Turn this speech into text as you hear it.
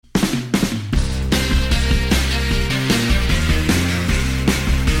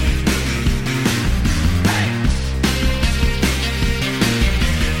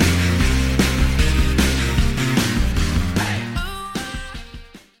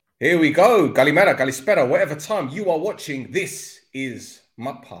Here we go. Kalimera, Kalispera, whatever time you are watching, this is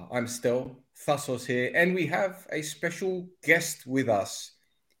Mappa. I'm still Thasos here, and we have a special guest with us.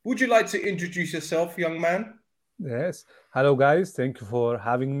 Would you like to introduce yourself, young man? Yes. Hello, guys. Thank you for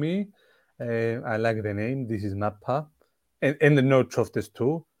having me. I like the name. This is Mappa. And the no Choftes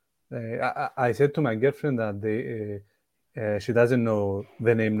too. I said to my girlfriend that she doesn't know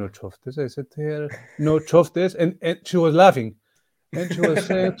the name no Choftes. I said to her, no Choftes. And she was laughing. And she was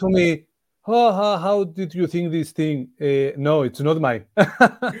saying to me, oh, how did you think this thing? No, it's not mine.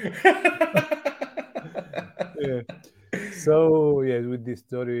 Yeah. So yes, with this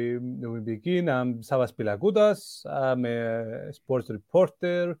story we begin. I'm Savas Pilakoutas. I'm a sports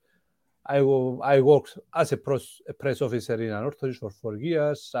reporter. I worked as a press officer in an Orthodox for 4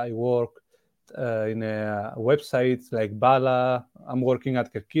 years. I work in a website like Bala. I'm working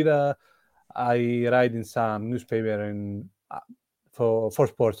at Kerkida. I write in some newspaper and for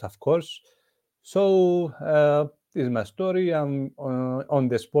sports, of course. So this is my story. I'm on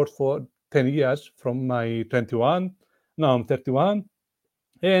the sport for 10 years from my 21. Now I'm 31.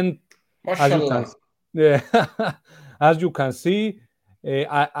 And as you can, Mashallah. yeah, as you can see,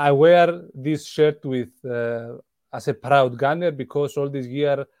 I wear this shirt with as a proud gunner because all this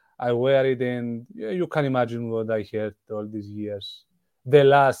year I wear it, and you can imagine what I heard all these years, the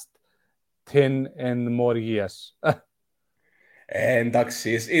last 10 and more years. And Dux,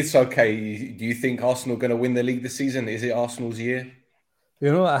 it's okay. Do you think Arsenal going to win the league this season? Is it Arsenal's year?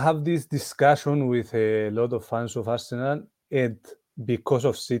 I have this discussion with a lot of fans of Arsenal, and because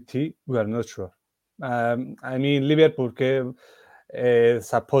of City, we are not sure. I mean, Liverpool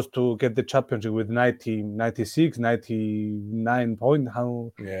supposed to get the championship with 90, 96, 99 point.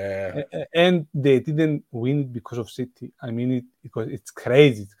 Yeah. And they didn't win because of City. I mean, because it's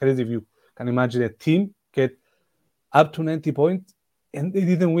crazy. It's crazy if you can imagine a team get up to 90 points and they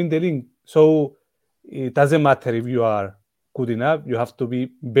didn't win the league. So it doesn't matter if you are good enough. You have to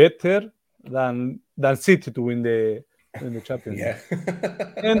be better than City to win the championship.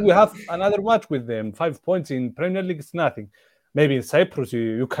 Yeah. And we have another match with them. 5 points in Premier League is nothing. Maybe in Cyprus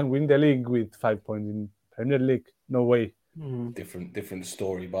you can win the league with 5 points in Premier League. No way. Different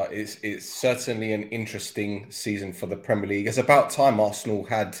story, but it's certainly an interesting season for the Premier League. It's about time Arsenal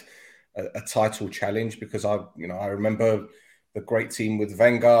had a title challenge because I remember the great team with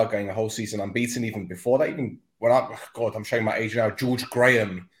Wenger going a whole season unbeaten. Even before that, I'm showing my age now. George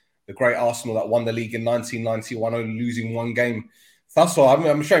Graham, the great Arsenal that won the league in 1991, only losing one game. That's all.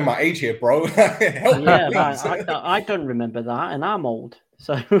 I'm showing my age here, bro. Help me, please. I don't remember that, and I'm old.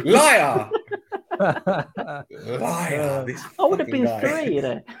 So Liar. I would have been guy. 3, you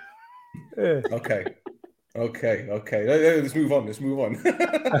know. Okay. Let's move on.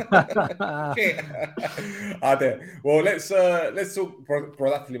 Well, let's talk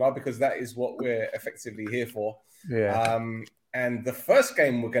pro because that is what we're effectively here for. Yeah. And the first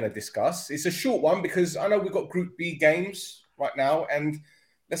game we're going to discuss is a short one because I know we've got Group B games right now, and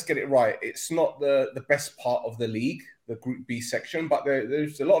let's get it right. It's not the best part of the league, the Group B section, but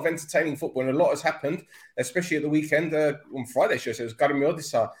there's a lot of entertaining football and a lot has happened, especially at the weekend on Friday. So it was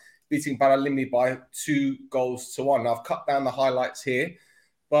Garmiodisa beating Baralimni by 2-1. Now, I've cut down the highlights here,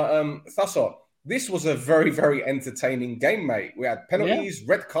 but Thasso, this was a very, very entertaining game, mate. We had penalties,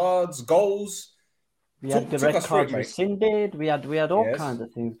 red cards, goals. We had the red cards rescinded. We had all kinds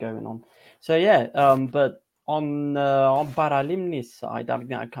of things going on. So but on Baralimni's side, I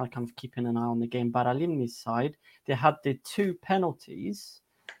mean, I kind of keeping an eye on the game. Baralimni's side, they had the 2 penalties,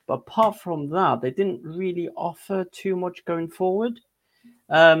 but apart from that, they didn't really offer too much going forward.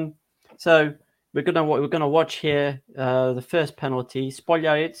 So we're gonna watch here the first penalty.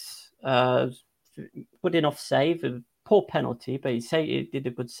 Spoljaric good enough save, a poor penalty, but he did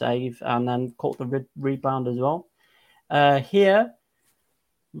a good save and then caught the rebound as well. Here,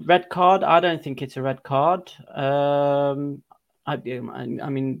 red card. I don't think it's a red card. I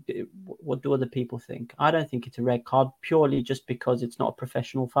mean, what do other people think? I don't think it's a red card purely just because it's not a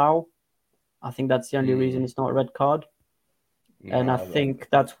professional foul. I think that's the only reason it's not a red card. No, and I think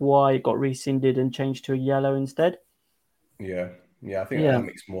that's why it got rescinded and changed to a yellow instead. Yeah, I think that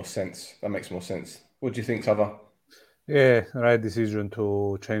makes more sense. What do you think, Sava? Yeah, right decision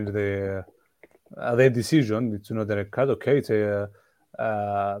to change the decision. It's not a red card. Okay, it's a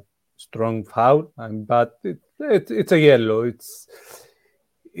strong foul, but it's a yellow. It's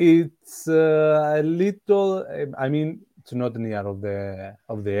a little. I mean, it's not near of the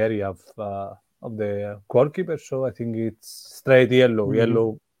area of the goalkeeper, so I think it's straight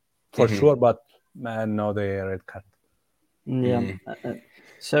yellow for sure, but not the red card. Yeah.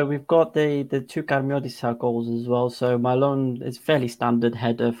 So we've got the two Karmiotissa goals as well. So Malone is fairly standard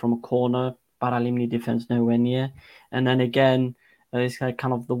header from a corner. Paralimni defense nowhere near. And then again, it's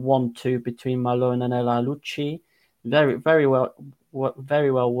kind of the 1-2 between Malone and Elalucci. Very well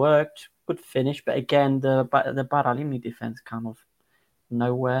worked. Good finish, but again the Paralimni defense kind of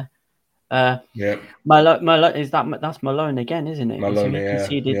nowhere. Malone that's Malone again, isn't it? Malone, so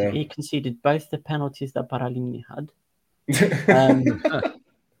he conceded both the penalties that Paralimni had.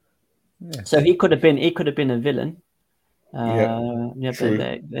 So he could have been a villain. But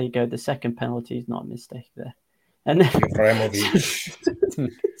there you go. The second penalty is not a mistake there. And then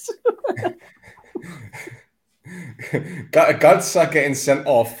Gadsa getting sent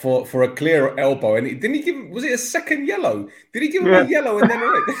off for a clear elbow, and didn't he give? Was it a second yellow? Did he give him a yellow and then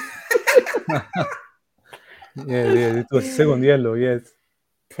a red? Yeah, it was second yellow. Yes.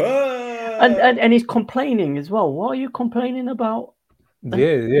 And he's complaining as well. What are you complaining about?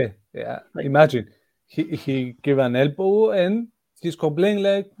 Yeah. Imagine he gave an elbow and he's complaining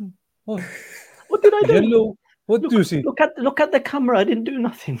like, "Oh, what did I do? Yellow. What do you see? Look at the camera. I didn't do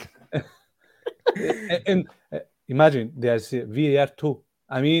nothing." And imagine there's VAR too.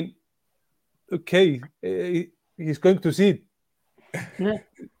 I mean, okay, he's going to see it.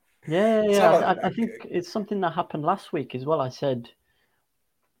 Yeah. I think it's something that happened last week as well. I said,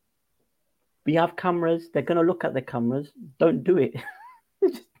 we have cameras. They're going to look at the cameras. Don't do it.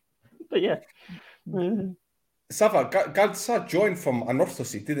 But yeah. Sava, Gadsa joined from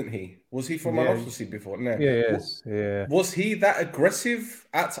Anorthosis, didn't he? Was he from Anorthosis before? No. Yes. Was he that aggressive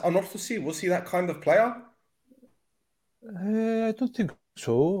at Anorthosis? Was he that kind of player? I don't think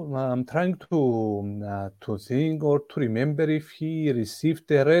so. I'm trying to think or to remember if he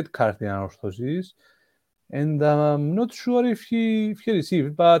received a red card in Anorthosis, and I'm not sure if he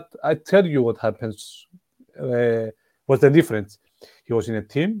received. But I tell you what happens. What's the difference? He was in a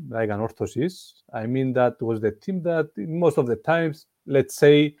team like Anorthosis. I mean, that was the team that most of the times, let's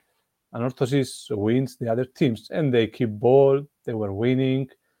say, Anorthosis wins the other teams, and they keep ball. They were winning.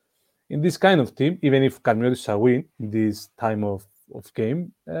 In this kind of team, even if Karmiotissa win in this time of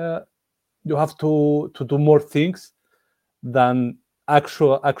game, you have to do more things than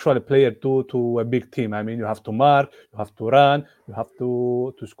actual player do to a big team. I mean, you have to mark, you have to run, you have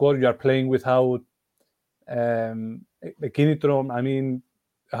to score. You are playing without a kinetron. I mean,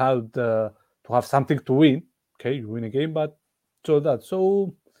 how to have something to win. Okay, you win a game, but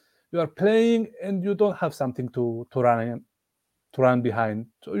so you are playing and you don't have something to run behind.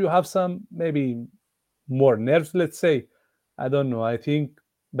 So you have some maybe more nerves, let's say. I don't know. I think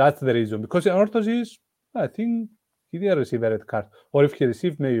that's the reason. Because in Orthosis, I think he didn't receive a red card. Or if he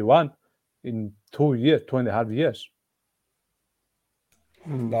received maybe one in 2 years, 2.5 years.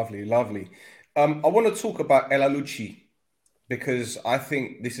 Lovely. I want to talk about Elalucci because I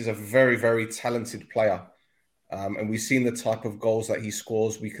think this is a very, very talented player. And we've seen the type of goals that he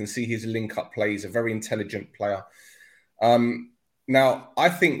scores. We can see his link-up play. He's a very intelligent player. Now, I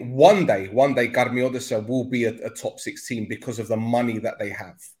think one day Karmiotissa will be a top 6 team because of the money that they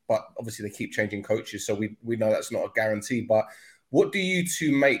have. But obviously they keep changing coaches, so we know that's not a guarantee. But what do you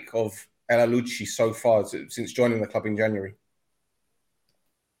two make of Elalucci so far since joining the club in January?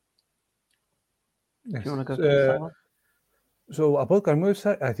 Yes. Do you want to go so about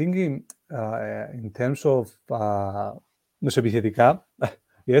Karmiotissa, I think in terms of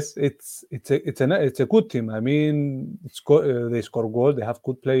yes, it's a good team. I mean, they score goals. They have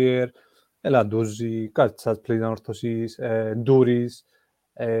good players. Eladouzi, Katsas playing Orthosis, Duris,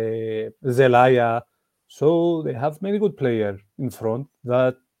 Zelaya. So they have many good players in front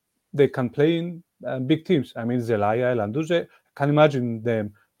that they can play in big teams. I mean, Zelaya, Eladouzi. I can imagine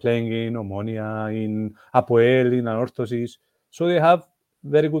them playing in Omonia, in Apoel, in Anorthosis. So they have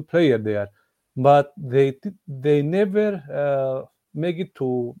very good players there, but they never make it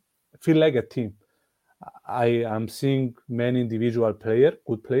to feel like a team. I am seeing many individual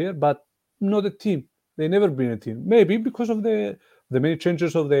good player, but not a team. They never been a team. Maybe because of the many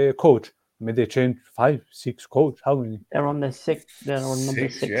changes of the coach. I mean, they changed 5, 6 coach. How many? They're on their 6. They're on number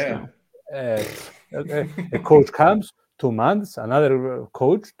 6 now. A coach comes 2 months, another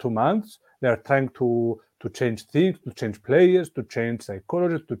coach 2 months. They are trying to change things, to change players, to change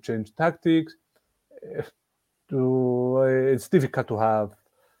psychology, to change tactics. It's difficult to have.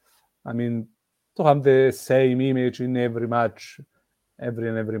 I mean, to have the same image in every match.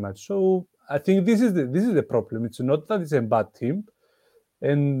 So I think this is the problem. It's not that it's a bad team,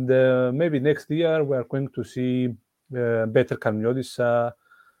 and maybe next year we are going to see better Karmiotissa,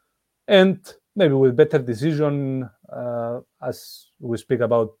 and maybe with better decision as we speak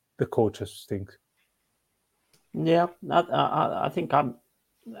about the coaches thing. Yeah, I think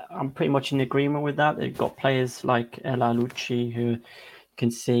I'm pretty much in agreement with that. They've got players like El Alucci who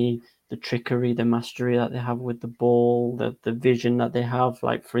can see the trickery, the mastery that they have with the ball, the vision that they have.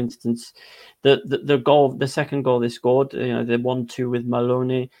 Like, for instance, the goal, the second goal they scored, they 1-2 with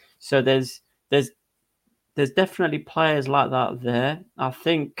Maloney. So there's definitely players like that there. I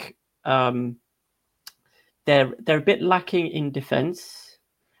think they're a bit lacking in defense.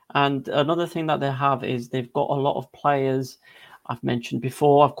 And another thing that they have is they've got a lot of players I've mentioned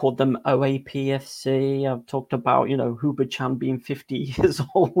before. I've called them OAPFC. I've talked about, Huber-Chan being 50 years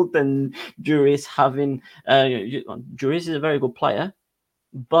old and Juris having... Juris is a very good player,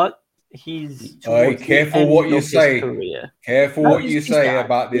 but he's towards careful what you say. Career. Careful what you say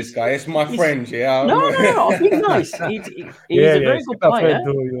about this guy. It's my friend, yeah. No, I'll be nice. He's a very good player,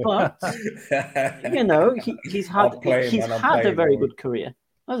 but he's had a very good career,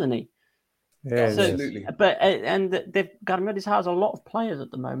 hasn't he? Yeah, absolutely. But Garmiotis has a lot of players at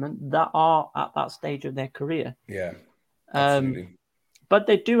the moment that are at that stage of their career. Yeah, absolutely. But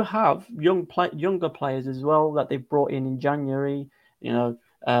they do have younger players as well that they've brought in January.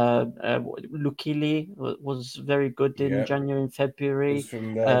 Lukili was very good in January and February. He's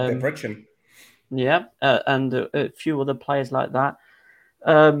from Debrecen. Yeah, and a few other players like that.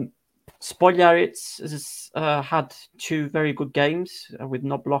 Spoljaric has had 2 very good games with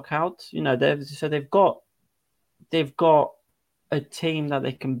no blockout. They've got a team that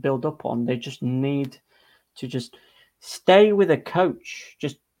they can build up on. They just need to just stay with a coach.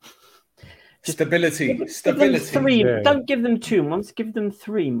 Just stability. Give them 3. Don't give them 2 months. Give them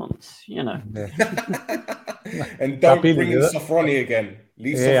 3 months. And don't bring in Sofroni again.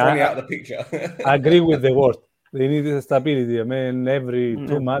 Leave Sofroni out of the picture. I agree with the word. They need stability. I mean, every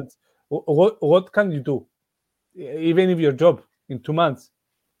 2 months. What can you do? Even if your job in 2 months.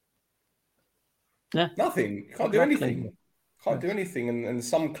 Yeah. Nothing. You can't do anything. Can't do anything. And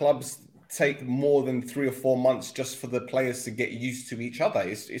some clubs take more than 3 or 4 months just for the players to get used to each other.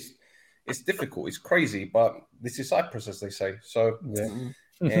 It's difficult. It's crazy, but this is Cyprus, as they say. So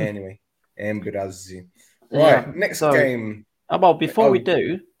anyway, Embrazi. Right, next game. Well, before we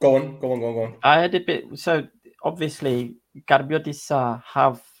do, go on. I had a bit. So obviously, Garbiotissa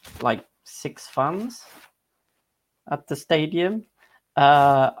have like 6 fans at the stadium,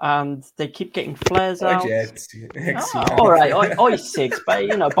 and they keep getting flares out. All right, I 6, but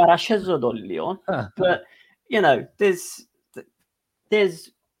but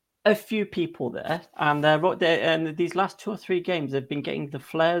there's a few people there, and and these last 2 or 3 games they've been getting the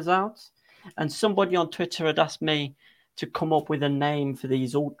flares out, and somebody on Twitter had asked me to come up with a name for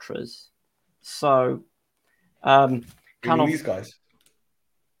these ultras. So, these guys.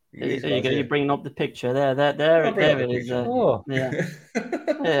 You're bringing up the picture there. There it is. Yeah.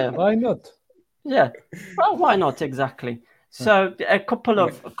 Why not? Yeah. Well, why not exactly? So a couple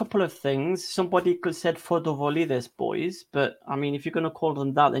of things. Somebody could said Fodovolides boys, but I mean, if you're going to call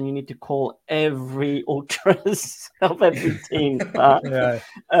them that, then you need to call every ultras of every team that.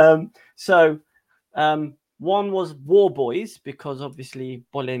 So one was War Boys because obviously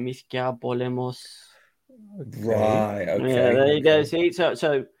Bolemiskia, Bolemos. Right. Okay. Yeah. There you go. See.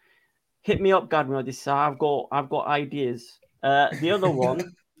 So hit me up, Garmiotis. I've got ideas. The other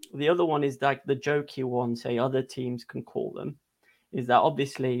one is like the jokey one, say other teams can call them, is that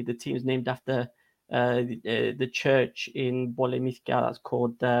obviously the team's named after the church in Bolemiskia that's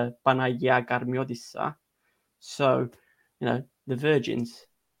called Panagia Garmiodissa. So, the virgins.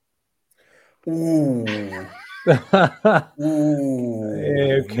 Ooh. Okay.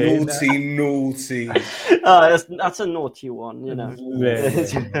 Naughty. That's a naughty one,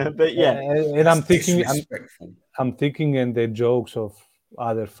 But yeah. And I'm thinking in the jokes of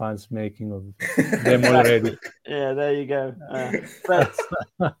other fans making of them already. Yeah, there you go. But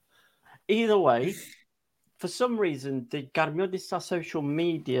either way, for some reason, the Garmiodissa social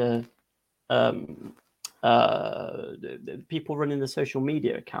media, the people running the social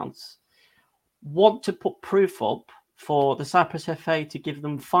media accounts, want to put proof up for the Cyprus FA to give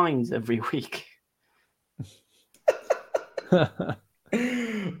them fines every week.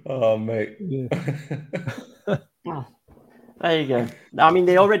 Oh, mate. Well, there you go. I mean,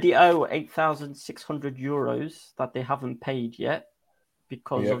 they already owe 8,600 euros that they haven't paid yet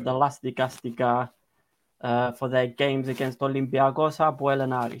because of the last Liga for their games against Olympiacos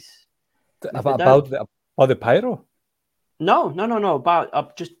Buelenaris. About the pyro? No.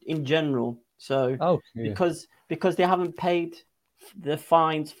 About just in general. So because they haven't paid the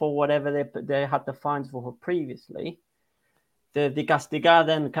fines for whatever they had the fines for previously, the Gastiga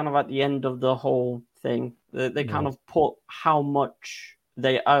then kind of at the end of the whole thing, they kind of put how much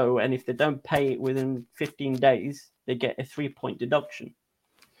they owe, and if they don't pay it within 15 days, they get a 3-point deduction.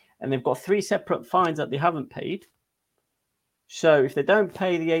 and they've got 3 separate fines that they haven't paid. So if they don't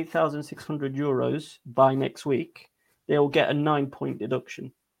pay the 8,600 euros by next week, they'll get a 9-point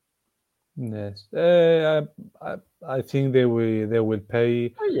deduction. Yes, I think they will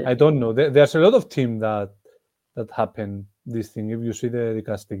pay. Oh, yeah. I don't know. There's a lot of teams that happen this thing. If you see the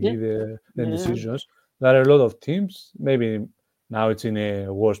Castegui, the decisions, there are a lot of teams. Maybe now it's in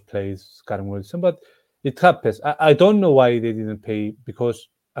a worse place, Karen Wilson, but it happens. I don't know why they didn't pay, because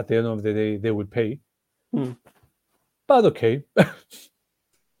at the end of the day they will pay. But okay.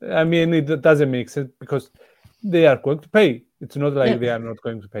 I mean, it doesn't make sense because they are going to pay. It's not like they are not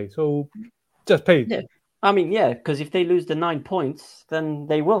going to pay. So just pay. Yeah. I mean, yeah, because if they lose the 9 points, then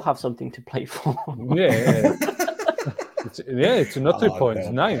they will have something to play for. It's not 3 points,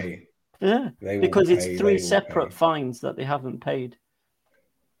 9. Pay. Yeah, because it's 3 separate fines that they haven't paid.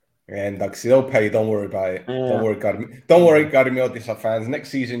 And they'll pay. Don't worry about it. Yeah. Don't worry, Garimiotis fans. Next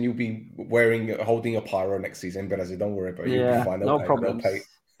season you'll be holding a pyro next season, but don't worry about it. You'll be fine. No problem. They'll pay.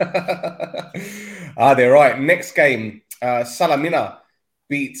 They're right. Next game, Salamina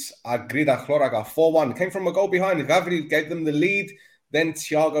beats Agrida Chloraga 4-1. Came from a goal behind. Gavri gave them the lead. Then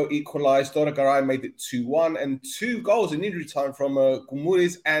Thiago equalized. Doragaray made it 2-1. And 2 goals in injury time from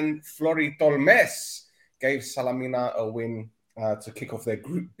Gumuris and Flori Tolmes gave Salamina a win to kick off their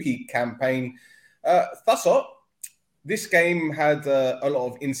Group B campaign. Tasso, this game had a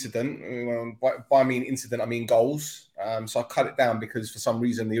lot of incident. By I mean incident, I mean goals. So I cut it down because for some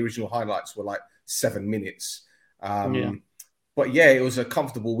reason the original highlights were like 7 minutes. But yeah, it was a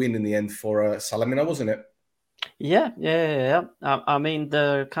comfortable win in the end for Salamina, wasn't it? Yeah. I mean,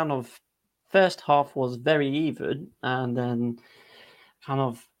 the kind of first half was very even, and then kind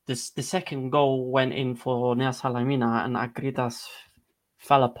of the second goal went in for Nea Salamina, and Agridas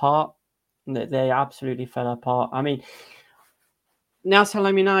fell apart. They absolutely fell apart. I mean, Nea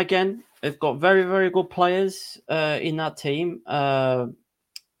Salamina, again, they've got very, very good players in that team. But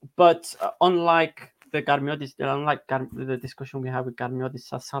unlike the Garmiotis, the discussion we had with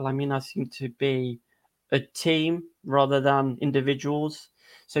Garmiotis, Salamina seem to be a team rather than individuals.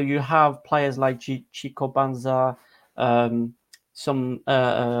 So you have players like Chico Banza, some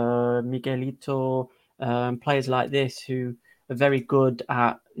Miguelito, players like this who are very good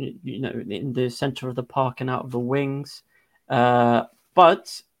at, in the center of the park and out of the wings.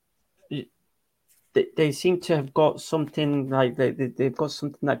 But they seem to have got something like they've got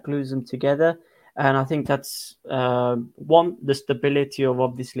something that glues them together. And I think that's one, the stability of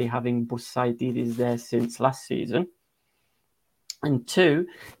obviously having Busaididis there since last season, and 2,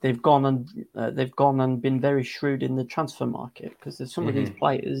 they've gone and been very shrewd in the transfer market, because there's some of these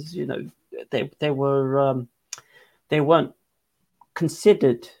players, they weren't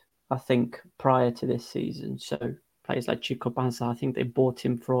considered, I think, prior to this season. So players like Chico Banza, I think they brought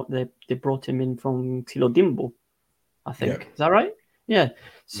him in from Tilodimbo, I think. Yeah. Is that right? Yeah.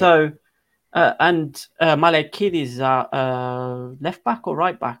 So. And Malekidis left back or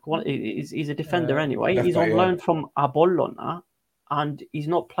right back? He's a defender anyway. He's on loan from Apollona, and he's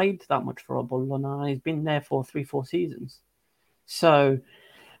not played that much for Apollona. He's been there for 3-4 seasons. So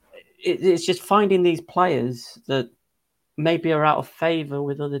it's just finding these players that maybe are out of favour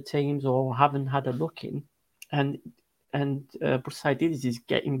with other teams or haven't had a look in, and Busaididis is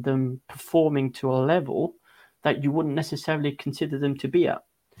getting them performing to a level that you wouldn't necessarily consider them to be at,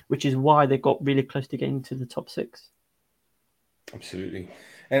 which is why they got really close to getting to the top 6. Absolutely.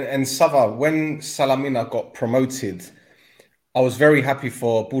 And Sava, when Salamina got promoted, I was very happy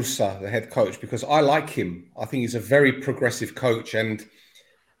for Bursa, the head coach, because I like him. I think he's a very progressive coach. And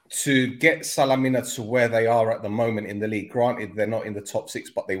to get Salamina to where they are at the moment in the league, granted, they're not in the top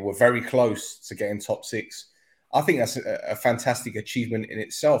 6, but they were very close to getting top 6. I think that's a fantastic achievement in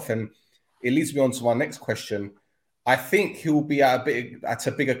itself. And it leads me on to my next question. I think he'll be at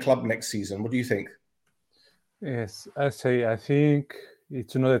a bigger club next season. What do you think? Yes, I think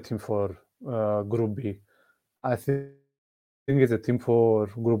it's not a team for Group B. I think it's a team for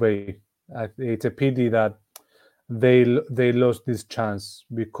Group A. It's a pity that they lost this chance,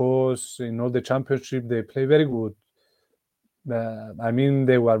 because in all the championship they play very good. I mean,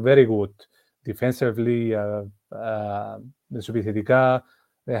 they were very good defensively.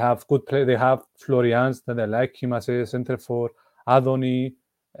 They have good play. They have Florians that I like him as a center for, Adoni,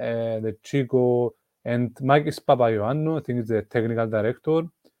 the Chico, and Mike Papaioannou, I think is the technical director.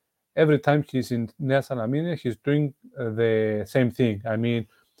 Every time he's in Nea Salamina, he's doing the same thing. I mean,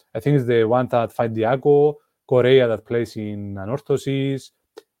 I think it's the one that fight Diago, Correa that plays in Anorthosis,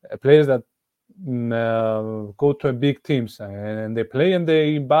 players that go to big teams and they play and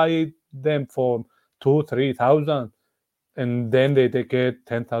they buy them for 2,000-3,000. and then they get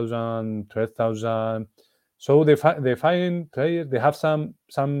 10,000, 12,000. So they find players. They have some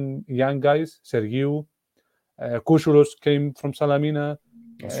young guys. Sergiu, Kusuros came from Salamina.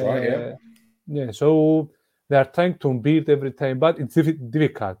 That's right. Yeah. Yeah. So they are trying to beat every time, but it's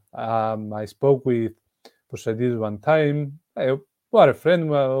difficult. I spoke with Posadis one time. We were a friend.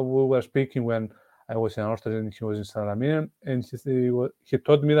 We were speaking when I was in Austria and he was in Salamina, and he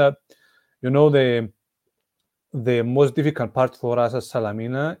told me that, the most difficult part for us as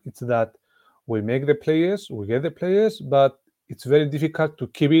Salamina is that we make the players, we get the players, but it's very difficult to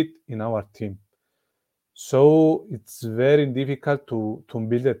keep it in our team. So it's very difficult to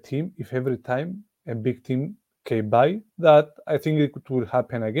build a team if every time a big team came by. That I think it will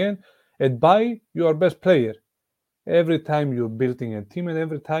happen again, and buy your best player every time you're building a team, and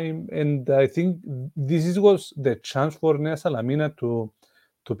every time. And I think this was the chance for Nea Salamina to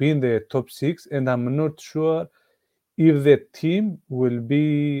be in the top 6, and I'm not sure if the team will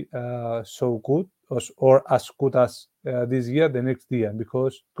be so good or as good as this year, the next year,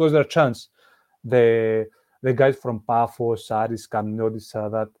 because there's a chance the guys from Paphos, Aris, Kamnodisa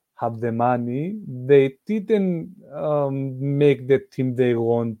that have the money, they didn't make the team they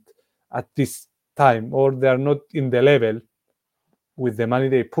want at this time, or they are not in the level with the money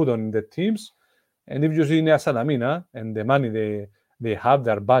they put on the teams. And if you see Nea Salamina and the money they have,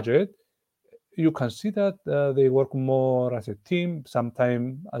 their budget, you can see that they work more as a team.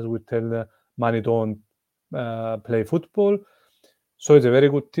 Sometimes, as we tell, money don't play football. So it's a very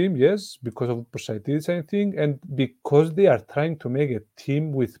good team, yes, because of Poseidis, I think, and because they are trying to make a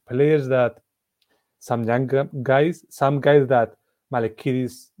team with players that some young guys, that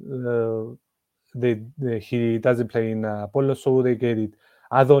Malekidis, he doesn't play in Apollo, so they get it.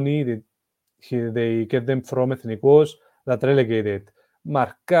 Adoni, they get them from Ethnikos that relegated.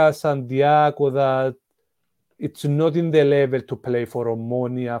 Marca, Santiago, that it's not in the level to play for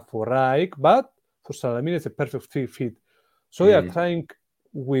Omonia, for Raik, but for Salamina, it's a perfect fit. So they are trying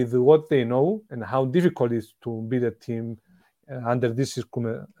with what they know and how difficult it is to beat a team under this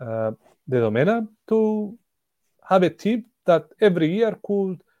the Domena, to have a team that every year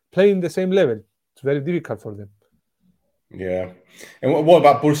could play in the same level. It's very difficult for them. Yeah. And what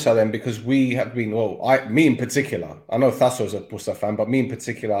about Bursa then? Because we have been, me in particular, I know Thasso's a Bursa fan, but me in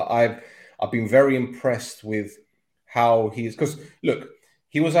particular, I've been very impressed with how he's, because look,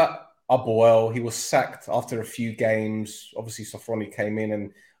 he was at Apoel, he was sacked after a few games. Obviously, Sofroni came in,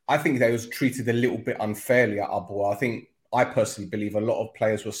 and I think they was treated a little bit unfairly at Apoel. I personally believe a lot of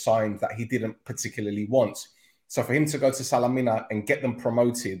players were signed that he didn't particularly want. So for him to go to Salamina and get them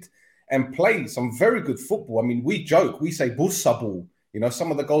promoted and play some very good football. I mean, we joke, we say Bursa ball.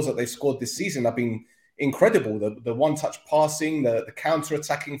 Some of the goals that they scored this season have been incredible. The one-touch passing, the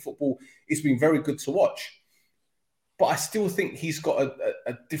counter-attacking football, it's been very good to watch. But I still think he's got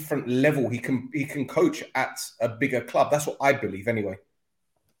a different level. He can coach at a bigger club. That's what I believe, anyway.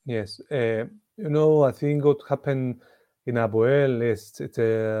 Yes, I think what happened in Apoel is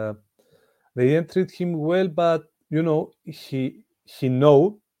they didn't treat him well, but he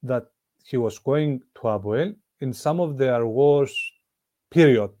know that he was going to Apoel in some of their worst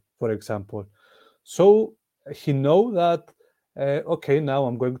period, for example. So he know that okay, now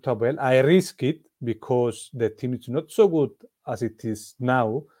I'm going to Apoel. I risk it because the team is not so good as it is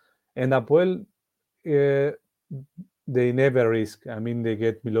now, and Apoel they never risk. I mean, they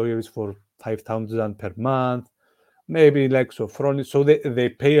get Milojevic for 5,000 per month, maybe like Sofroni. So they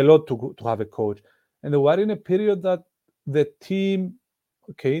pay a lot to have a coach, and they were in a period that the team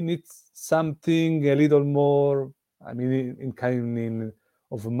needs something a little more. I mean, in kind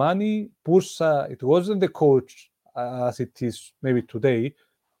of money. Bursa, it wasn't the coach as it is maybe today.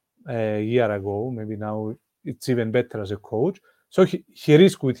 A year ago, maybe now it's even better as a coach. So he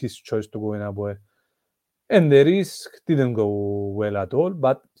risked with his choice to go in Apoel. And the risk didn't go well at all,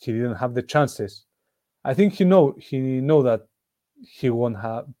 but he didn't have the chances. I think he know that he won't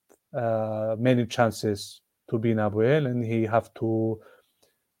have many chances to be in Apoel, and he have to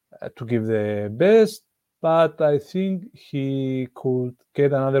give the best. But I think he could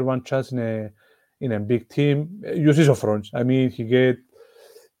get another one chance in a big team. You see Sofroni. I mean, he get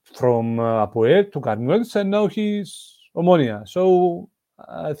from Apoel to Carnuels, and now he's Omonia. So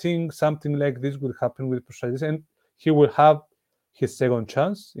I think something like this will happen with Poseidis, and he will have his second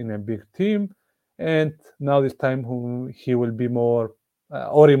chance in a big team. And now this time he will be more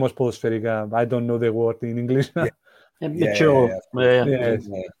orimos posferica. I don't know the word in English.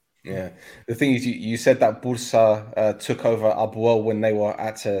 Yeah. The thing is, you said that Bursa took over Apoel when they were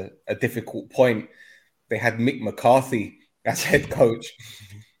at a difficult point. They had Mick McCarthy as head coach.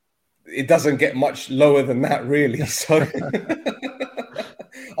 it doesn't get much lower than that, really. So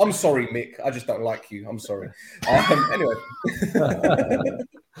I'm sorry, Mick. I just don't like you. I'm sorry. Anyway,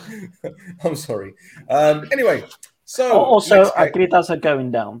 I'm sorry. Anyway, so also Agridas are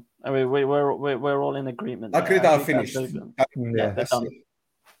going down. I mean, we're all in agreement. Agridas are finished. Yeah, they're done.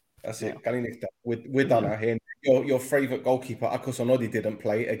 That's it. We're done out here. Your favorite goalkeeper, Akos Onodi, didn't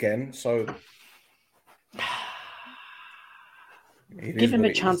play again, so give him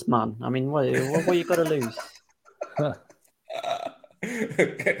a chance, man. I mean, what you got to lose?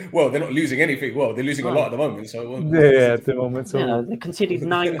 Well, they're not losing anything. Well, they're losing a lot at the moment. So at the moment, so they conceded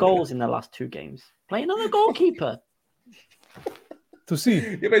 9 goals in the last 2 games. Play another goalkeeper to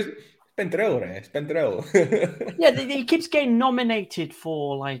see. Yeah, but it's Pentreo. Yeah, he keeps getting nominated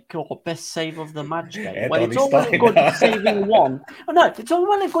for like best save of the match day. Well, it's all well and good saving one. Oh, no, it's all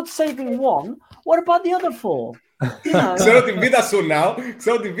well and good saving one. What about the other 4? You know. So the Vidaso now.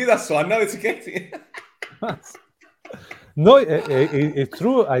 I know it's getting. No, it's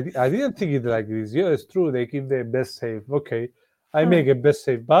true. I didn't think it like this. Yeah, it's true. They give the best save. Okay, I make a best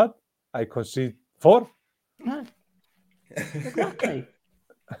save, but I concede 4. Yeah. Exactly.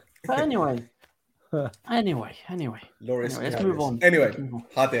 But anyway, let's move on. Anyway,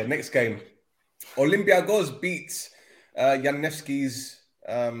 Hade, next game. Olympiacos beats Janevski's,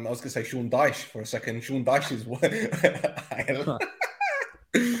 I was going to say Sean Dyche for a second. Sean Dyche is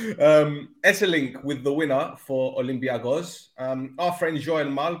Esselink with the winner for Olympiacos. Our friend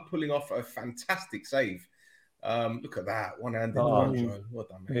Joel Mal pulling off a fantastic save. Look at that. One-handed Joel. Well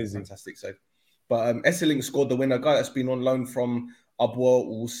done, man. Fantastic save. But Esselink scored the winner. Guy that's been on loan from Abwa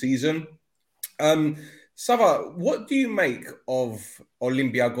all season. Sava, what do you make of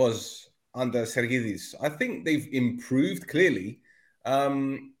Olympiacos under Sergidis? I think they've improved clearly.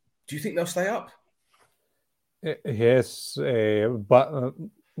 Do you think they'll stay up? Yes, but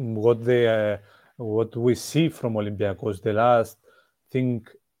what we see from Olympiacos the last, I think,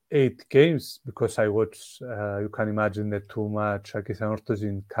 8 games, because I watched, you can imagine the 2 match against Anorthos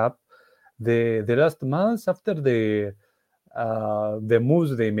in Cup. The last months after the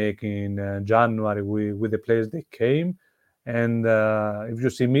moves they make in January with the players they came, and if you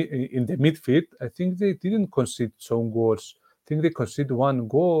see me in the midfield, I think they didn't concede some goals. I think they concede 1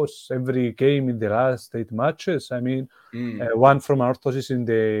 goal every game in the last 8 matches. I mean, one from Anorthosis in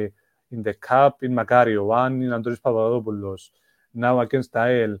the cup in Makario, one in Andros Papadopoulos, now against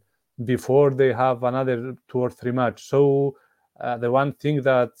AEL. Before they have another 2 or 3 matches. So the one thing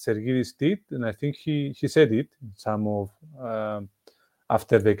that Sergidis did, and I think he said it in some of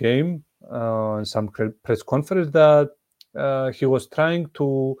after the game, in some press conference, that he was trying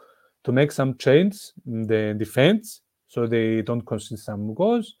to make some change in the defense so they don't concede some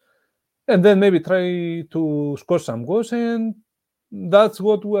goals, and then maybe try to score some goals, and that's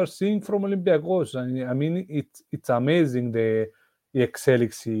what we are seeing from Olympiacos. I mean, it's amazing the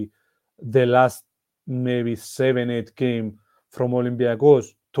excellency the last maybe 7-8 game from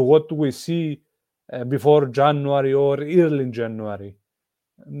Olympiacos to what we see before January or early in January.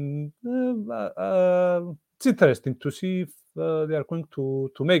 It's interesting to see if they are going to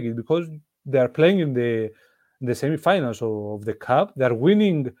make it, because they are playing in the semi-finals of the cup. They are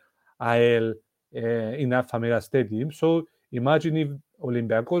winning AEL in Alpha Mega Stadium. So imagine if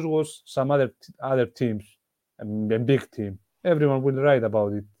Olympiacos was some other teams, a big team. Everyone will write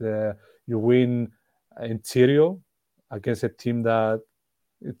about it. You win in Syria against a team that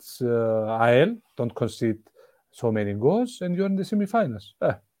it's AEL, don't concede so many goals, and you're in the semi-finals.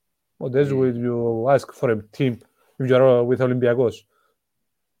 What else would you ask for a team if you're with Olympiacos?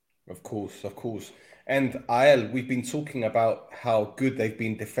 Of course. And AEL, we've been talking about how good they've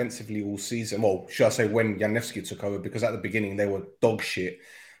been defensively all season. Well, should I say when Janevski took over, because at the beginning they were dog shit.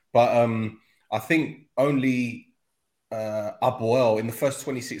 But I think only Abuel, in the first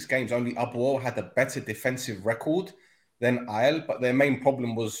 26 games, only Abuel had a better defensive record than AEL, but their main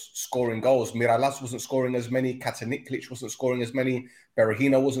problem was scoring goals. Miralas wasn't scoring as many, Kataniklic wasn't scoring as many,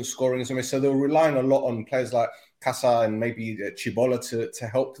 Berahino wasn't scoring as many, so they were relying a lot on players like Casa and maybe Chibola to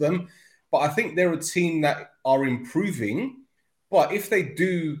help them. But I think they're a team that are improving, but if they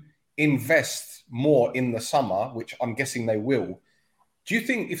do invest more in the summer, which I'm guessing they will, do you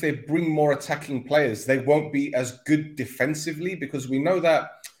think if they bring more attacking players, they won't be as good defensively? Because we know that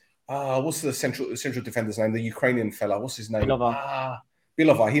what's the central defender's name? The Ukrainian fella. What's his name?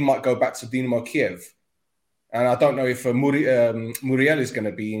 Bilova. He might go back to Dynamo Kiev. And I don't know if Muriel is going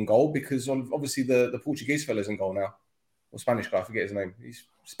to be in goal, because obviously the Portuguese fella's in goal now. Or Spanish guy. I forget his name. He's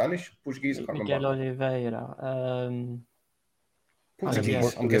Spanish? Portuguese? I can't Miguel remember. Oliveira.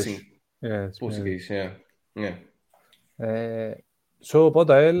 Portuguese, I'm guessing. Yeah, Portuguese, yeah. So about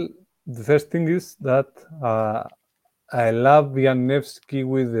AEL, the first thing is that I love Janevski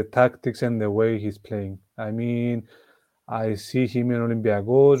with the tactics and the way he's playing. I mean, I see him in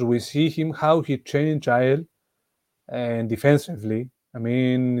Olympiacos. We see him how he changed AEL and defensively. I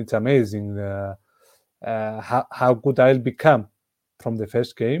mean, it's amazing how good AEL become from the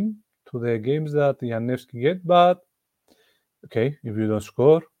first game to the games that Janevski get. But okay, if you don't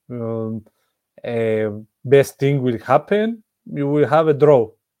score, best thing will happen. You will have a draw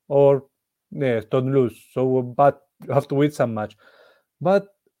or don't lose. So, but you have to win some match. But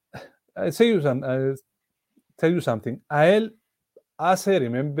I tell you something. AEL, as I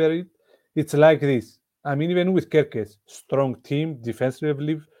remember it, it's like this. I mean, even with Kerkes, strong team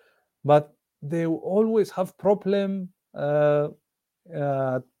defensively, but they always have problem at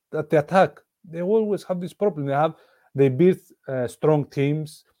the attack. They always have this problem. They build strong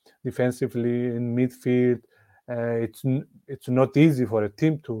teams defensively in midfield. It's not easy for a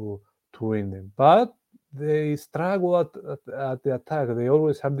team to win them, but they struggle at the attack. They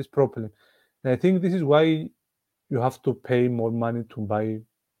always have this problem. And I think this is why you have to pay more money to buy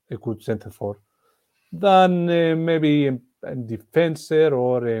a good center for than maybe a defender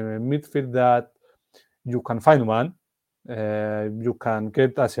or a midfield that you can find one. You can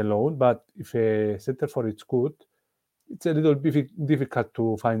get as a loan, but if a center for is good, it's a little difficult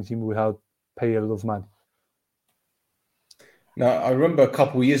to find him without pay a lot of money. Now, I remember a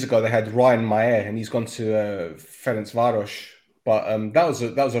couple of years ago they had Ryan Mayer, and he's gone to Ferencvaros. But that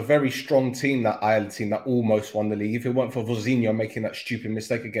was a very strong team, that AEL team that almost won the league. If it weren't for Vozinho making that stupid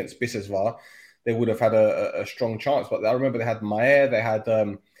mistake against Bisesvar, they would have had a strong chance. But I remember they had Mayer, they had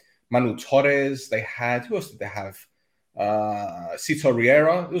Manuel Torres, they had, who else did they have? Cito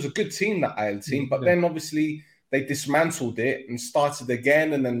Riera. It was a good team, that AEL team. But then obviously they dismantled it and started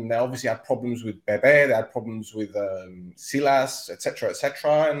again. And then they obviously had problems with Bebe, they had problems with Silas, etc.,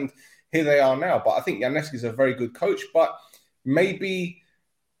 etc. And here they are now. But I think Janevski is a very good coach. But maybe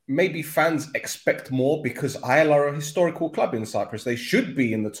fans expect more because AEL are a historical club in Cyprus. They should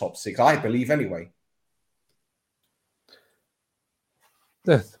be in the top 6, I believe, anyway.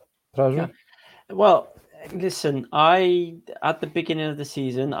 Yes. Yeah. Well, listen, at the beginning of the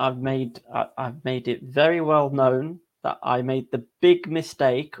season, I've made it very well known that I made the big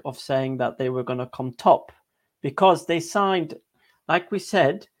mistake of saying that they were going to come top because they signed, like we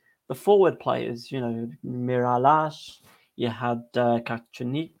said, the forward players. Miralas. You had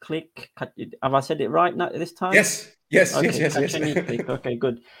Kachaniklik. Have I said it right now this time? Yes. Okay, yes. Okay,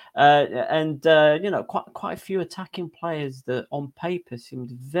 good. And quite a few attacking players that on paper seemed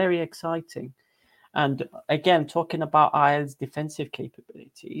very exciting. And again, talking about AEL's defensive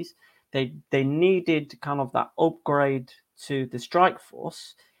capabilities, they needed kind of that upgrade to the strike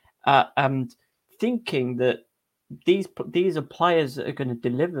force, and thinking that these are players that are going to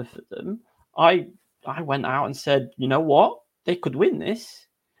deliver for them. I went out and said, you know what, they could win this,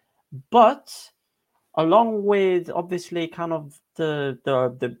 but along with obviously kind of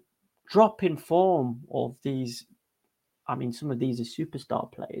the drop in form of these. I mean, some of these are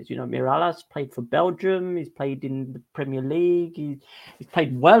superstar players. Miralas played for Belgium. He's played in the Premier League. He's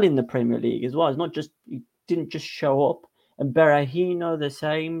played well in the Premier League as well. It's not just he didn't just show up. And Berahino the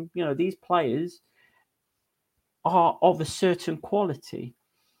same. These players are of a certain quality.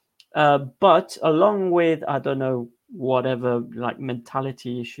 But along with, I don't know, whatever like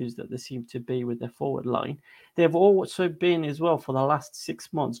mentality issues that there seem to be with their forward line, they've also been as well for the last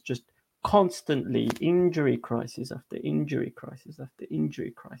 6 months just constantly injury crisis after injury crisis after injury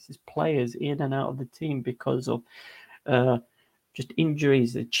crisis, players in and out of the team because of just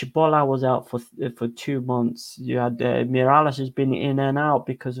injuries. Chibola was out for 2 months. You had Miralas has been in and out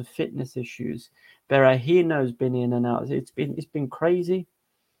because of fitness issues. Berahino's been in and out. It's been crazy.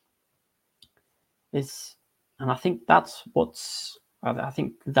 And I think that's what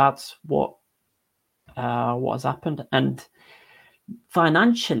has happened. And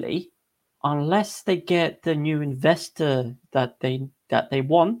financially, unless they get the new investor that they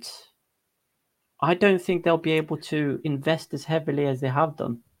want, I don't think they'll be able to invest as heavily as they have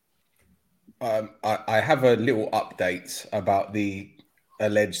done. I have a little update about the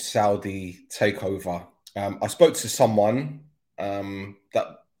alleged Saudi takeover. I spoke to someone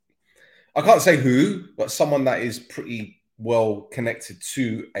that I can't say who, but someone that is pretty well connected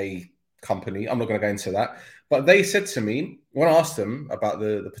to a company. I'm not going to go into that. But they said to me, when I asked them about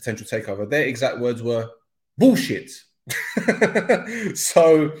the potential takeover, their exact words were, bullshit.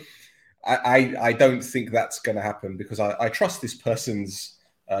 So I don't think that's going to happen because I trust this person's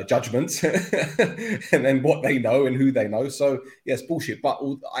judgment and then what they know and who they know. So, yes, bullshit. But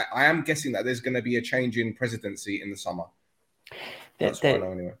I am guessing that there's going to be a change in presidency in the summer. That's what I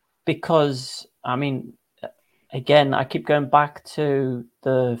know anyway. because I mean, again, I keep going back to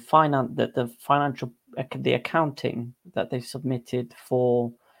the financial, the accounting that they submitted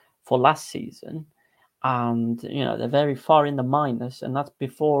for last season, and they're very far in the minus, and that's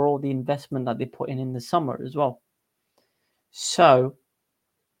before all the investment that they put in the summer as well. So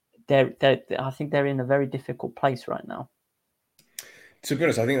I think they're in a very difficult place right now. To be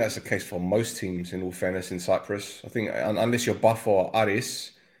honest, I think that's the case for most teams, in all fairness, in Cyprus. I think unless you're Buff or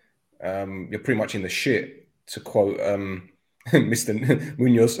Aris, you're pretty much in the shit, to quote Mr.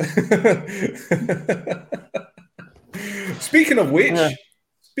 Munoz. Speaking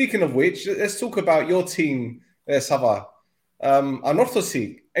of which, let's talk about your team, Sava.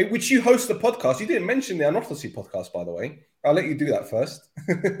 Anorthosi, which you host the podcast. You didn't mention the Anorthosi podcast, by the way. I'll let you do that first.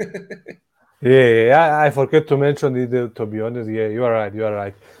 Yeah, I forget to mention it, to be honest. Yeah, you are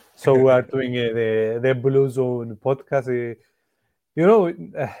right. So we are doing the Blue Zone podcast.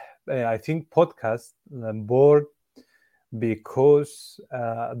 I think podcast I'm bored because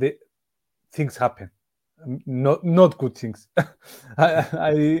the things happen, not good things.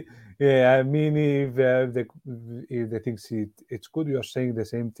 I mean, if the things it's good, you are saying the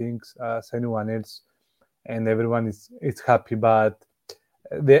same things as anyone else, and everyone is happy, but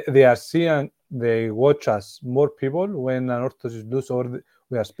they are seeing, they watch us more people when Anorthosis lose, or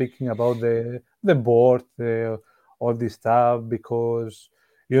we are speaking about the board, all this stuff, because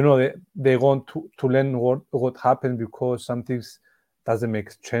they want to learn what happened, because some things doesn't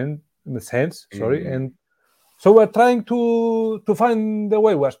make sense. Sorry, and so we're trying to find the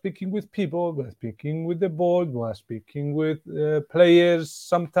way. We're speaking with people, we're speaking with the board, we're speaking with players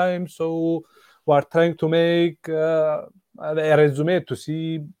sometimes. So we're trying to make a resume to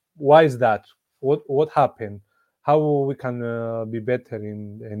see why is that, what happened, how we can be better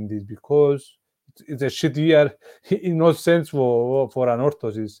in this, because it's a shit year in no sense for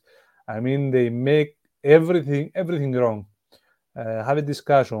Anorthosis. I mean, they make everything wrong. Have a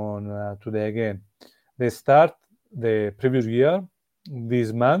discussion today again. They start the previous year,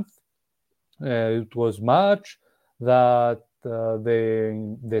 this month. It was March that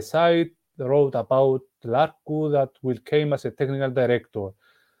the site wrote about Larku that will came as a technical director.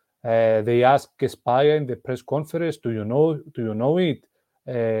 They asked Spaya in the press conference, do you know it?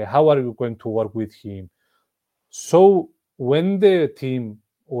 How are you going to work with him? So when the team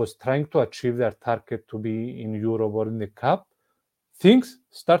was trying to achieve their target to be in Europe or in the Cup, things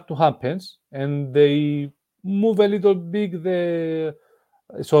start to happen, and they move a little big the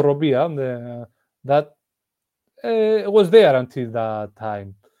Sorobia that was there until that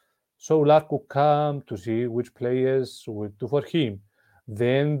time. So Lark could come to see which players would do for him.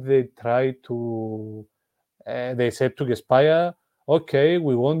 Then they try to, they said to Gespaya, okay,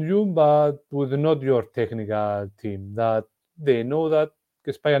 we want you, but with not your technical team. That they know that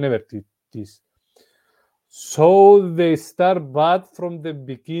Gespaya never did this. So they start bad from the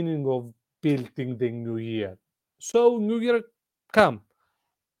beginning of building the new year. So New Year come.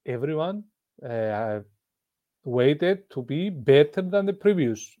 Everyone waited to be better than the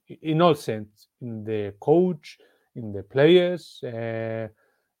previous, in all sense, in the coach, in the players,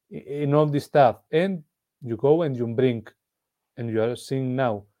 in all this stuff. And you go and you bring, and you are seeing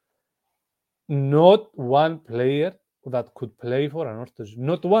now, not one player that could play for Anorthosis.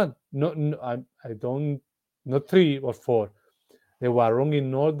 Not one. No, I don't. Not 3 or 4. They were wrong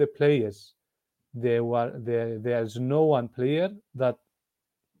in all the players. There's no one player that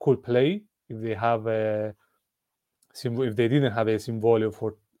could play if they have if they didn't have a Simvolio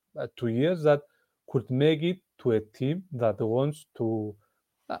for 2 years, that could make it to a team that wants to.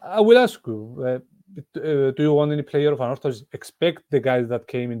 I will ask you, do you want any player of Anorthosis? Expect the guys that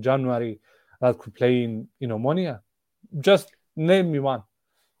came in January that could play in Omonia? Just name me one.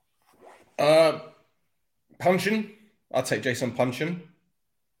 Punchin. I'd take Jason Punchin.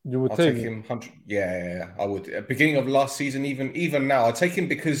 You would take him. Yeah, I would. At beginning of last season, even now, I'd take him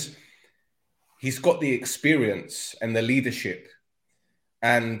because he's got the experience and the leadership.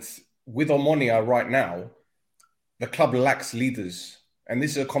 And with Omonia right now, the club lacks leaders. And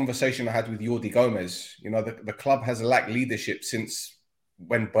this is a conversation I had with Jordi Gomez. The club has lacked leadership since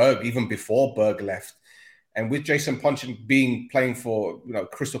when Berg, even before Berg left. And with Jason Punchin playing for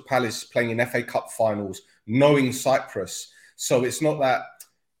Crystal Palace, playing in FA Cup finals, knowing Cyprus. So it's not that,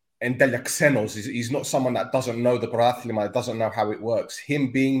 and Delia Xenos, he's not someone that doesn't know the Proathlima, doesn't know how it works.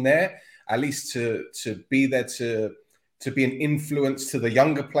 Him being there, at least to be there to be an influence to the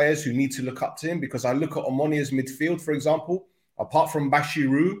younger players who need to look up to him. Because I look at Omonia's midfield, for example, apart from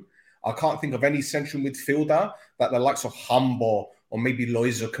Bashiru, I can't think of any central midfielder that the likes of Hambo or maybe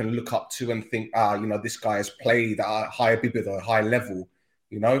Loiza can look up to and think, this guy has played at a higher bibit or a high level.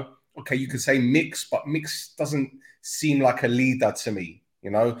 You know, okay, you could say Mix, but Mix doesn't seem like a leader to me. You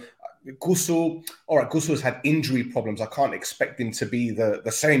know, Gusul, all right, Gusul's had injury problems. I can't expect him to be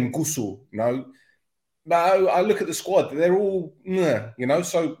the same Gusul, you know. But I look at the squad; they're all, you know.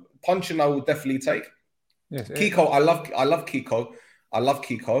 So Puncheon I will definitely take. Yes, Kiko, I love Kiko. I love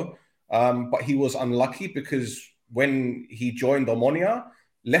Kiko, but he was unlucky because when he joined Omonia,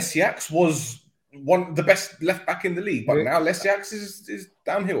 Lesiax was the best left back in the league. But now Lesiax is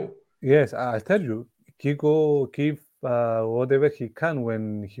downhill. Yes, I tell you, Kiko give whatever he can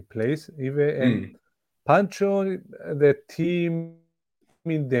when he plays. Even and Pancho, the team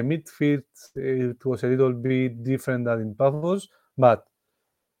in the midfield, it was a little bit different than in Pafos, but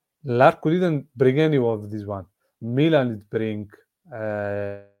Larco didn't bring any of this one. Milan did bring.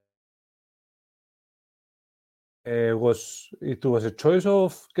 It was a choice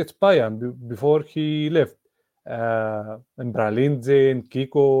of Ketspayan before he left, and Bralinze and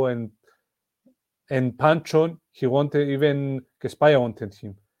Kiko and Panchon. He wanted, even Kespaya wanted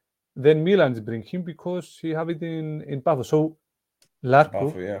him. Then Milan's bring him because he have it in Pafos. So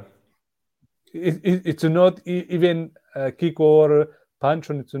Larco, it's not even Kiko or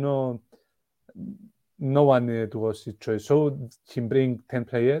Panchon. It's no one it was his choice. So he bring 10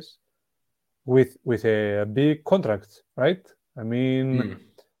 players with a big contract, right? I mean,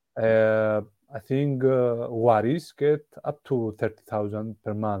 I think Waris get up to 30,000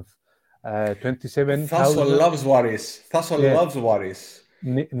 per month. 27,000. Thasso loves Waris. Thasso loves Waris.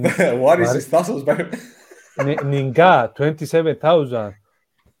 Waris is Thasso's baby. Ninga, 27,000.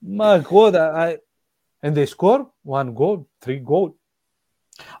 My God, and they score 1 goal, 3 goals.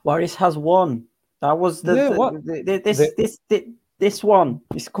 Waris has 1. That was this one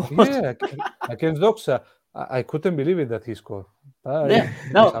he scored. Yeah, against Doxa. I couldn't believe it that he scored.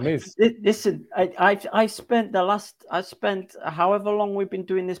 Listen, I spent however long we've been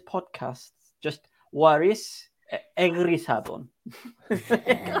doing this podcast just Waris Egrisadon.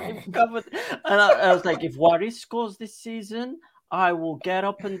 I've covered, and I was like, if Waris scores this season, I will get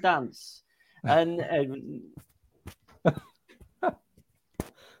up and dance. And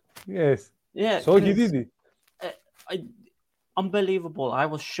yes, yeah. So he did it. Unbelievable! I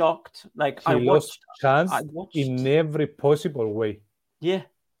was shocked. Like he lost chance in every possible way. Yeah,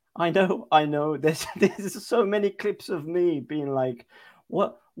 I know. There's so many clips of me being like,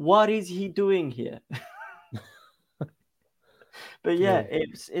 what is he doing here? But yeah,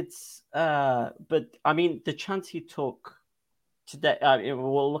 it's but I mean the chance he took today.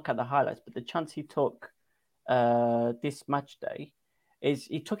 We'll look at the highlights, but the chance he took this match day is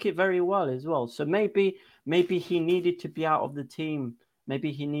he took it very well as well. So maybe he needed to be out of the team.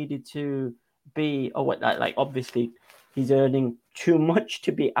 Maybe he needed to be like obviously he's earning too much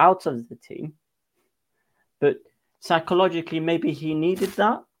to be out of the team. But psychologically, maybe he needed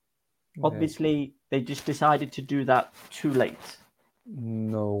that. Yeah. Obviously, they just decided to do that too late.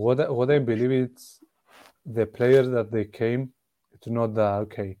 No, what I believe is the players that they came. It's not that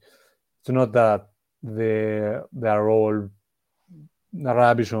okay. It's not that they are all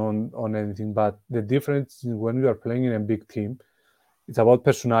rubbish on anything, but the difference is when you are playing in a big team, it's about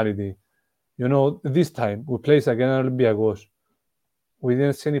personality. You know, this time we played against Olympiacos. We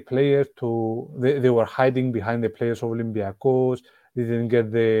didn't see any player they were hiding behind the players of Olympiacos. They didn't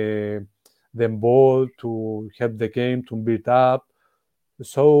get the ball to help the game to build up.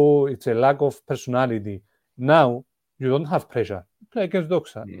 So it's a lack of personality. Now you don't have pressure. You play against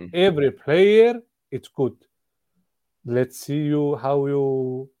Doxa. Every player, it's good. Let's see how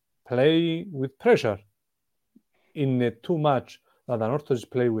you play with pressure. In a too much that an Orthodox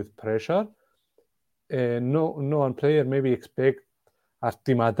play with pressure, no one player maybe expect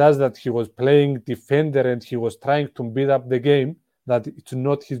Artimatas that he was playing defender and he was trying to build up the game, that it's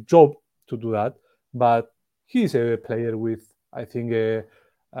not his job to do that, but he's a player with, I think, a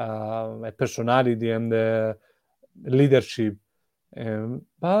personality and leadership.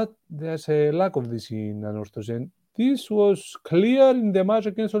 But there's a lack of this in Anorthos, and this was clear in the match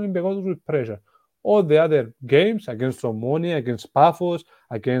against Olympiacos with pressure. All the other games against Omonia, against Paphos,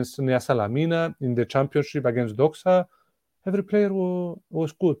 against Nea Salamina, in the championship against Doxa, every player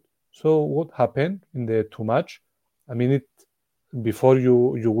was good. So what happened in the 2 match? I mean, before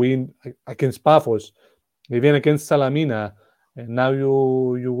you win against Paphos, even against Salamina, and now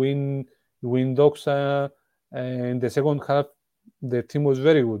you win Doxa, and in the second half the team was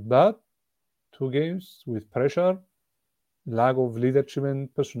very good, but 2 games with pressure, lack of leadership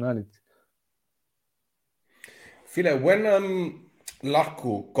and personality. Philo, when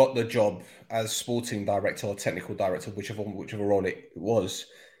Larco got the job as sporting director or technical director, whichever role it was,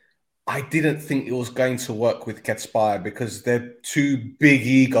 I didn't think it was going to work with Ketspire because they're two big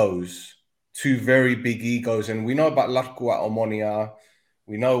egos, two very big egos. And we know about Larku at Omonia.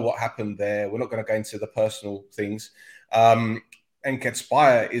 We know what happened there. We're not going to go into the personal things. And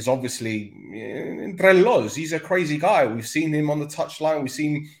Ketspire is obviously Drellos. He's a crazy guy. We've seen him on the touchline. We've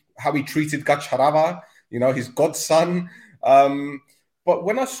seen how he treated Gacharava, his godson. But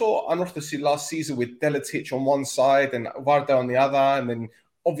when I saw Anorthosis last season with Delatic on one side and Varda on the other, and then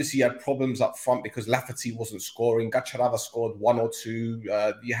obviously you had problems up front because Lafferty wasn't scoring. Gacharava scored 1 or 2.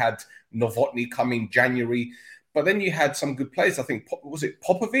 You had Novotny coming January. But then you had some good players. I think, was it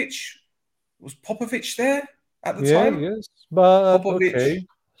Popovic? Was Popovic there at the time? Yes. But Popovic. Okay.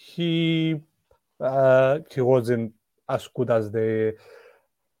 He wasn't as good as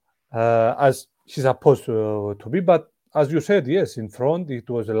as he's supposed to be. But as you said, yes, in front it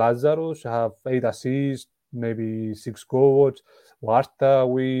was Lazarus, have 8 assists, maybe 6 goals. Warta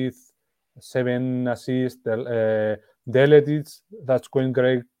with 7 assists. Deletic, that's going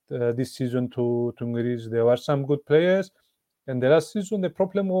great this season to Greece. There were some good players. And the last season, the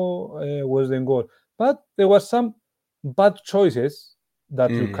problem was the goal. But there were some bad choices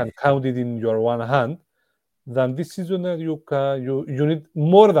that you can count it in your one hand. Then this season, you need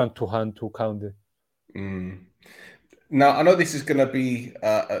more than 2 hands to count it. Now, I know this is going to be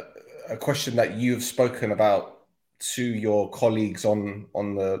a question that you've spoken about to your colleagues on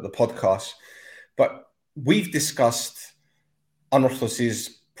the podcast, but we've discussed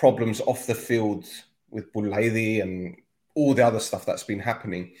Anorthos's problems off the field with Bulaidi and all the other stuff that's been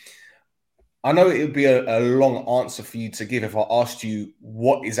happening. I know it would be a long answer for you to give if I asked you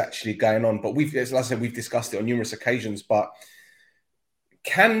what is actually going on, but as I said, we've discussed it on numerous occasions, but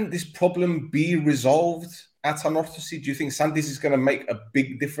can this problem be resolved at Anorthosis? Do you think Sandis is going to make a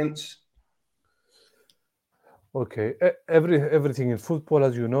big difference? Okay, everything in football,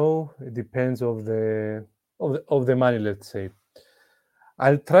 as you know, it depends of the money. Let's say,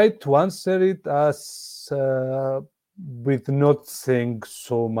 I'll try to answer it as with not saying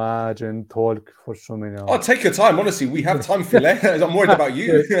so much and talk for so many hours. Oh, take your time. Honestly, we have time, Philip. I'm worried about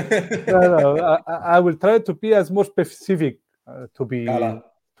you. No, I will try to be as more specific to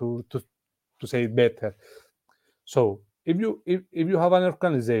say it better. So if you have an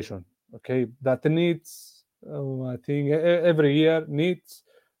organization, okay, that needs, I think every year needs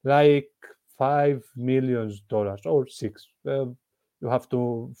like $5 million or 6. You have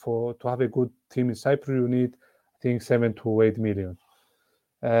to have a good team in Cyprus. You need, I think, 7 to 8 million.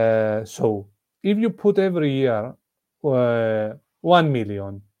 So if you put every year 1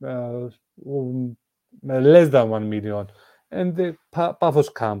 million, less than 1 million, and the Paphos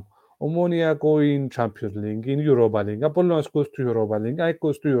camp, Omonia go in Champions League, in Europa League, Apollon goes to Europa League, I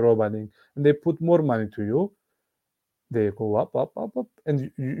goes to Europa League, and they put more money to you, they go up,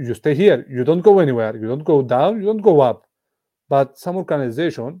 and you stay here. You don't go anywhere. You don't go down. You don't go up. But some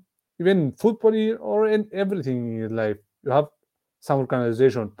organization, even in football or in everything in life, you have some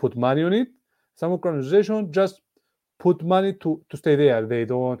organization put money on it. Some organization just put money to stay there.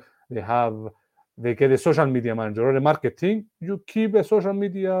 They get a social media manager or a marketing. You keep a social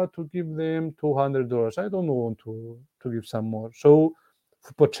media to give them $200. I don't want to give some more. So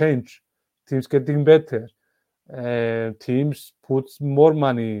football change. Teams getting better. Teams put more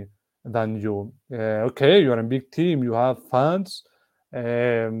money than you. Okay, you're a big team. You have fans.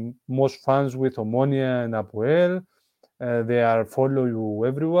 Most fans with Omonia and Apoel. They are follow you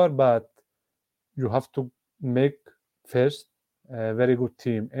everywhere, but you have to make first a very good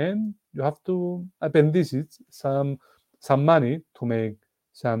team, and you have to appendices some money to make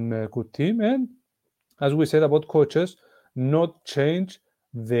some good team. And as we said about coaches, not change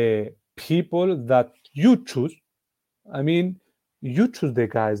the people that you choose. I mean, you choose the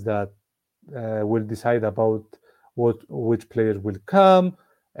guys that will decide about which players will come,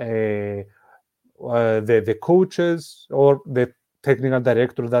 the coaches or the technical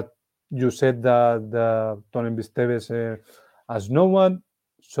director that you said that Tony Bisteves as no one.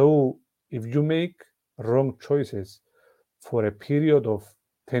 So if you make wrong choices for a period of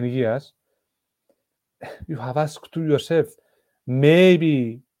 10 years, you have asked to yourself,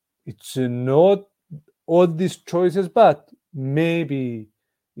 maybe it's not all these choices, but maybe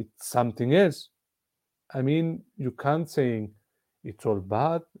it's something else. I mean, you can't say it's all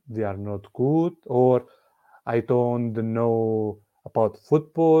bad, they are not good, or I don't know about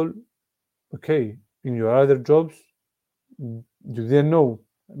football. Okay, in your other jobs, you didn't know.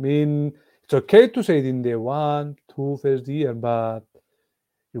 I mean, it's okay to say it in the 1-2 first year, but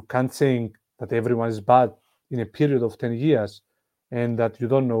you can't think that everyone is bad in a period of 10 years and that you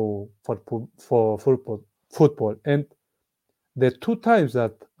don't know for football. And the 2 times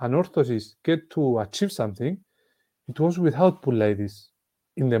that Anorthosis get to achieve something, it was without Boulaidis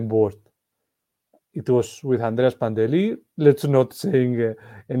in the board. It was with Andreas Pandeli. Let's not saying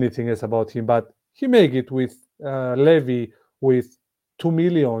anything else about him, but he made it with Levy with 2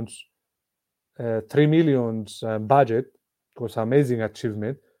 millions, 3 millions budget. It was amazing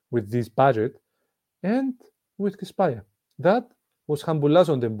achievement with this budget, and with Kispaya. That was Hamboulas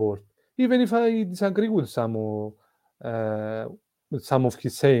on the board. Even if I disagree with some of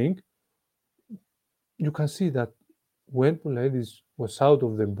his saying, you can see that when Boulaidis was out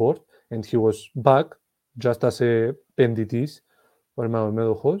of the board and he was back just as a Penditis or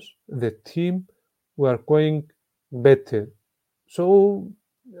Mamedojos, the team were going better. So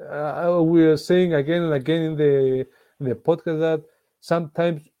we are saying again and again in the podcast that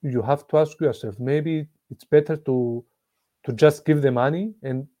sometimes you have to ask yourself, maybe it's better to just give the money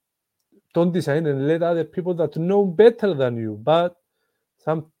and don't design and let other people that know better than you. But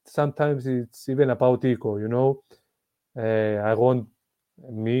sometimes it's even about ego, you know. I want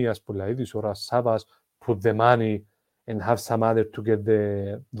me as Poulaidis or as Savas put the money and have some other to get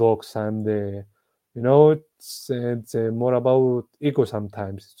the dogs and the, you know, it's more about ego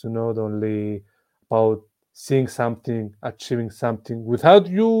sometimes. It's not only about seeing something, achieving something without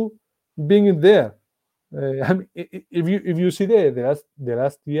you being there. I mean, if you see the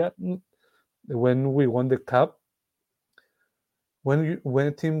last year when we won the cup, when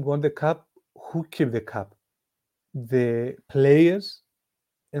a team won the cup, who kept the cup? The players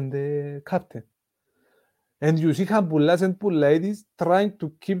and the captain. And you see Hamboulas and Boulaidis trying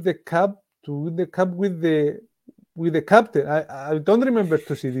to keep the cup, to win the cup with the captain. I don't remember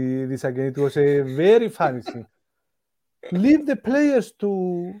to see this again. It was a very funny scene. Leave the players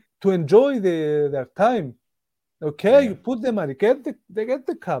to enjoy their time. Okay, you put the money, get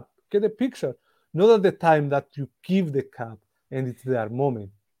the cup, get a picture. Not at the time that you give the cup and it's their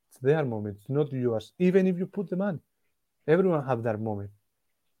moment. It's their moment, it's not yours. Even if you put the money, everyone have their moment.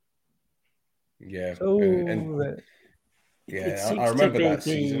 Yeah. So I remember that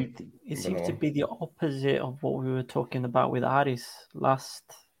season. It seems to be the opposite of what we were talking about with Aris last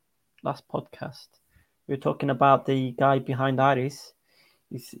podcast. We were talking about the guy behind Aris.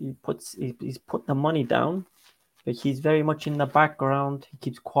 He's put the money down, but he's very much in the background. He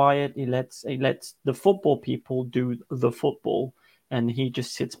keeps quiet. He lets the football people do the football, and he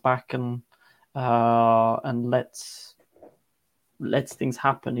just sits back and lets things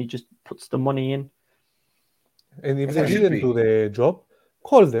happen. He just puts the money in. And if they didn't do the job,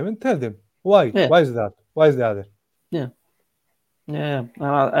 call them and tell them why. Yeah. Why is that? Why is the other? Yeah.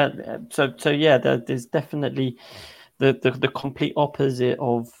 So yeah, there's definitely the complete opposite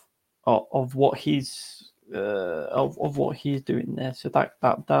of what he's of what he's doing there. So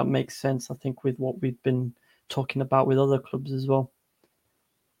that makes sense, I think, with what we've been talking about with other clubs as well.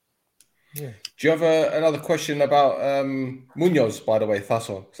 Yeah. Do you have another question about Munoz, by the way,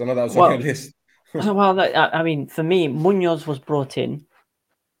 Faso? Because I know that was on your list. Well, I mean, for me, Munoz was brought in.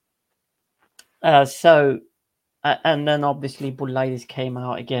 And then obviously Boulaidis came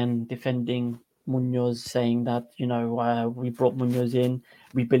out again defending Munoz, saying that, you know, we brought Munoz in,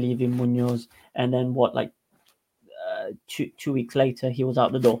 we believe in Munoz, and then 2 weeks later he was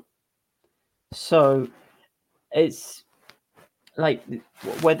out the door. So it's like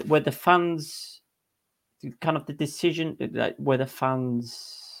where the fans, kind of the decision, like were the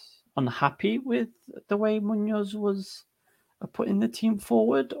fans unhappy with the way Munoz was putting the team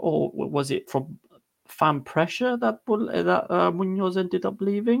forward, or was it from fan pressure that Munoz ended up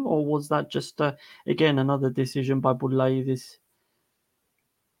leaving, or was that just again another decision by Boulaidis?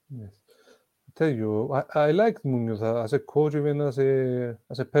 Yes, I tell you, I liked Munoz as a coach, even as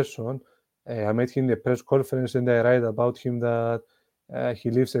a person. I met him in the press conference, and I write about him that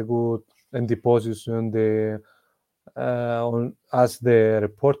he leaves a good and position. As the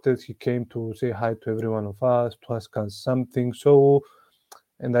reporter, he came to say hi to every one of us, to ask us something. So.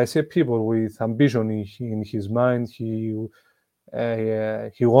 And I see people with ambition in his mind. He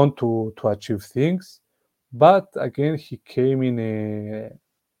want to achieve things, but again he came in a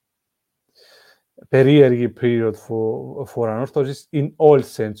very period for Anorthosis in all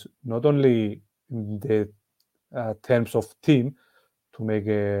sense, not only in the terms of team to make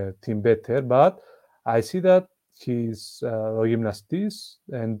a team better, but I see that his gymnastics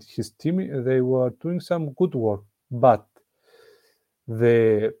and his team, they were doing some good work, but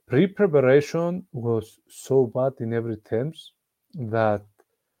the pre-preparation was so bad in every terms that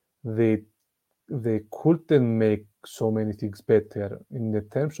they couldn't make so many things better in the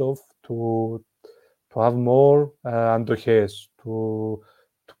terms of to have more andojes, to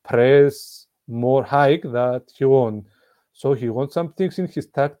press more high that he won. So he wants some things in his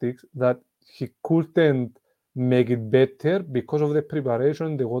tactics that he couldn't make it better because of the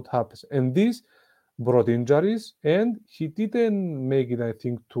preparation, the what happens. And this brought injuries, and he didn't make it, I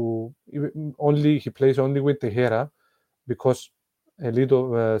think, he plays only with Tejera, because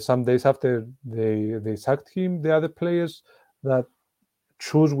some days after they sacked him, the other players that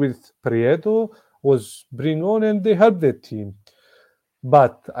choose with Prieto was bring on, and they helped the team.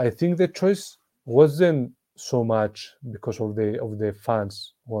 But I think the choice wasn't so much because of the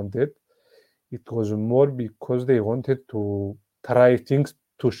fans wanted. It was more because they wanted to try things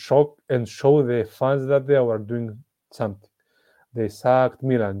to shock and show the fans that they were doing something. They sacked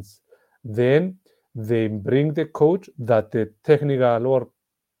Milans. Then they bring the coach that the technical or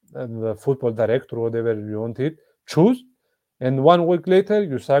the football director, whatever you wanted, choose. And 1 week later,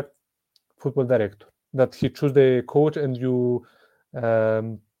 you sack football director. That he choose the coach and you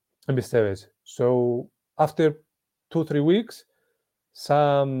Esteves. So after 2-3 weeks,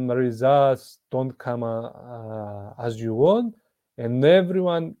 some results don't come as you want, and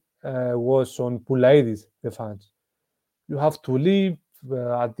everyone was on Pulaidis, the fans. You have to leave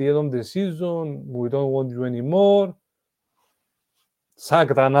at the end of the season. We don't want you anymore.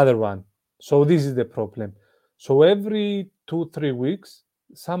 Sacked another one. So this is the problem. So every 2-3 weeks,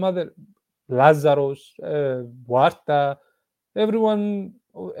 some other Lazarus, Huerta, everyone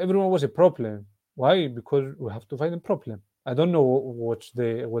was a problem. Why? Because we have to find a problem. I don't know what's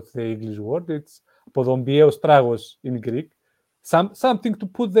the English word. It's podombios tragos in Greek. Something to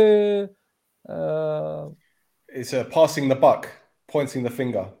put the. It's passing the buck, pointing the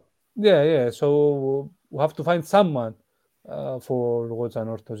finger. Yeah. So we have to find someone for what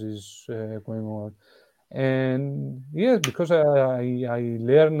Anorthos is going on. And yes, because I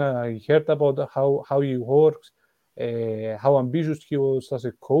learned, I heard about how he works, how ambitious he was as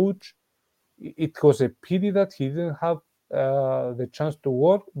a coach. It was a pity that he didn't have the chance to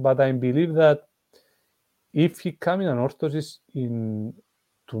work, but I believe that if he come in Anorthosis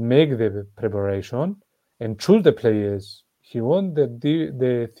to make the preparation and choose the players he wants,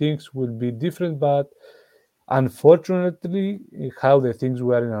 the things will be different. But unfortunately, how the things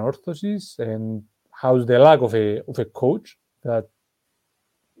were in Anorthosis and how's the lack of a coach, that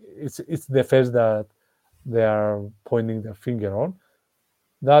it's the first that they are pointing their finger on.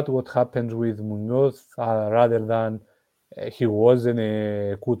 That's what happens with Munoz, rather than he wasn't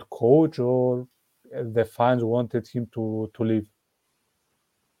a good coach or the fans wanted him to leave.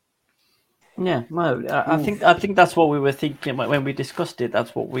 Yeah, well, I think that's what we were thinking when we discussed it.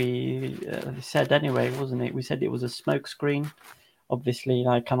 That's what we said anyway, wasn't it? We said it was a smokescreen. Obviously,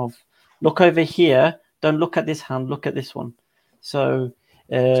 like, kind of look over here. Don't look at this hand. Look at this one. So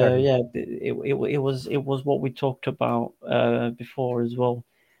exactly. Yeah, it was what we talked about before as well.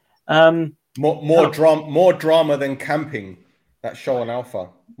 More drama than camping. That show on Alpha.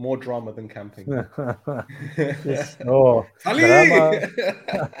 More drama than camping. Drama.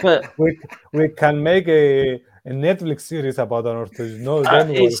 But we can make a Netflix series about Anorthosis. No, don't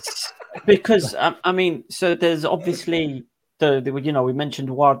worry. Because I mean, so there's obviously the we mentioned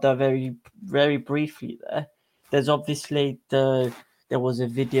Warda very, very briefly there. There's obviously there was a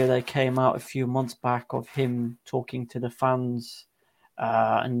video that came out a few months back of him talking to the fans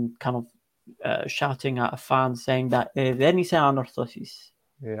and kind of shouting at a fan saying that any say Anorthosis.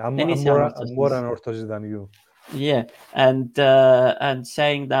 Yeah, I'm more Anorthosis than you. Yeah, and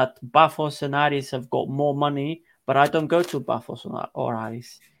saying that Bafos and Aris have got more money, but I don't go to Bafos or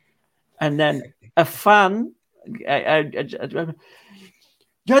Aris. And then a fan,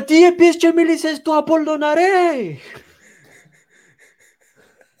 γιατί επίσης και μίλησες του Απόλλωνα ρε?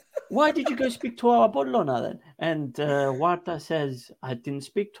 Why did you go speak to Apollonia then? And Warta says, I didn't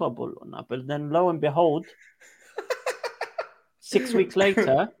speak to Apollonia. But then lo and behold, 6 weeks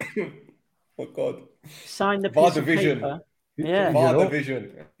later, oh God, signed a piece of paper.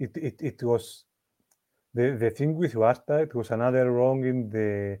 Division. It was the thing with Warta. It was another wrong in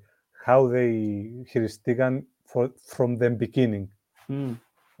the how they Hiristigan from the beginning,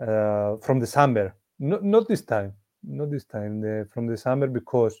 from the summer. Not this time. From the summer,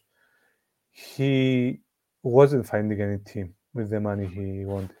 because he wasn't finding any team with the money he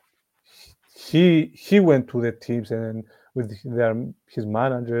wanted. He went to the teams and with his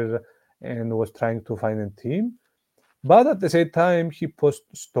manager and was trying to find a team, but at the same time he post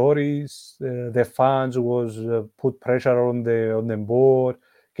stories. The fans was put pressure on the board.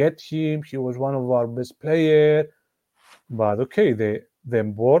 Get him. He was one of our best players. But okay, the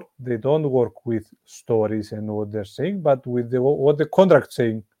board, they don't work with stories and what they're saying, but with what the contract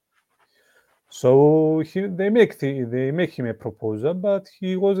saying. So they make him a proposal, but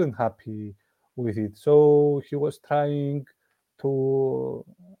he wasn't happy with it. So he was trying to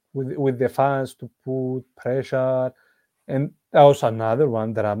with the fans to put pressure, and that was another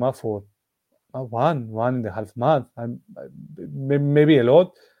one drama for 1.5 month, maybe a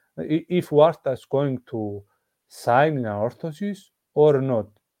lot. If Warta is going to sign in an orthosis or not,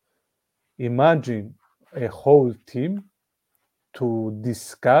 imagine a whole team to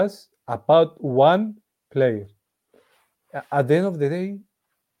discuss about one player. At the end of the day,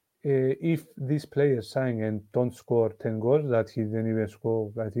 if this player sign and don't score 10 goals, that he didn't even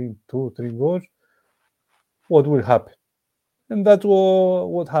score, I think, 2-3 goals, what will happen? And that's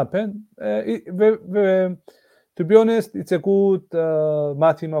what happened. To be honest, it's a good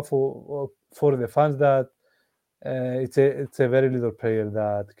mathema for the fans that it's a very little player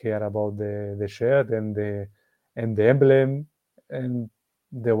that care about the shirt and the emblem, and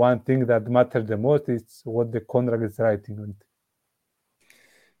the one thing that matters the most is what the contract is writing on it.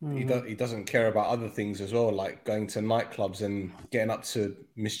 He doesn't care about other things as well, like going to nightclubs and getting up to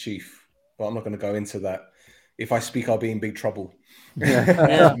mischief. But I'm not going to go into that. If I speak, I'll be in big trouble. Yeah.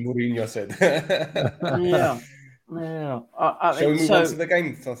 As Mourinho said. Yeah. Shall we move on to the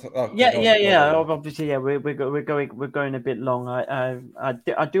game? Obviously, yeah. We're going a bit long.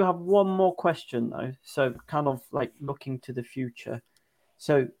 I do have one more question though. So kind of like looking to the future.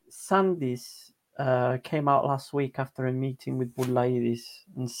 So Sandis came out last week after a meeting with Boulaidis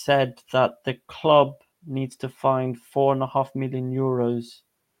and said that the club needs to find €4.5 million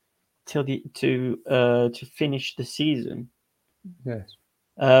to finish the season. Yes.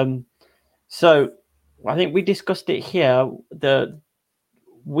 So I think we discussed it here.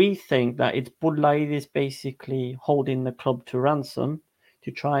 We think that it's Boulaidis basically holding the club to ransom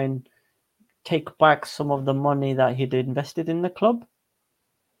to try and take back some of the money that he'd invested in the club.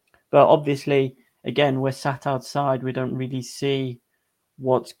 But obviously, again, we're sat outside. We don't really see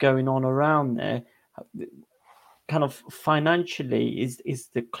what's going on around there. Kind of financially, is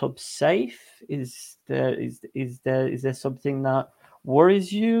the club safe? Is there something that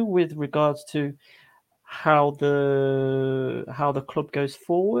worries you with regards to how the club goes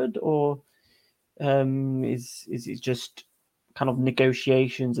forward, or is it just kind of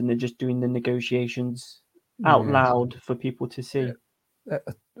negotiations and they're just doing the negotiations out loud for people to see?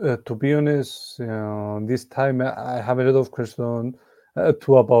 To be honest, this time I have a lot of questions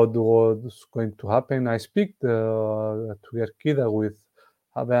too about what's going to happen. I speak to Erkida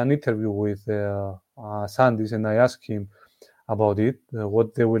have an interview with Sandis, and I asked him about it,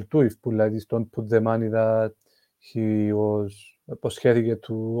 what they will do if Boulaidis don't put the money that he was posting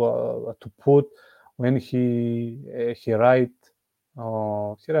to put when he write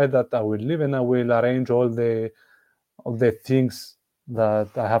that I will leave and I will arrange all the things that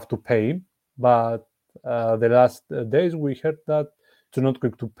I have to pay. But the last days we heard that it's not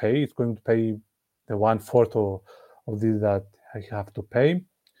going to pay. It's going to pay the 1/4 of this that I have to pay.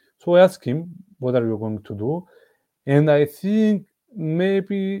 So I asked him, what are you going to do? And I think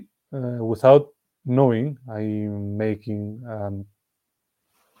maybe without knowing, I'm making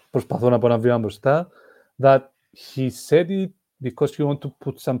προσπαθώ να πω να βήμα μπροστά, that he said it because he want to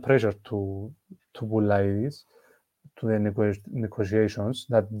put some pressure to Boulaidis, to the negotiations,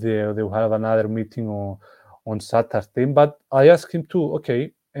 that they will have another meeting on Saturday. But I asked him too,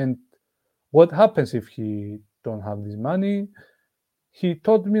 okay, and what happens if he don't have this money? He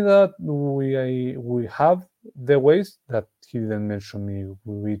told me that we have the ways that he didn't mention me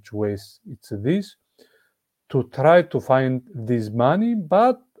which ways it's this, to try to find this money,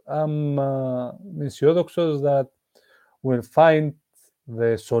 but I'm aisιόδοξος that we'll find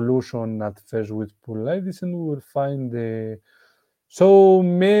the solution at first with Boulaidis, and we will find the. So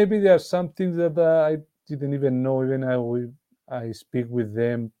maybe there are some things that I didn't even know. Even I speak with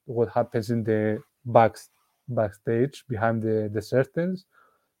them what happens in the backstage behind the curtains.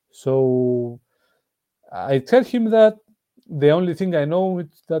 So I tell him that the only thing I know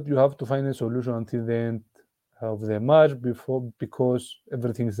is that you have to find a solution until the end of the match because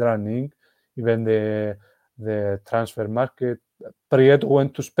everything is running, even the transfer market. Prieto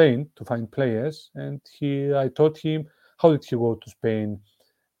went to Spain to find players, and I told him, how did he go to Spain?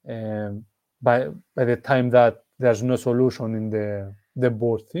 By the time that there's no solution in the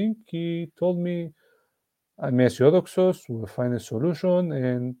board thing, he told me, I'm aisιόδοξος, we'll find a solution,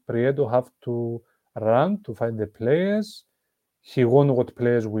 and Prieto have to run to find the players. He won what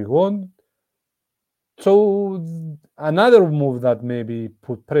players we want. So another move that maybe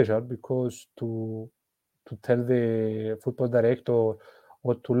put pressure, because to tell the football director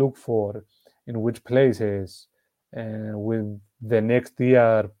what to look for, in which places, with the next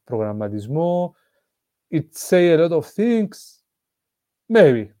year programmatismo, it say a lot of things.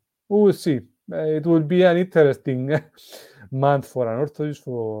 Maybe we will see. it will be an interesting month for Unorthodox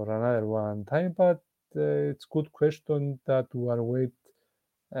for another one time, but it's good question that we are wait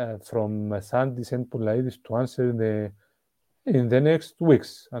from Sandis and Polaidis to answer in the next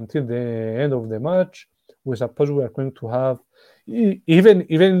weeks until the end of the match. We suppose we are going to have even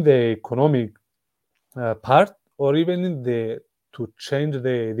the economic part, or even in the to change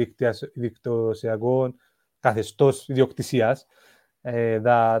the δικτυωσιακό καθεστώς ιδιοκτησίας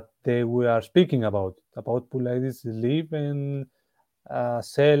that we are speaking about Pulaidis leave and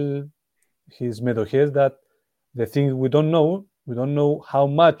sell his μετοχές, that the thing we don't know how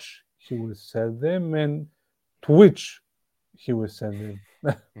much he will sell them and to which he will sell them.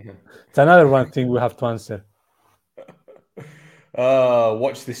 It's another one thing we have to answer.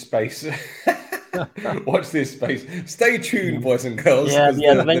 Watch this space. Watch this space. Stay tuned, boys and girls. Yeah, the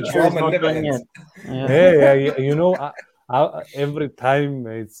adventure is not done yet. Yeah. You know, every time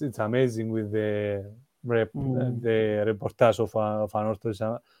it's amazing with the reportage of Unorthodox.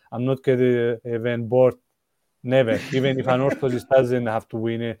 I'm not getting even bored. Never. Even if Unorthodox doesn't have to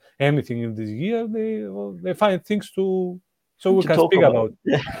win anything in this year, they find things so we can speak about.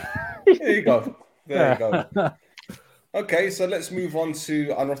 Yeah. There you go. There you go. Okay, so let's move on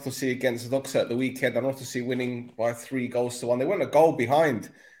to Unorthodox against Doxa at the weekend. Unorthodox winning by 3-1. They went a goal behind.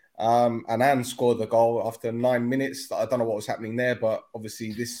 Anand scored the goal after 9 minutes. I don't know what was happening there, but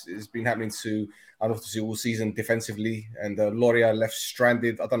obviously this has been happening to Unorthodox all season defensively. And Loria left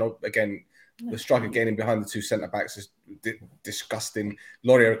stranded. I don't know, again, the striker getting behind the two centre-backs is disgusting.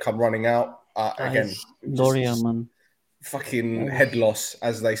 Loria come running out. Again, Loria, man. Fucking head loss,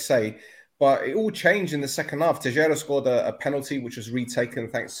 as they say. But it all changed in the second half. Tejera scored a penalty, which was retaken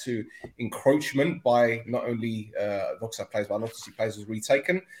thanks to encroachment by not only Doxa players, but Unorthodox players was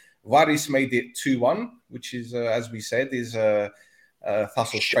retaken. Varis made it 2-1, which is, as we said, is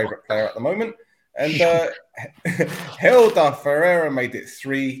Thassel's favourite player at the moment. And Helder Ferreira made it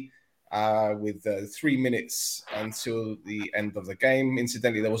 3 with 3 minutes until the end of the game.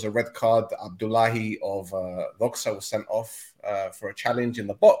 Incidentally, there was a red card. Abdullahi of Doxa was sent off for a challenge in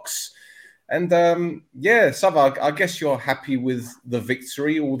the box. And Sava, I guess you're happy with the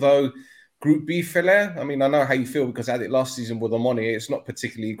victory, although Group B filler, I mean, I know how you feel because I had it last season with Omoni. It's not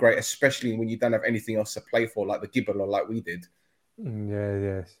particularly great, especially when you don't have anything else to play for, like the Gibber or like we did.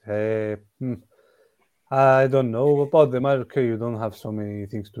 Yes. I don't know about the match. Okay, you don't have so many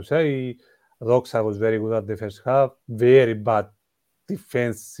things to say. Doxa was very good at the first half, very bad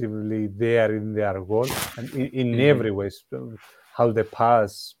defensively there in their goal, and in every way. How the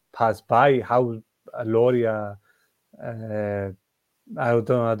pass by, how Loria, I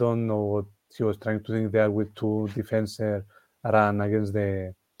don't know what he was trying to think there with two defenders run against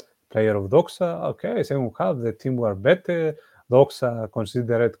the player of Doxa. Okay, second half the team were better. Doxa considered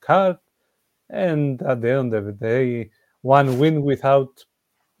the red card, and at the end of the day, one win without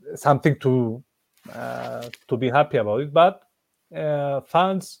something to be happy about it. But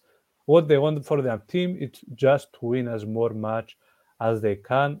fans, what they want for their team, it's just to win as more match as they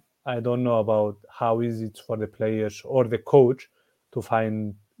can. I don't know about how easy it's for the players or the coach to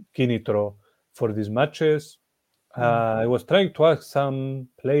find Kinitro for these matches. I was trying to ask some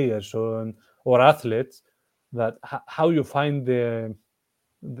players or athletes that how you find the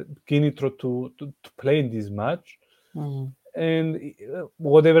Kinitro to play in this match. And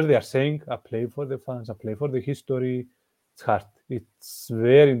whatever they are saying, I play for the fans, I play for the history. It's hard. It's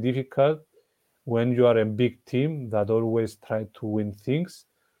very difficult when you are a big team that always try to win things,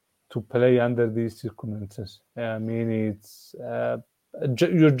 to play under these circumstances. I mean, it's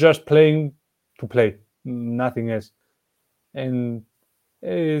you're just playing to play, nothing else, and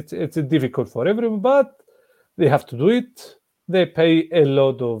it's difficult for everyone. But they have to do it. They pay a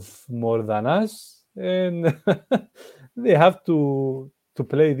lot of more than us, and they have to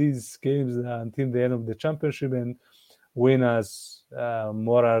play these games until the end of the championship and win as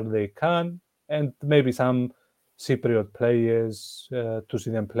more as they can. And maybe some Cypriot players to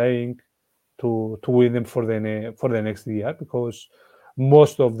see them playing to win them for the next year, because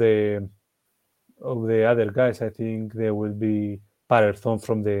most of the other guys, I think they will be Patterson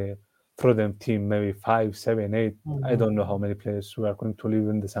from the team, maybe 5, 7, 8. I don't know how many players we are going to leave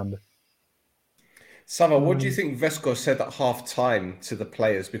in December. Sava, what do you think Vesco said at half time to the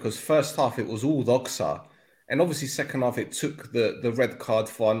players? Because first half it was all Doxa. And obviously, second half, it took the red card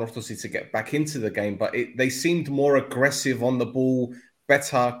for Unorthodox to get back into the game. But they seemed more aggressive on the ball,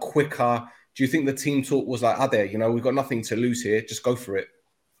 better, quicker. Do you think the team talk was like, Ade, we've got nothing to lose here. Just go for it.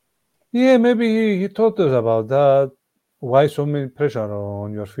 Yeah, maybe he taught us about that. Why so many pressure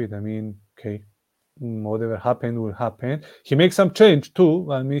on your feet? I mean, okay, whatever happened will happen. He makes some change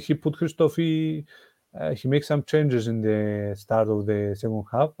too. I mean, he put Christophe. He makes some changes in the start of the second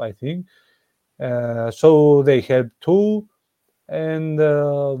half, I think. So they helped too. And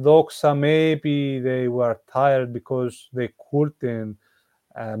Doxa, maybe they were tired because they couldn't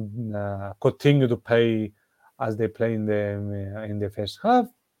continue to play as they play in the first half.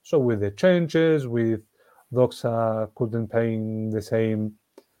 So with the changes, with Doxa couldn't play in the same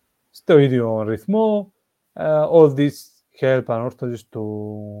stadio rhythm, all this help Anorthosis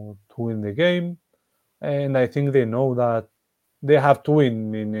to win the game. And I think they know that they have to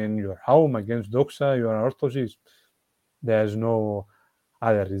win in your home against Doxa, your Anorthosis. There's no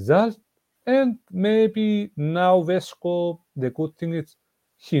other result. And maybe now Vesco, the good thing is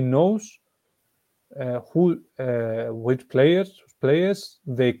he knows which players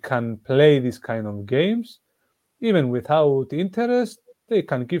they can play this kind of games, even without interest. They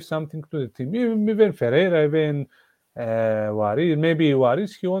can give something to the team. Even Ferreira, even Waris. Maybe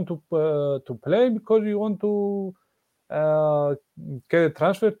Waris he want to play because you want to get a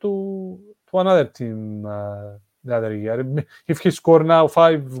transfer to another team the other year. If he score now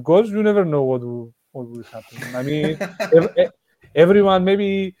 5 goals, you never know what will happen. I mean, everyone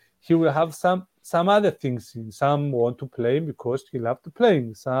maybe he will have some other things. Some want to play because he loves to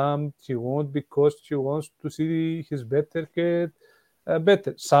play. Some he won't because he wants to see his better get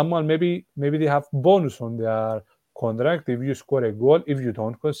better. Someone maybe they have bonus on their contract if you score a goal. If you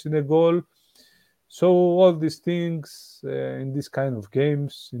don't consider a goal. So all these things in this kind of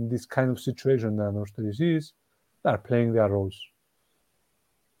games, in this kind of situation that Northern is, are playing their roles.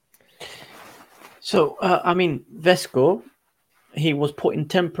 So, I mean, Vesco, he was put in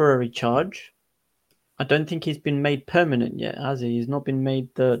temporary charge. I don't think he's been made permanent yet, has he? He's not been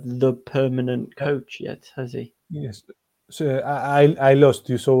made the permanent coach yet, has he? Yes. So I lost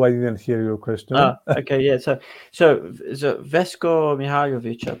you, so I didn't hear your question. Okay, yeah. So Vesco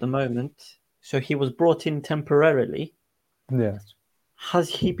Mihajlovic at the moment, so he was brought in temporarily. Yes. Has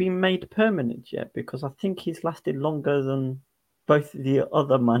he been made permanent yet? Because I think he's lasted longer than both the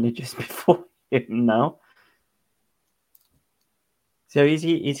other managers before him now. So is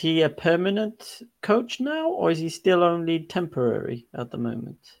he a permanent coach now, or is he still only temporary at the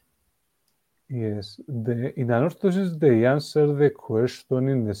moment? Yes, in Anorthosis they answer the question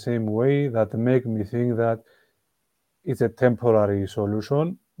in the same way that make me think that it's a temporary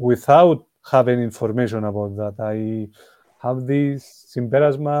solution without having information about that. I have this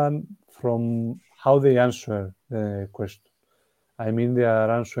embarrassment from how they answer the question. I mean, they are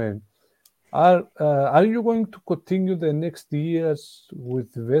answering, are you going to continue the next years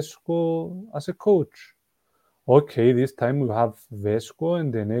with Vesco as a coach? Okay, this time we have Vesco,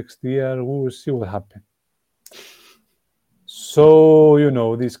 and the next year we will see what happens. So,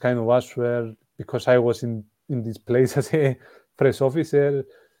 this kind of answer, because I was in this place as a press officer,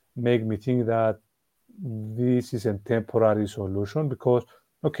 make me think that this is a temporary solution because,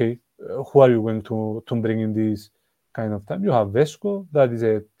 okay, who are you going to bring in this kind of time? You have Vesco, that is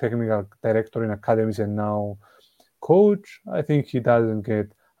a technical director in academies and now coach. I think he doesn't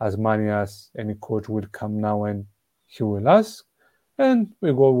get as money as any coach will come now and he will ask. And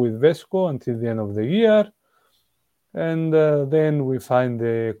we go with Vesco until the end of the year. And then we find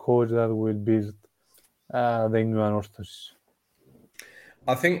the coach that will build the new Anorthosis.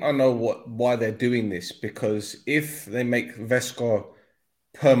 I think I know why they're doing this, because if they make Vesco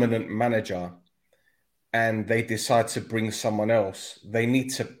permanent manager and they decide to bring someone else, they need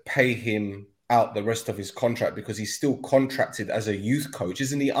to pay him out the rest of his contract because he's still contracted as a youth coach.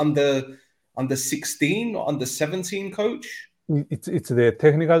 Isn't he under 16 or under 17 coach? It's the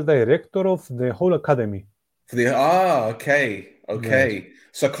technical director of the whole academy. Okay. Yes.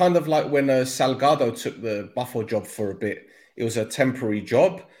 So kind of like when Salgado took the Buffalo job for a bit, it was a temporary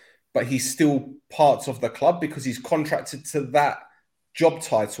job, but he's still part of the club because he's contracted to that job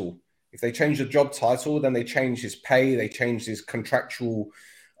title. If they change the job title, then they change his pay, they change his contractual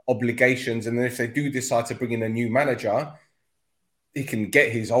obligations. And then if they do decide to bring in a new manager, he can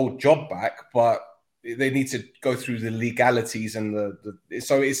get his old job back, but they need to go through the legalities and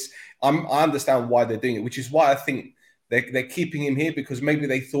so I understand why they're doing it, which is why I think they're keeping him here, because maybe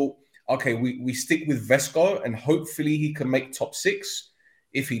they thought, okay, we stick with Vesco and hopefully he can make top 6.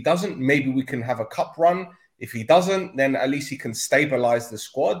 If he doesn't, maybe we can have a cup run. If he doesn't, then at least he can stabilize the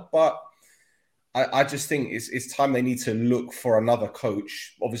squad. But I just think it's time they need to look for another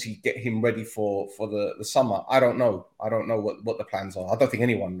coach. Obviously, get him ready for the summer. I don't know what the plans are. I don't think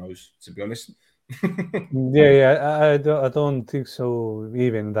anyone knows, to be honest. I don't think so.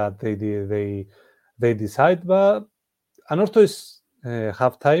 Even that they decide, but Anorthosis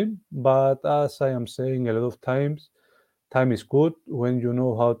halftime. But as I am saying a lot of times, time is good when you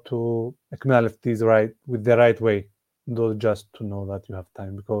know how to acknowledge this right with the right way, not just to know that you have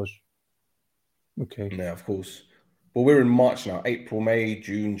time. Because yeah, of course. Well, we're in March now. April, May,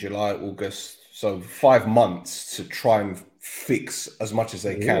 June, July, August. So 5 months to try and fix as much as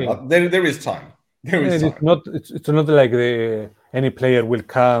they can. There is time. There is time. It's not like any player will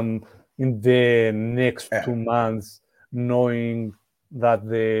come in the next 2 months knowing that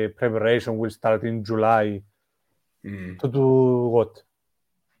the preparation will start in July to do what?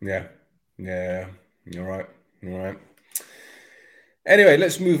 Yeah. You're right. Anyway,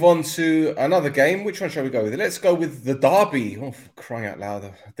 let's move on to another game. Which one shall we go with? Let's go with the derby. Oh, for crying out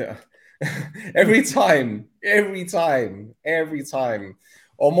loud. every time.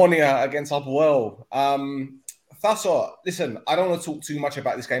 Omonia against Apoel. Thasso, listen, I don't want to talk too much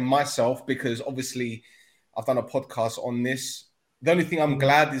about this game myself because obviously I've done a podcast on this. The only thing I'm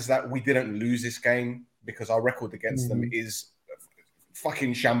glad is that we didn't lose this game because our record against them is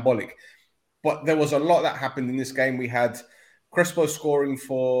fucking shambolic. But there was a lot that happened in this game. We had Crespo scoring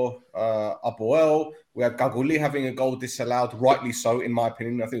for Apoel. We had Gaguli having a goal disallowed, rightly so, in my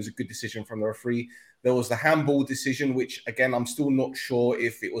opinion. I think it was a good decision from the referee. There was the handball decision, which, again, I'm still not sure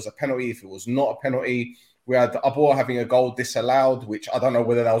if it was a penalty, if it was not a penalty. We had Apoel having a goal disallowed, which I don't know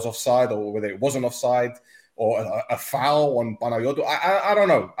whether that was offside or whether it wasn't offside or a foul on Panayotou. I don't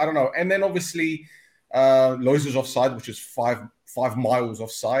know. And then, obviously, Lois was offside, which was 5 miles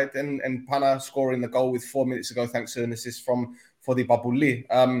offside, and Pana scoring the goal with 4 minutes ago, thanks to an assist from Fodi Babuli.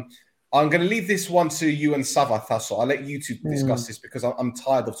 I'm going to leave this one to you and Sava, Thasso. I'll let you two discuss this because I'm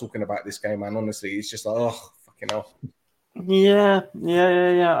tired of talking about this game, man. Honestly, it's just like, oh, fucking hell. Yeah.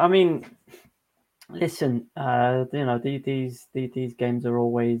 I mean, listen, these games are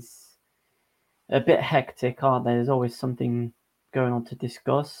always a bit hectic, aren't they? There's always something going on to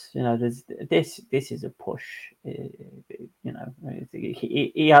discuss. There's this is a push. He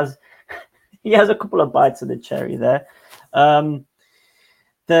has he has a couple of bites of the cherry there. What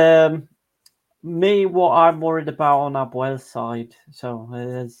I'm worried about on Apoel's side. So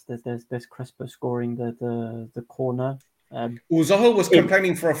there's Crespo scoring the corner. Zaho was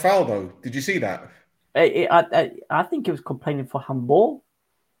complaining for a foul though. Did you see that? I think he was complaining for handball.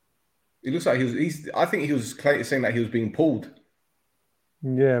 It looks like I think he was saying that he was being pulled.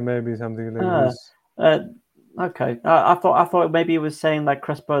 Yeah, maybe something like this. Okay, I thought maybe he was saying that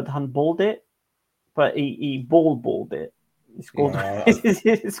Crespo had handballed it, but he balled it. He scored.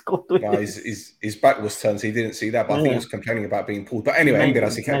 He scored with his back was turned, so he didn't see that. But I think he was complaining about being pulled. But anyway,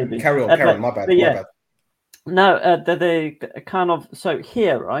 carry on. My bad. No, the kind of so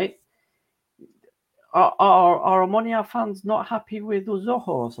here, right? Are Omonia fans not happy with Uzoho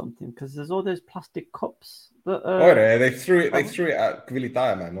or something? Because there's all those plastic cups. They threw it at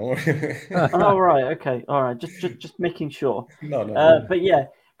Gvilitaya, man. Oh right, okay, all right. Just making sure. No. But yeah,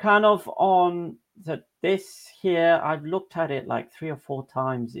 kind of on this here, I've looked at it like 3 or 4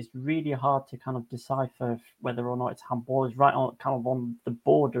 times. It's really hard to kind of decipher whether or not it's handball. It's right on kind of on the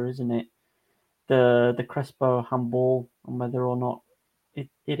border, isn't it? The Crespo handball, and whether or not it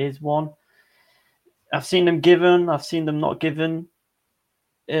is one. I've seen them given. I've seen them not given.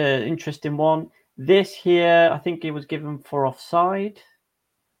 Interesting one. This here, I think it was given for offside.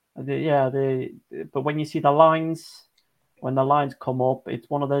 But when you see the lines, when the lines come up, it's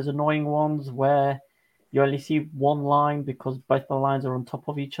one of those annoying ones where you only see one line because both the lines are on top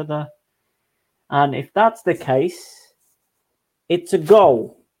of each other. And if that's the case, it's a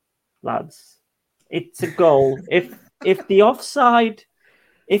goal, lads. It's a goal. If the offside,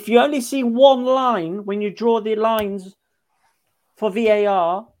 if you only see one line when you draw the lines for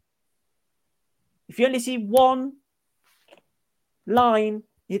VAR, if you only see one line,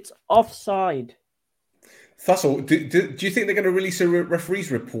 it's offside. Thasso, do you think they're going to release a referee's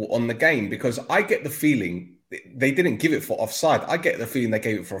report on the game? Because I get the feeling they didn't give it for offside. I get the feeling they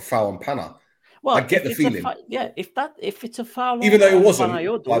gave it for a foul on Pana. Well, I get the feeling. If it's a foul, even though it wasn't,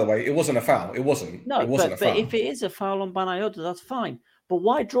 Panayotou, by the way, it wasn't a foul. It wasn't. No, it wasn't but if it is a foul on Panayotou, that's fine. But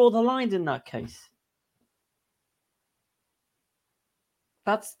why draw the lines in that case?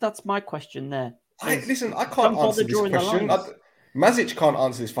 That's my question there. Listen, I can't answer this question. Mazic can't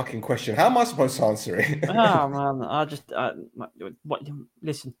answer this fucking question. How am I supposed to answer it? Oh man,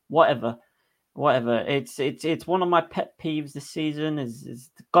 listen, whatever. It's one of my pet peeves this season is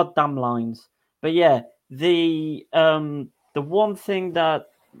the goddamn lines. But yeah, the one thing that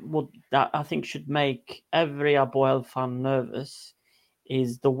I think should make every Apoel fan nervous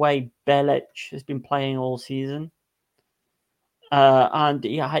is the way Belic has been playing all season. And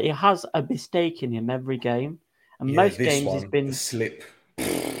he has a mistake in him every game. And most games has been the slip.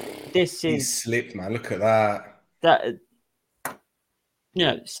 He's slipped, man. Look at that.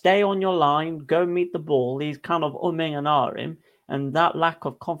 Stay on your line, go meet the ball. He's kind of umming and ahhing, and that lack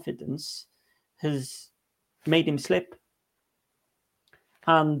of confidence has made him slip.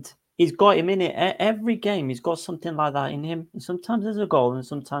 And he's got him in it. Every game, he's got something like that in him. And sometimes there's a goal, and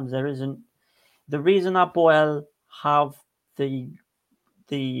sometimes there isn't. The reason Apoel have the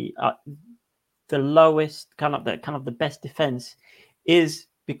lowest kind of the best defense is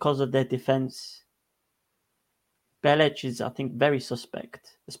because of their defense. Belic is, I think, very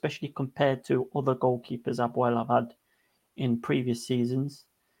suspect, especially compared to other goalkeepers Apoel have had in previous seasons.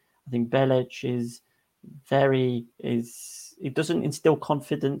 I think Belic he doesn't instill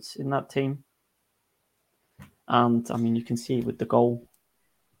confidence in that team. And I mean, you can see with the goal.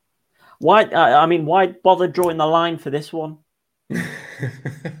 Why bother drawing the line for this one?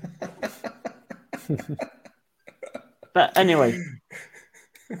 But anyway.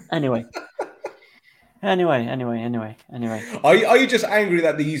 Are you just angry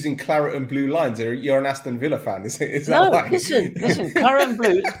that they're using claret and blue lines? You're an Aston Villa fan, is that why? Listen, claret and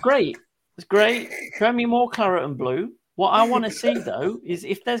blue, it's great. It's great. Show me more claret and blue. What I want to see, though, is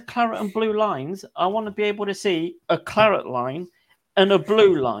if there's claret and blue lines, I want to be able to see a claret line and a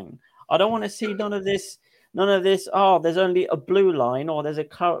blue line. I don't want to see none of this, there's only a blue line, or there's a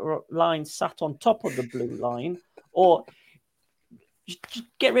claret line sat on top of the blue line, or just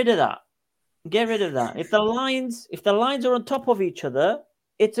get rid of that. Get rid of that. If the lines are on top of each other,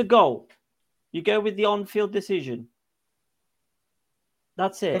 it's a goal. You go with the on-field decision.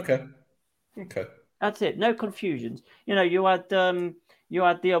 That's it. Okay. That's it. No confusions. You had the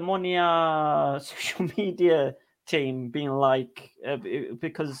Omonia social media team being like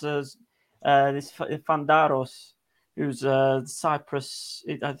because this Fandaros, who's Cyprus,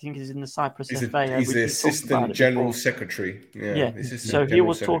 I think he's in the Cyprus FA. He's the assistant general secretary. Yeah. So he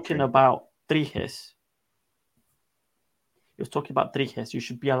was talking about Drijes. He was talking about Drijes. You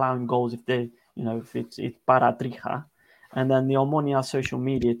should be allowing goals if it's para Drija. And then the Omonia social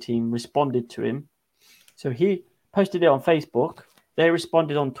media team responded to him. So he posted it on Facebook. They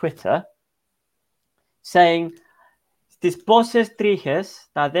responded on Twitter saying, "Στις πόσες τρίχες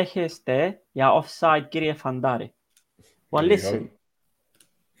τα δέχεστε για offside, κύριε Φαντάρη?" Well, listen.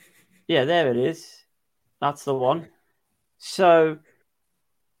 Yeah, there it is. That's the one. So,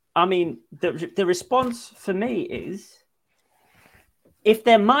 I mean, the response for me is, if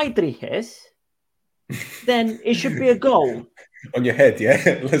they're my tríjes, then it should be a goal. On your head, yeah.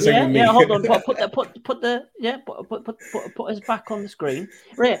 Hold on. Put us back on the screen.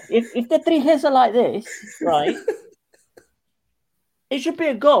 Right. If the tríjes are like this, right, it should be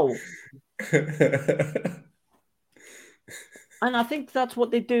a goal. And I think that's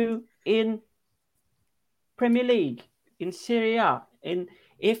what they do in Premier League, in Serie A.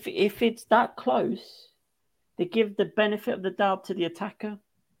 If it's that close, they give the benefit of the doubt to the attacker.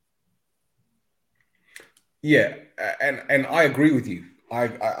 Yeah, and I agree with you. I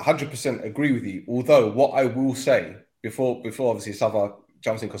 100% agree with you. Although what I will say before obviously Sava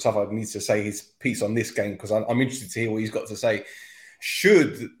jumps in, because Sava needs to say his piece on this game, because I'm interested to hear what he's got to say.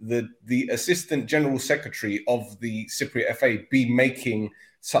 Should the assistant general secretary of the Cypriot FA be making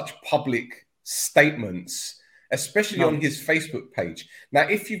such public statements, especially on his Facebook page? Now,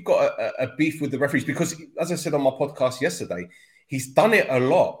 if you've got a beef with the referees, because as I said on my podcast yesterday, he's done it a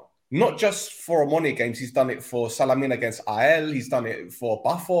lot. Not just for Omonia games, he's done it for Salamin against AEL, he's done it for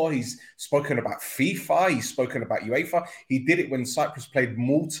Bafor, he's spoken about FIFA, he's spoken about UEFA, he did it when Cyprus played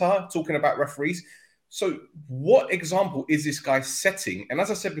Malta, talking about referees. So what example is this guy setting? And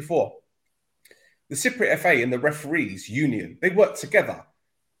as I said before, the Cypriot FA and the referees union, they work together.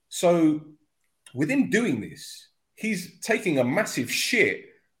 So with him doing this, he's taking a massive shit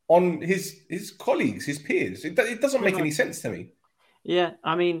on his colleagues, his peers. It doesn't make any sense to me. Yeah,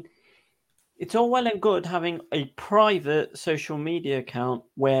 I mean, it's all well and good having a private social media account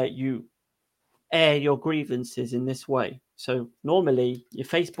where you air your grievances in this way. So normally your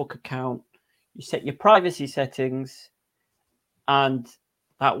Facebook account, you set your privacy settings, and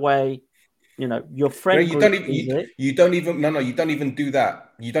that way, your friend you don't even do that. You don't even put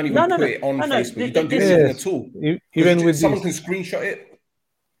it on Facebook. You don't do anything at all. Even with someone can screenshot it.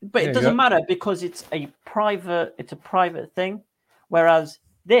 But it doesn't matter, because it's a private thing. Whereas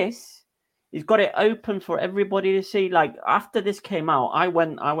this, he's got it open for everybody to see. Like, after this came out, I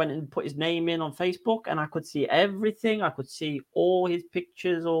went and put his name in on Facebook, and I could see everything. I could see all his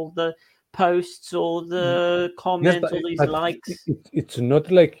pictures, all the posts or the comments or these likes. It's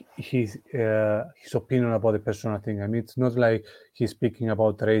not like his opinion about the personal thing. I mean, it's not like he's speaking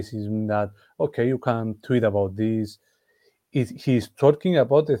about racism. That okay, you can tweet about this. He's talking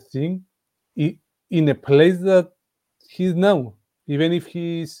about the thing in a place that he's now. Even if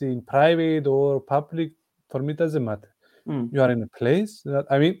he's in private or public, for me it doesn't matter. You are in a place that,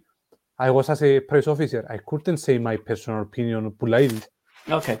 I mean, I was as a press officer. I couldn't say my personal opinion politely.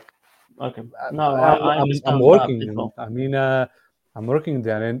 Okay. No, I understand. I'm working. I mean, I'm working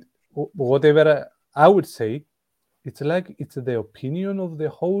there, and whatever I would say, it's like it's the opinion of the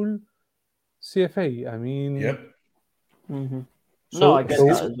whole CFA. I mean, yep. Mm-hmm. No, I get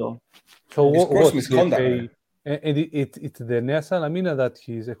that as well. So what CFA, and it's the Νέα Σαλαμίνα that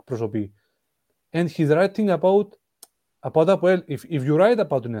he's εκπροσωπεί, and he's writing about well, if you write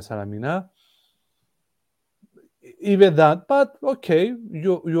about Νέα Σαλαμίνα, even that, but okay,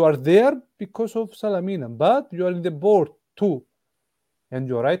 you are there because of Salamina, but you are in the board too, and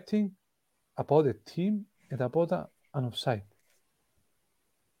you're writing about the team and about an offside.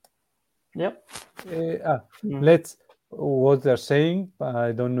 Yep. Let's what they're saying.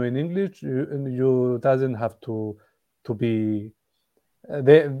 I don't know in English. You doesn't have to be.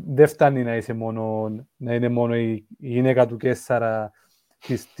 Δεν φτάνει να είσαι να είναι μόνο η γυναίκα του Κέσσαρα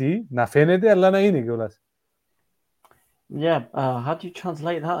πιστή, να φαίνεται, αλλά να είναι κιόλας. Yeah, how do you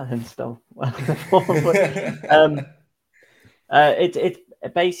translate that then still? It's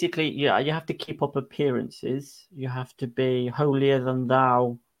basically, you have to keep up appearances. You have to be holier than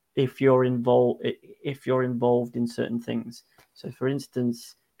thou if you're involved in certain things. So for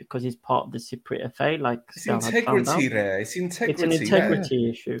instance, because he's part of the Cypriot FA, like it's integrity there. It's integrity. It's an integrity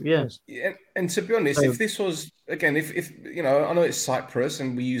issue, yes. And to be honest, if this was again, if you know, I know it's Cyprus,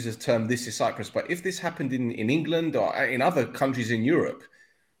 and we use the term "this is Cyprus," but if this happened in England or in other countries in Europe,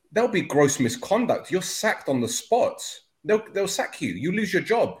 there'll be gross misconduct. You're sacked on the spot. They'll sack you. You lose your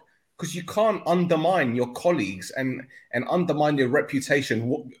job because you can't undermine your colleagues and undermine your reputation.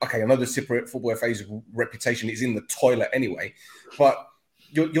 Okay, I know the Cypriot Football FA's reputation is in the toilet anyway, but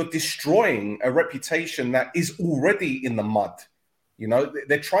you're destroying a reputation that is already in the mud. You know,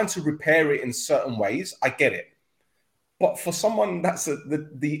 they're trying to repair it in certain ways. I get it. But for someone that's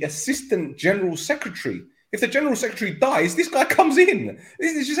the assistant general secretary, if the general secretary dies, this guy comes in.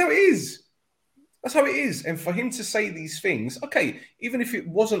 This is just how it is. That's how it is. And for him to say these things, okay, even if it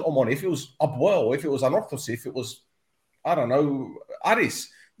wasn't Omon, if it was Abuel, if it was Anorthos, if it was, I don't know, Aris,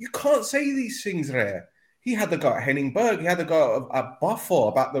 you can't say these things there. He had to go at Henningberg. He had to go at Buffer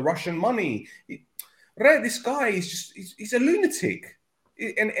about the Russian money. This guy is he's a lunatic.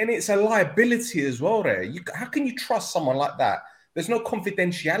 And it's a liability as well there. How can you trust someone like that? There's no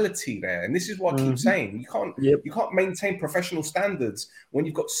confidentiality there. And this is what I keep saying. You can't maintain professional standards when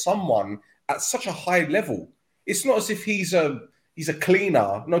you've got someone at such a high level. It's not as if he's a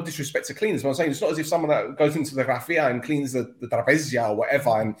cleaner. No disrespect to cleaners, but I'm saying it's not as if someone that goes into the Rafia and cleans the trapezia or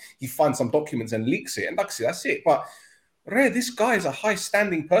whatever, and he finds some documents and leaks it, and that's it. But this guy is a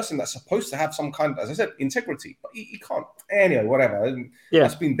high-standing person that's supposed to have some kind of, as I said, integrity. But he can't. Anyway, whatever. Yeah.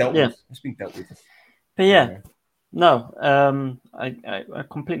 That's been dealt with. It's been dealt with. But yeah, no, I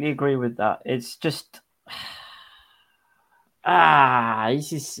completely agree with that. It's just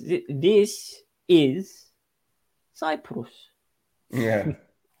this is Cyprus. Yeah.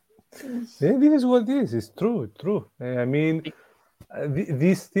 This is what it is. It's true. I mean,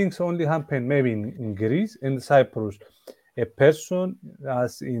 these things only happen maybe in Greece and Cyprus. A person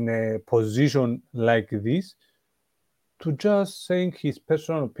that's in a position like this to just saying his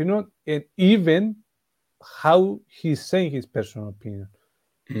personal opinion, and even how he's saying his personal opinion.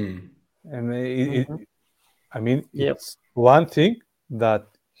 And it's one thing that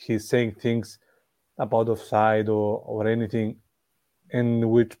he's saying things about offside or anything, and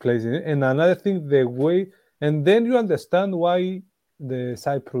which plays in it, and another thing the way, and then you understand why the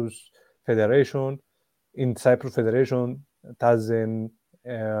Cyprus Federation doesn't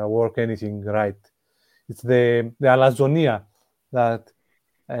work anything right. It's the alazonia that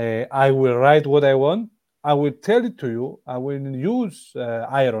I will write what I want, I will tell it to you, I will use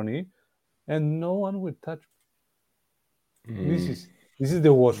irony, and no one will touch me. This is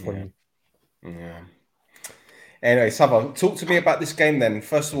the worst for me. Yeah. Anyway, Sava, talk to me about this game then.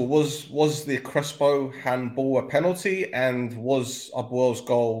 First of all, was the Crespo handball a penalty, and was Abuel's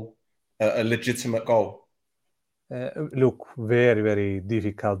goal a legitimate goal? Look, very, very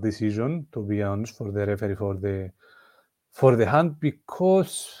difficult decision, to be honest, for the referee for the hand,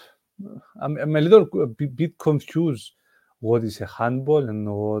 because I'm a little bit confused what is a handball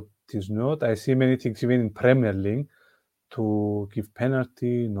and what is not. I see many things even in Premier League to give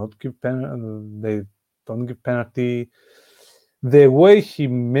penalty, not give penalty. They don't give penalty. The way he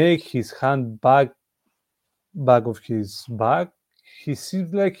make his hand back of his back, he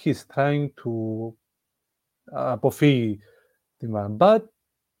seems like he's trying to αποφύγει the man, but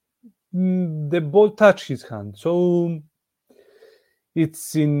the ball touched his hand. So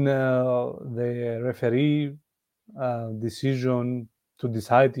it's in the referee decision to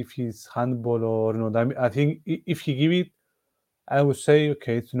decide if he's handball or not. I think if he give it, I would say,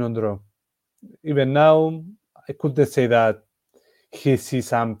 okay, it's not draw. Even now, I couldn't say that he sees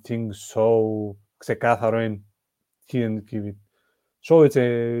something so ξεκάθαρο and he didn't give it. So it's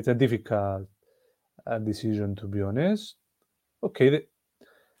a difficult decision, to be honest. Okay,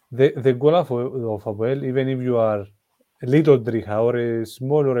 the goal of Abel, even if you are a little Driha or a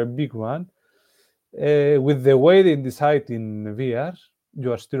small or a big one, with the way they decide in VR,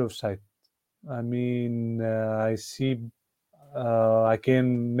 you are still offside. I mean, I see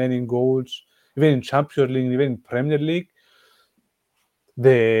again many goals, even in Champions League, even in Premier League.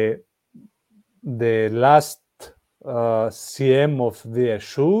 The last cm of their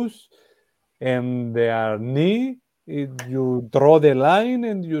shoes and their knee, you draw the line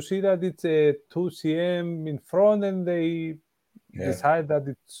and you see that it's a 2 cm in front, and they decide that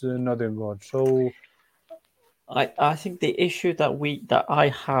it's not a goal. So I think the issue that I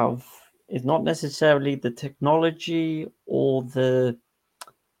have is not necessarily the technology or the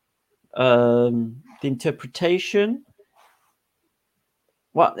interpretation.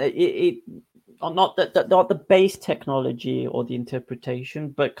 Well, not the base technology or the interpretation,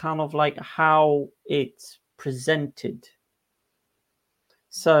 but kind of like how it's presented.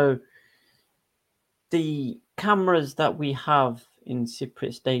 So the cameras that we have in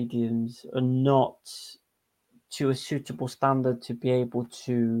Cypriot stadiums are not to a suitable standard to be able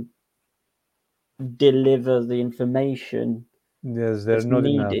to deliver the information. Yes, they're not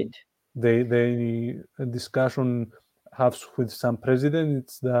needed. Enough. They discussion have with some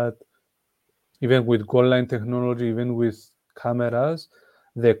presidents that even with goal line technology, even with cameras,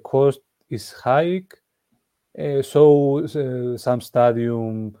 the cost is high. So some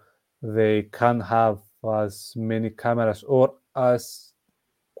stadium they can't have as many cameras or as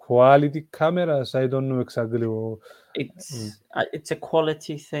quality cameras. I don't know exactly. It's a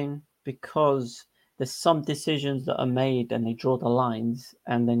quality thing, because there's some decisions that are made and they draw the lines,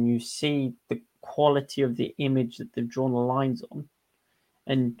 and then you see the quality of the image that they've drawn the lines on,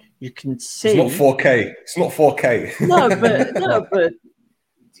 and you can see it's not 4K. It's not 4K. but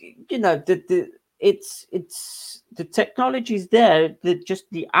you know, it's the technology's there. Just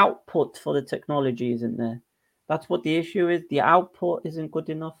the output for the technology isn't there. That's what the issue is. The output isn't good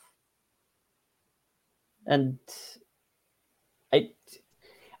enough, and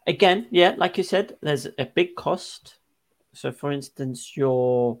again, yeah, like you said, there's a big cost. So, for instance,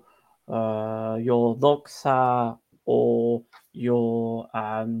 your Doxa or your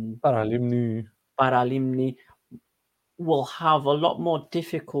Paralimni will have a lot more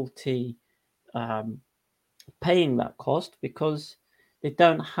difficulty paying that cost, because they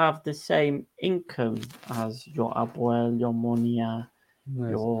don't have the same income as your Abuel, your Monia,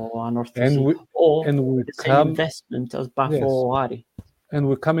 your Anorthisi, or the same investment as Bafo or Ari. And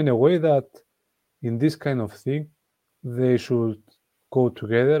we come in a way that in this kind of thing, they should go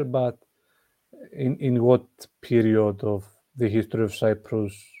together, but in what period of the history of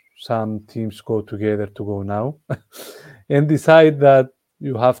Cyprus some teams go together to go now and decide that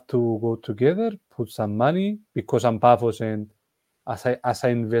you have to go together, put some money, because I'm Paphos, and as I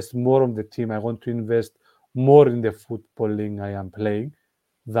invest more on the team, I want to invest more in the footballing I am playing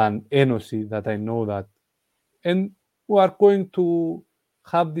than Enosi, that I know that. And we are going to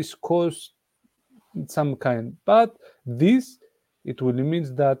have this cost in some kind. But this, it will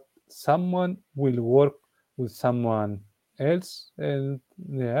mean that someone will work with someone else. And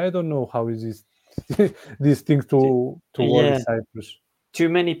I don't know how is this these things to work in Cyprus. Too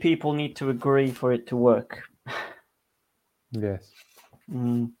many people need to agree for it to work. Yes.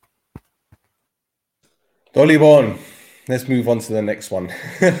 Dolibon. Let's move on to the next one.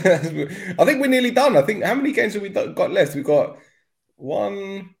 I think we're nearly done. I think, how many games have we got left? We've got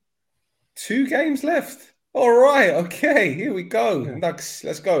 2 games left. All right. Okay. Here we go. Yeah.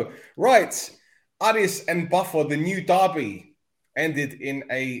 Let's go. Right. Aris and Buffer, the new derby, ended in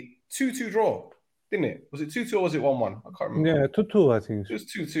a 2-2 draw, didn't it? Was it 2-2 or was it 1-1? I can't remember. Yeah, 2-2, I think. It was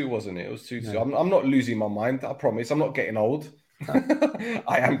 2-2, wasn't it? It was 2-2. Yeah. I'm not losing my mind. I promise. I'm not getting old.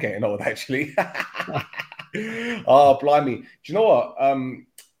 I am getting old, actually. Oh, blimey. Do you know what?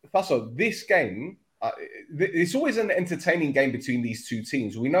 Faso, this game, it's always an entertaining game between these two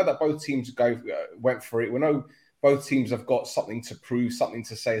teams. We know that both teams went for it. We know Both teams have got something to prove, something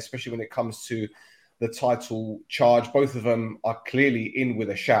to say, especially when it comes to the title charge. Both of them are clearly in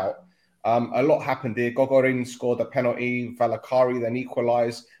with a shout. A lot happened here. Gogorin scored a penalty. Valakari then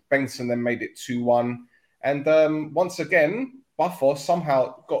equalised. Bengtsson then made it 2-1. And once again, Buffon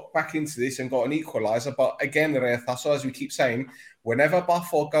somehow got back into this and got an equaliser. But again, Reataso, as we keep saying, whenever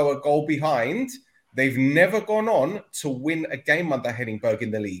Buffon go a goal behind, they've never gone on to win a game under Henningberg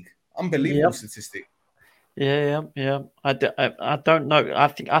in the league. Unbelievable statistic. Yeah. I don't know. I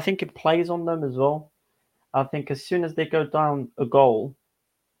think it plays on them as well. I think as soon as they go down a goal,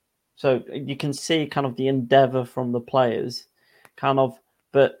 so you can see kind of the endeavour from the players,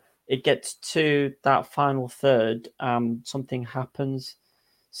 but it gets to that final third, something happens.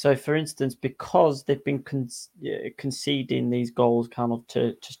 So, for instance, because they've been conceding these goals kind of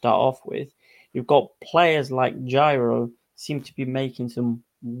to start off with, you've got players like Gyro seem to be making some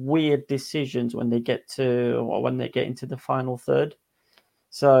weird decisions when they get into the final third.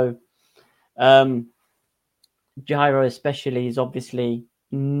 So, Gyro especially is obviously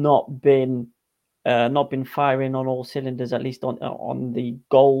not been firing on all cylinders, at least on the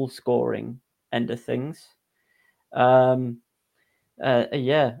goal scoring end of things. And a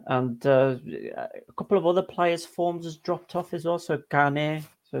couple of other players' forms has dropped off as well. So Gane,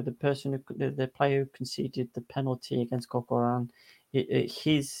 so the player who conceded the penalty against Kokoran,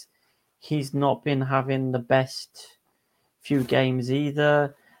 he's not been having the best few games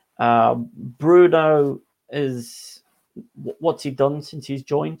either. Bruno is, what's he done since he's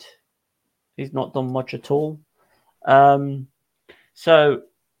joined? He's not done much at all. So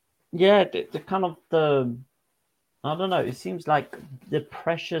yeah, the kind of I don't know. It seems like the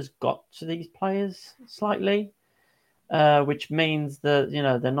pressure's got to these players slightly, which means that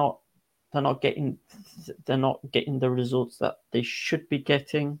they're not getting the results that they should be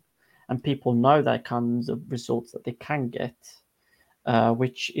getting, and people know that kinds of results that they can get,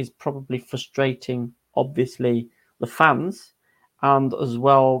 which is probably frustrating. Obviously, the fans, and as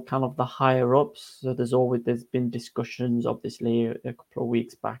well, kind of the higher ups. So there's been discussions, obviously, a couple of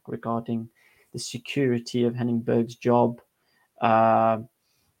weeks back regarding the security of Henningberg's job. The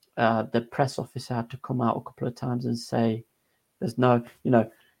press officer had to come out a couple of times and say, "There's no,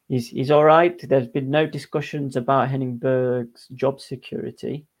 he's all right. There's been no discussions about Henningberg's job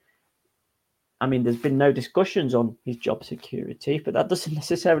security." I mean, there's been no discussions on his job security, but that doesn't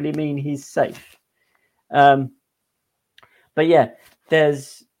necessarily mean he's safe. But yeah,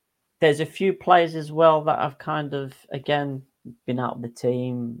 there's a few players as well that have kind of, again, been out of the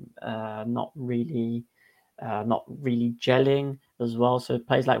team, not really gelling as well. So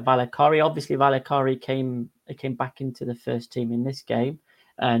players like Valakari, obviously Valakari came back into the first team in this game,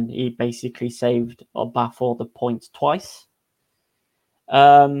 and he basically saved Buffon the points twice.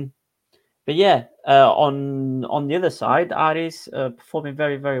 But yeah, on the other side, Aris performing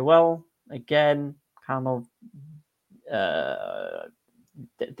very, very well. Again, kind of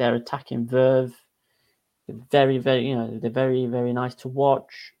their attacking verve, very, very, they're very, very nice to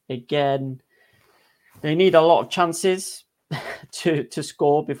watch. Again, they need a lot of chances to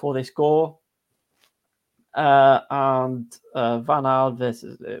score before they score. And Van Alves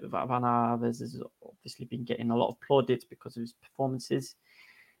has obviously been getting a lot of plaudits because of his performances.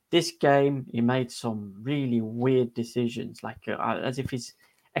 This game, he made some really weird decisions, like as if his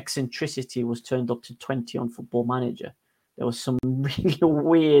eccentricity was turned up to 20 on Football Manager. There was some really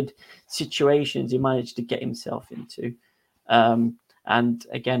weird situations he managed to get himself into. And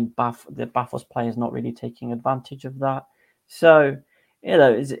again, the Bafos player is not really taking advantage of that. So,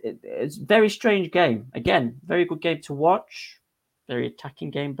 it's a very strange game. Again, very good game to watch. Very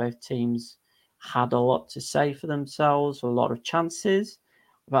attacking game. Both teams had a lot to say for themselves, a lot of chances.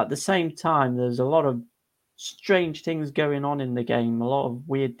 But at the same time, there's a lot of strange things going on in the game. A lot of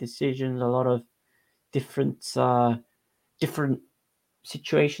weird decisions. A lot of different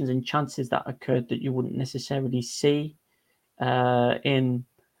situations and chances that occurred that you wouldn't necessarily see in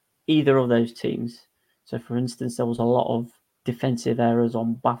either of those teams. So, for instance, there was a lot of defensive errors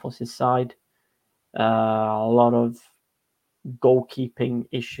on Bafos' side, a lot of goalkeeping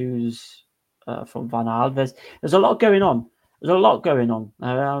issues from Van Alves. There's a lot going on. I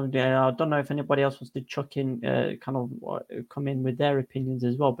don't know if anybody else wants to chuck in, come in with their opinions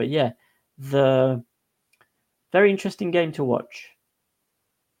as well. But yeah, the very interesting game to watch.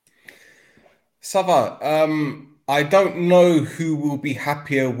 Sava, I don't know who will be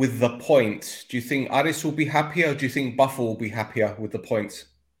happier with the point. Do you think Aris will be happier, or do you think Buffon will be happier with the points?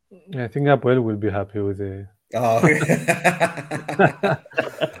 I think Apoel will be happy with the. Oh.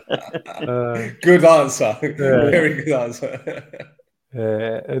 Good answer. Very good answer.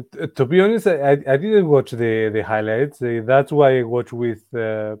 To be honest, I didn't watch the highlights. That's why I watch with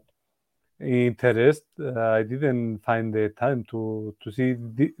interest. I didn't find the time to see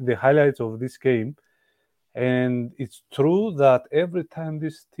the highlights of this game. And it's true that every time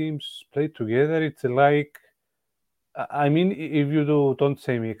these teams play together, it's like, I mean, if you don't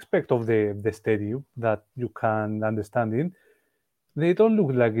say me expect of the stadium that you can understand in, they don't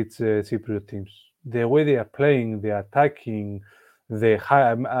look like it's Cypriot teams. The way they are playing, they are attacking, the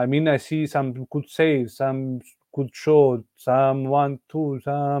high. I mean, I see some good saves, some good shots, some 1-2,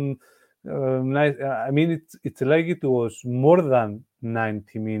 some nice. I mean, it's like it was more than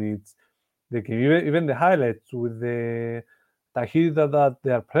 90 minutes. The game, even the highlights with the Tahida that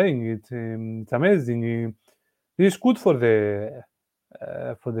they are playing, it's amazing. It's good for the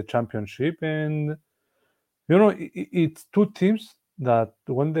championship, and it's two teams that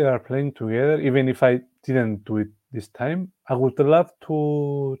when they are playing together, even if I didn't do it this time, I would love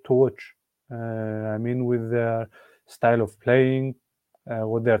to watch. I mean, with their style of playing,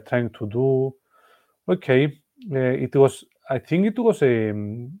 what they are trying to do. Okay, it was. I think it was a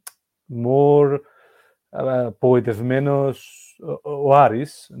more poetευμένος ο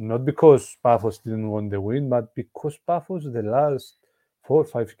Άρης, not because Paphos didn't want the win, but because Paphos the last 4 or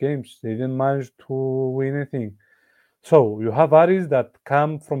 5 games they didn't manage to win anything. So you have Aris that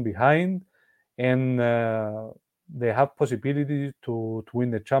come from behind and they have possibilities to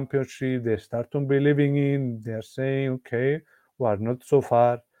win the championship. They start to believing in. They are saying, okay, we are not so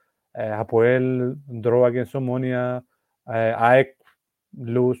far. Hapoel draw against Omonia. AEK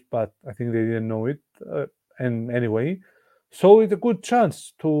lose, but I think they didn't know it. And anyway, so it's a good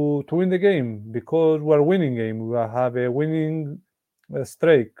chance to win the game because we're winning game. We have a winning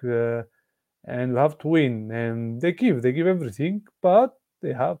streak. And you have to win. And they give everything, but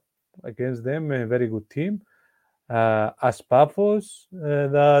they have against them a very good team. As Paphos,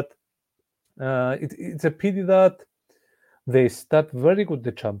 that it's a pity that they start very good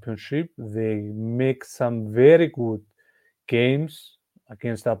the championship. They make some very good games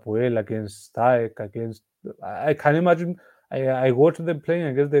against Apoel, against AEK, against. I can imagine. I watched them playing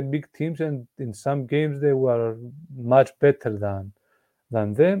against the big teams, and in some games they were much better than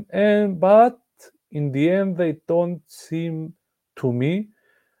them. But in the end, they don't seem to me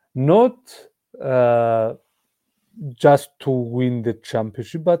not just to win the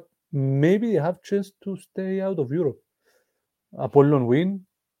championship, but maybe they have chance to stay out of Europe. Apollon win,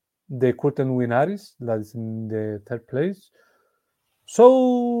 they couldn't win Aris, that is in the third place.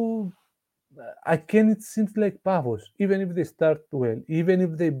 So again, it seems like Paphos, even if they start well, even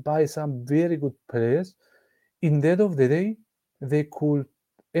if they buy some very good players, in the end of the day, they could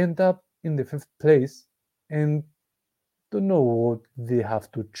end up in the 5th place and don't know what they have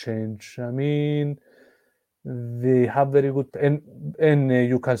to change. I mean, they have very good, and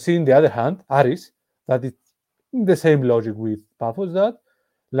you can see in the other hand, Aris, that it's the same logic with Paphos that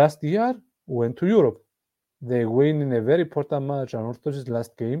last year went to Europe. They win in a very important match, Anorthosis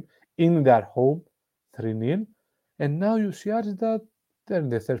last game in their home, 3-0. And now you see Aris that they're in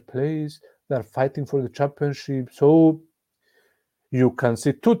the 3rd place, they're fighting for the championship. So you can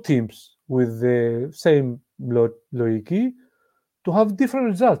see two teams with the same logic to have different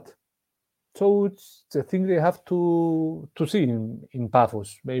results. So it's a thing they have to see in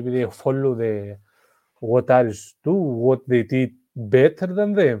Paphos. Maybe they follow what Aris do, what they did better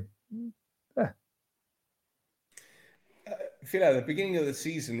than them. I feel like at the beginning of the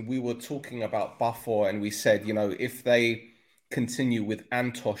season, we were talking about Buffon and we said, if they continue with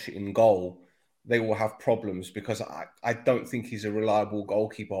Antosh in goal, they will have problems because I don't think he's a reliable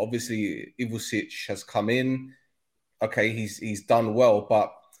goalkeeper. Obviously, Ivusic has come in. Okay, he's done well,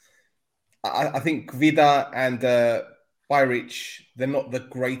 but I think Vida and Bajric, they're not the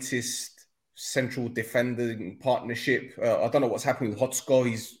greatest central defending partnership. I don't know what's happening with Hotsko.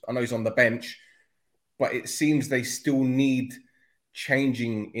 I know he's on the bench, but it seems they still need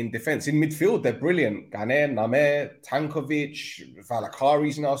changing in defense. In midfield, they're brilliant. Gane, Name, Tankovic,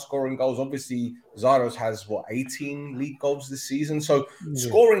 Valakari's now scoring goals. Obviously, Zaros has, 18 league goals this season. So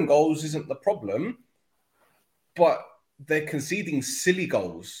scoring goals isn't the problem, but they're conceding silly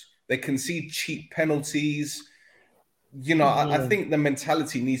goals. They concede cheap penalties. I think the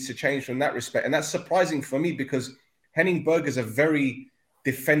mentality needs to change from that respect. And that's surprising for me because Henning Berg is a very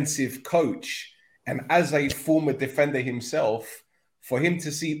defensive coach. And as a former defender himself, for him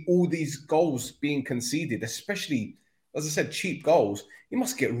to see all these goals being conceded, especially, as I said, cheap goals, he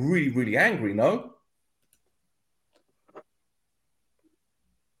must get really, really angry, no?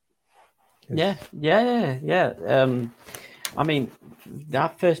 Yeah. I mean,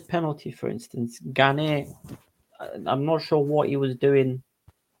 that first penalty, for instance, Gane, I'm not sure what he was doing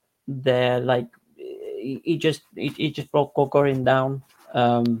there. Like he just broke going down.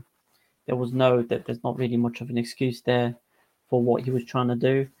 There's not really much of an excuse there for what he was trying to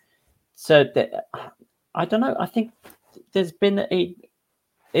do. So I don't know. I think there's been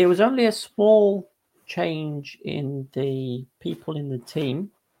it was only a small change in the people in the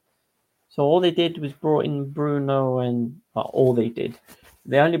team. So all they did was brought in Bruno and all they did.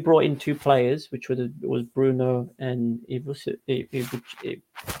 They only brought in 2 players, which was Bruno and the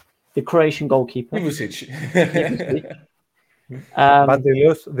Croatian goalkeeper. Ivusic. But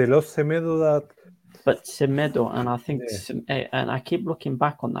they lost Semedo. But Semedo, and I think, and I keep looking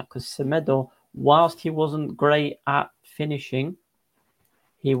back on that because Semedo, whilst he wasn't great at finishing,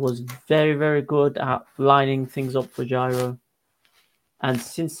 he was very, very good at lining things up for Gyro. And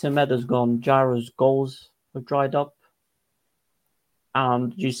since Semedo's gone, Gyro's goals have dried up.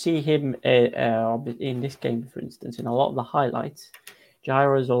 And you see him in this game, for instance, in a lot of the highlights,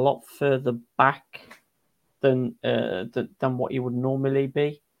 Gyro's a lot further back than what he would normally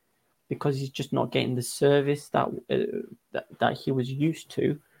be, because he's just not getting the service that he was used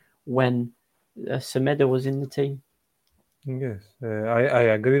to when Semedo was in the team. Yes,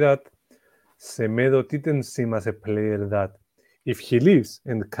 I agree that Semedo didn't seem as a player that if he leaves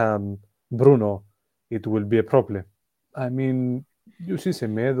and come Bruno, it will be a problem. I mean, you see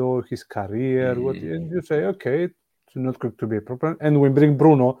Semedo, his career, and you say, okay, it's not going to be a problem. And we bring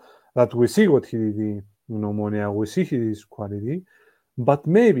Bruno, that we see what he did in Monia, we see his quality, but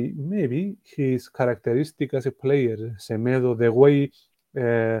maybe his characteristic as a player, Semedo, the way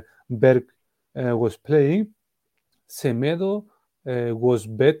Berg was playing, Semedo was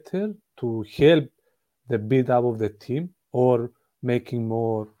better to help the build-up of the team or making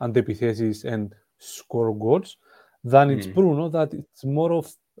more antithesis and score goals than it's Bruno, that it's more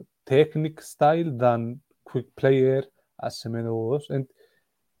of technique style than quick player as Semedo was. And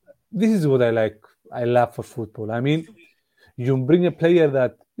this is what I like. I love for football. I mean, you bring a player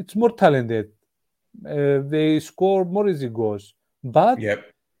that it's more talented. They score more easy goals, but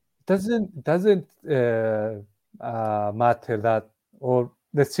doesn't matter that, or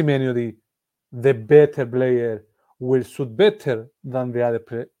the Simeone, the better player will suit better than the other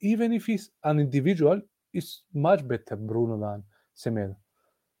player, even if he's an individual. It's much better Bruno than Semedo.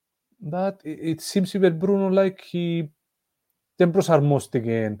 But it seems even Bruno like he tempers are most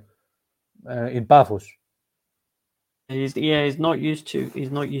again in Paphos. He's not used to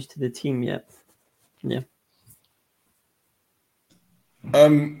the team yet. Yeah.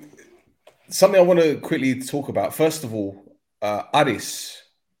 Something I want to quickly talk about. First of all, Aris,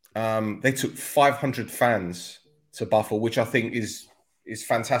 they took 500 fans to Buffalo, which I think is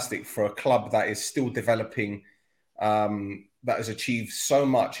fantastic for a club that is still developing, that has achieved so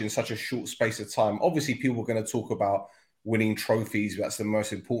much in such a short space of time. Obviously, people are going to talk about winning trophies. That's the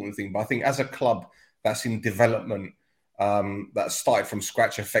most important thing. But I think as a club that's in development, that started from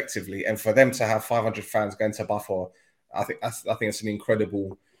scratch effectively, and for them to have 500 fans going to Buffalo, I think it's an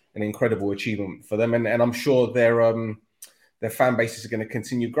incredible achievement for them. And I'm sure their fan bases are going to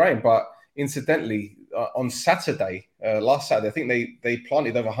continue growing. But incidentally, on Saturday, last Saturday, I think they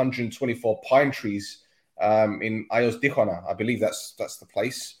planted over 124 pine trees in Ayos Dihona. I believe that's the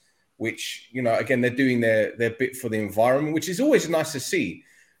place, which, again, they're doing their bit for the environment, which is always nice to see.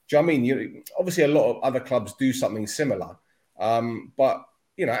 Do you know what I mean? Obviously, a lot of other clubs do something similar. But,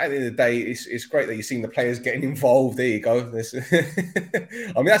 at the end of the day, it's great that you're seeing the players getting involved. There you go. I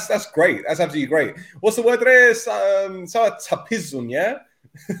mean, that's great. That's absolutely great. What's the word there? Tapizun, yeah?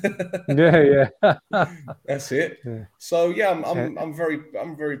 Yeah. That's it. Yeah. So I'm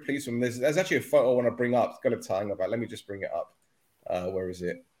very pleased with them. There's actually a photo I want to bring up. Got a time about. Let me just bring it up. Where is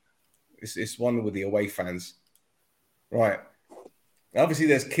it? It's one with the away fans. Right. Obviously,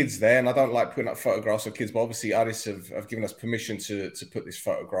 there's kids there, and I don't like putting up photographs of kids, but obviously, Aris have given us permission to put this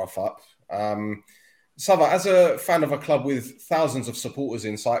photograph up. Sava, as a fan of a club with thousands of supporters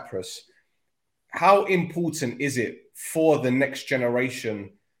in Cyprus, how important is it for the next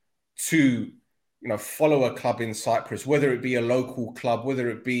generation to, follow a club in Cyprus, whether it be a local club, whether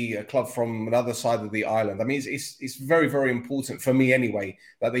it be a club from another side of the island? I mean, it's very, very important for me anyway,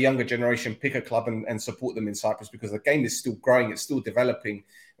 that the younger generation pick a club and support them in Cyprus, because the game is still growing, it's still developing.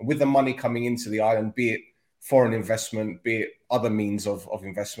 And with the money coming into the island, be it foreign investment, be it other means of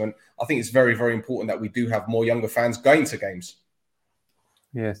investment, I think it's very, very important that we do have more younger fans going to games.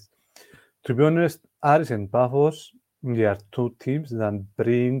 Yes. To be honest, Aris and Paphos, they are two teams that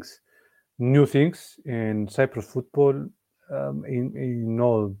brings new things in Cyprus football, in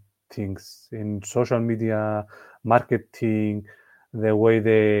all things, in social media, marketing, the way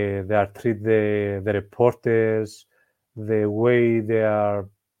they are treat the reporters, the way they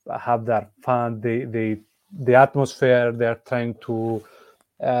have their fun, the atmosphere they are trying to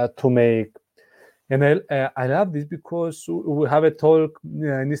make. And I love this because we have a talk in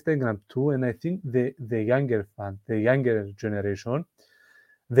Instagram too, and I think the younger fan, the younger generation,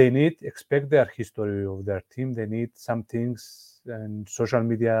 they need expect their history of their team. They need some things in social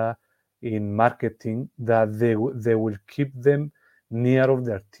media, in marketing, that they will keep them near of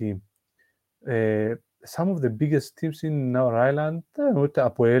their team. Some of the biggest teams in our island,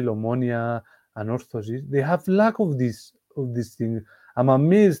 Apoel, Omonia, and Orthosis, they have lack of this thing. I'm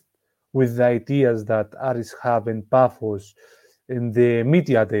amazed with the ideas that Aris have in Paphos, in the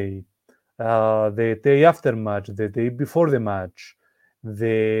media day, the day after match, the day before the match,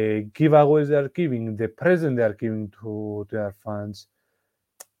 the giveaways they are giving, the present they are giving to their fans.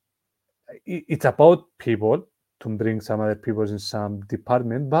 It's about people, to bring some other people in some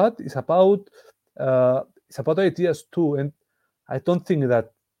department, but it's about ideas too. And I don't think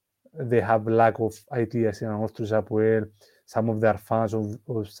that they have lack of ideas in Orthosis Apoel, some of their fans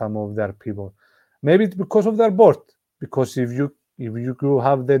or some of their people. Maybe it's because of their board. Because if you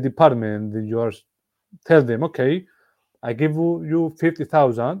have the department, you tell them, okay, I give you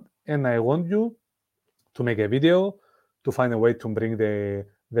 50,000, and I want you to make a video, to find a way to bring the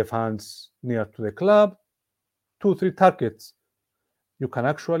fans near to the club, 2-3 targets. You can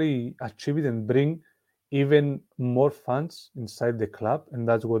actually achieve it and bring even more fans inside the club, and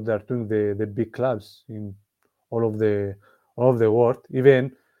that's what they're doing. The big clubs in all of the world.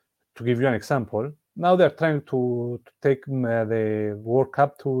 Even to give you an example, now they're trying to take the World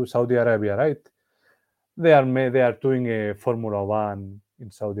Cup to Saudi Arabia, right? They are doing a Formula One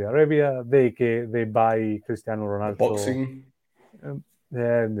in Saudi Arabia. They buy Cristiano Ronaldo. The boxing.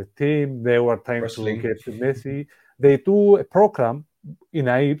 The team. They were trying to get Messi. They do a program in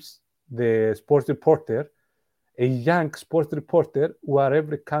AIBS, the sports reporter, a young sports reporter, where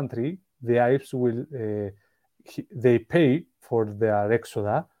every country, the AIBS will, they pay for their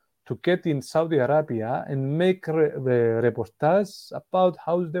exoda to get in Saudi Arabia and make the reportage about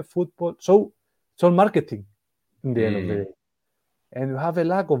how's the football. So it's all marketing in the end of the day. And you have a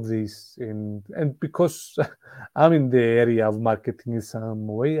lack of this. And because I'm in the area of marketing in some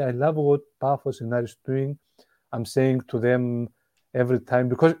way, I love what Paphos and Aris doing. I'm saying to them every time,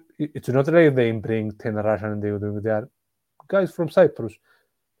 because it's not like they bring 10 Russian and they are guys from Cyprus.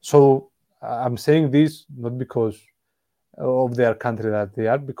 So I'm saying this not because of their country that they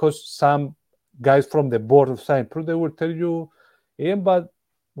are, because some guys from the board of Cyprus, they will tell you, yeah, but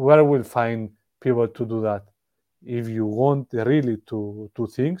where will find people to do that? If you want really to do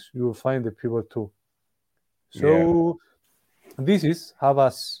things, you will find the people too. So this is have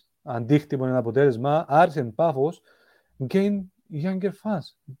us αντίκτυπο ένα αποτέλεσμα, Aris and Paphos gain younger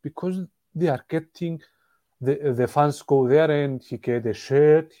fans because they are getting the fans go there and he get a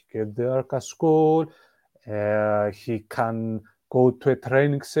shirt, he get the casco, he can go to a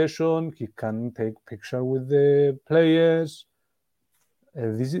training session, he can take picture with the players.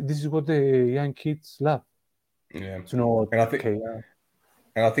 This is what the young kids love. Yeah, and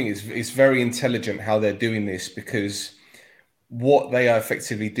I think it's very intelligent how they're doing this, because what they are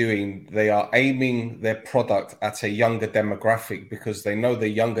effectively doing, they are aiming their product at a younger demographic, because they know the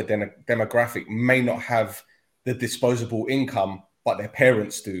younger demographic may not have the disposable income, but their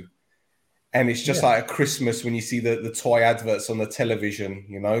parents do. And it's just like a Christmas when you see the toy adverts on the television,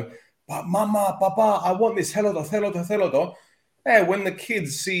 you know, but mama, papa, I want this, helodo. Yeah, when the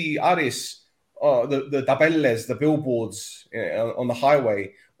kids see Aris, the tabeles, the billboards on the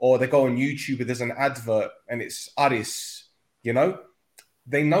highway, or they go on YouTube and there's an advert and it's Aris, you know,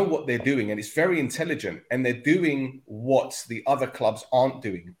 they know what they're doing, and it's very intelligent, and they're doing what the other clubs aren't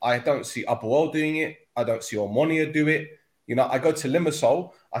doing. I don't see Apoel doing it. I don't see Omonia do it. You know, I go to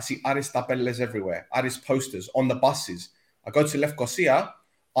Limassol, I see Aris tabeles everywhere, Aris posters on the buses. I go to Lefkosia,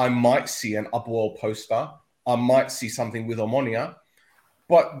 I might see an Apoel poster. I might see something with Omonia,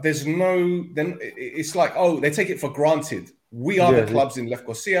 but there's no, then it's like, oh, they take it for granted. We are the clubs in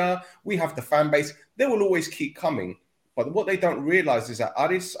Lefkosia. We have the fan base. They will always keep coming. But what they don't realize is that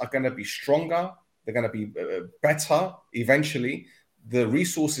Aris are going to be stronger. They're going to be better eventually. The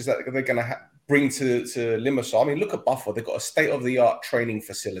resources that they're going to bring to Limassol. I mean, look at Buffer. They've got a state-of-the-art training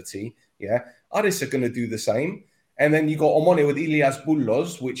facility. Yeah, Aris are going to do the same. And then you got Omonia with Ilias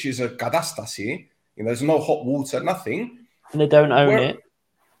Bullos, which is a kadastasi. You know, there's no hot water, nothing. And they don't own it.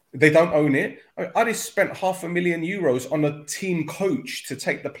 They don't own it. Aris spent €500,000 on a team coach to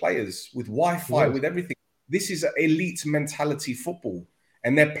take the players with Wi-Fi, with everything. This is elite mentality football.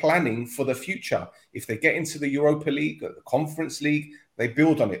 and they're planning for the future. If they get into the Europa League, the Conference League, they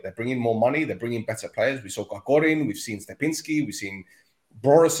build on it. They're bringing more money. They're bringing better players. We saw Gagorin. We've seen Stepinski. We've seen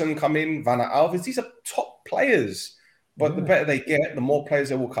Borison come in. Vanna Alves. These are top players. But the better they get, the more players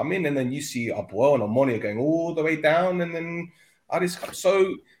that will come in. And then you see Abuel and Omonia going all the way down. And then Addis comes.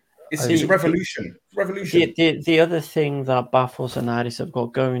 So it's a revolution. The other thing that Bafos and Addis have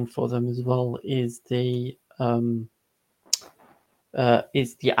got going for them as well is the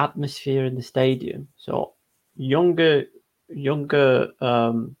atmosphere in the stadium. So younger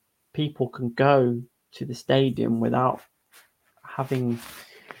people can go to the stadium without having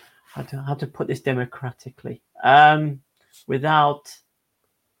how to put this democratically, without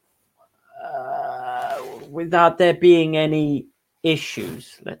there being any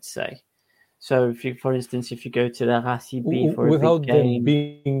issues, let's say. So if you, for instance, if you go to the RCB for without a big game, them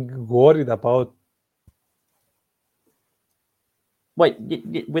being worried about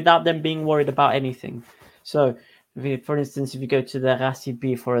without them being worried about anything. So, for instance, if you go to the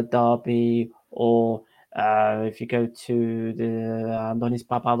RCB for a derby, or if you go to the Andonis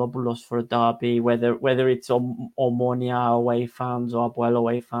Papadopoulos for a derby, whether it's Omonia away fans or Abuelo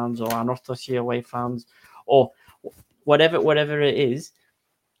away fans or Anorthosia away fans or whatever it is,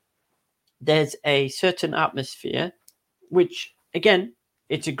 there's a certain atmosphere, which again,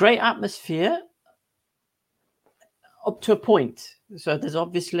 it's a great atmosphere up to a point. So there's a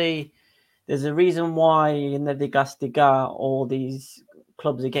reason why in the Liga all these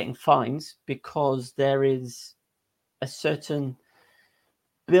clubs are getting fines, because there is a certain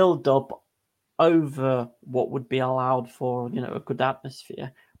build-up over what would be allowed for, a good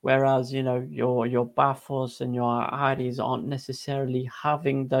atmosphere. Whereas, your Bafos and your Aris aren't necessarily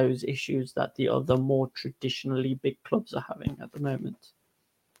having those issues that the other more traditionally big clubs are having at the moment.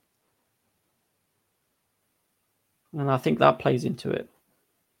 And I think that plays into it.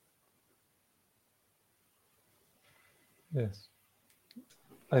 Yes.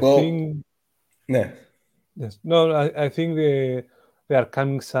 I think there are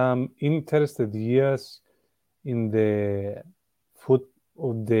coming some interested years in the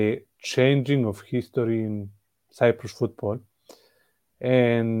of the changing of history in Cyprus football.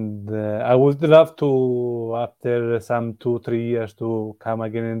 And I would love to, after some 2-3 years, to come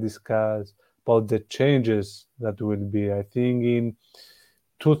again and discuss about the changes that will be. I think in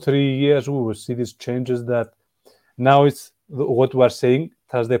 2-3 years, we will see these changes that now it's what we are saying,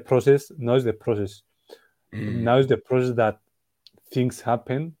 that's the process. Now is the process. Now is the process that things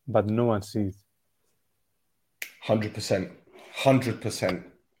happen, but no one sees. 100%. 100%.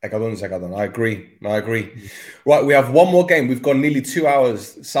 Egadon. I agree. Right, we have one more game. We've gone nearly 2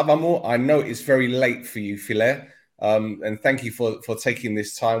 hours. Savamo, I know it's very late for you, Filet. And thank you for taking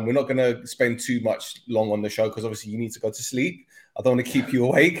this time. We're not going to spend too much long on the show because obviously you need to go to sleep. I don't want to keep you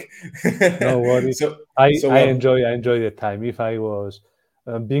awake. No worries. I enjoy the time. If I was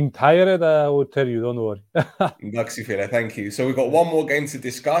being tired, I would tell you, don't worry. Thank you. So we've got one more game to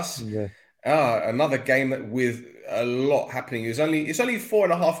discuss. Yeah. Another game with a lot happening. It's only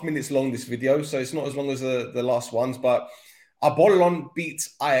 4.5 minutes long, this video, so it's not as long as the last ones. But Apollon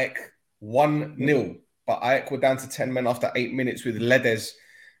beats AEK 1-0. But AEK were down to 10 men after 8 minutes, with Ledes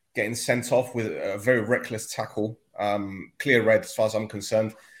getting sent off with a very reckless tackle. Clear red as far as I'm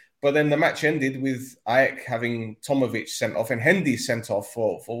concerned. But then the match ended with AEK having Tomovic sent off and Hendy sent off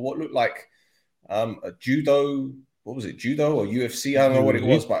for what looked like a judo. What was it, judo or UFC? I don't know what it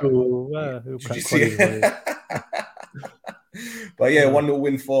was, but but yeah, 1-0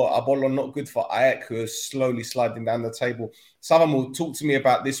 win for Apollon. Not good for AEK, who is slowly sliding down the table. Savamo, talk to me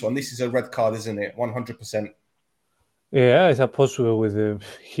about this one. This is a red card, isn't it? 100%. Yeah, I suppose with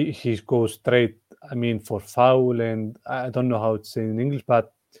he goes straight. I mean, for foul, and I don't know how it's in English,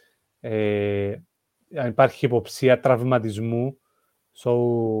 but υπάρχει υποψία τραυματισμού.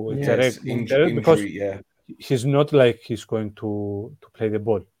 So it's a injury, because he's not like he's going to play the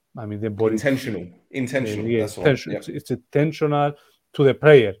ball. I mean, the ball intentional. That's intentional. Yep. It's intentional to the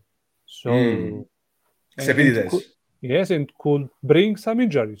player. So and could bring some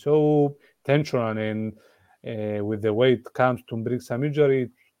injury. So intentional, and with the way it comes to bring some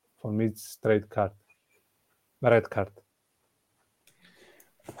injury, for me it's red card.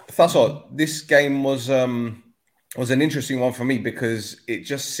 Thasso, this game was an interesting one for me because it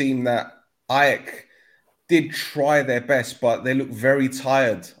just seemed that AEK did try their best, but they looked very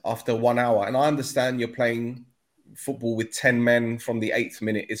tired after 1 hour. And I understand you're playing football with 10 men from the 8th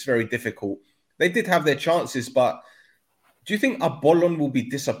minute. It's very difficult. They did have their chances, but do you think Apollon will be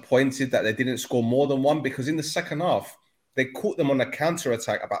disappointed that they didn't score more than one? Because in the second half, they caught them on a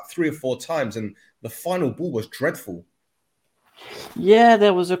counter-attack about 3 or 4 times, and the final ball was dreadful. Yeah,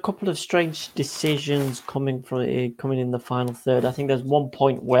 there was a couple of strange decisions coming in the final third. I think there's one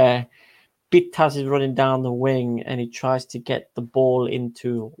point where Bittaz is running down the wing and he tries to get the ball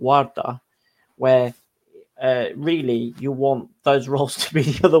into Warda, where really you want those roles to be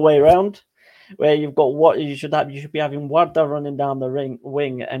the other way around, where you've got what you should be having Warda running down the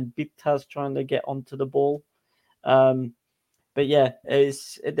wing and Bittaz trying to get onto the ball. But yeah,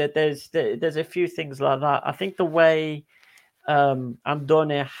 there's a few things like that. I think the way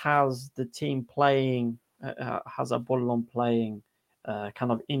Andone has the team playing, has Apollon playing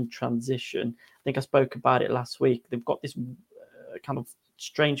kind of in transition. I think I spoke about it last week. They've got this kind of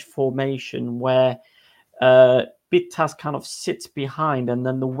strange formation where Bittaz kind of sits behind, and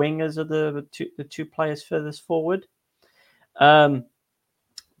then the wingers are the two players furthest forward.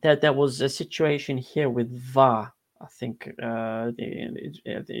 There was a situation here with VAR. I think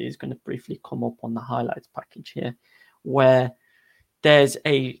it's going to briefly come up on the highlights package here, where there's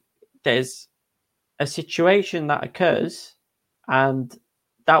a situation that occurs, and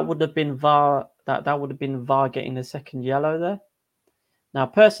that would have been VAR. That would have been VAR getting a second yellow there. Now,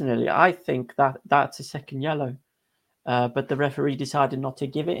 personally, I think that's a second yellow, but the referee decided not to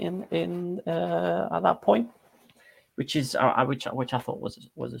give it in at that point, which I thought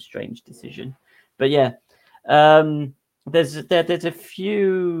was a strange decision. But yeah, there's a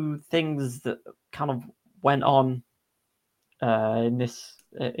few things that kind of went on in this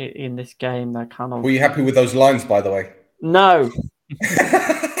game that kind of. Were you happy with those lines, by the way? No.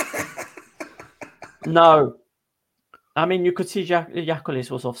 No. I mean, you could see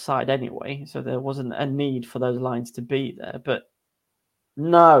Yakulis was offside anyway, so there wasn't a need for those lines to be there. But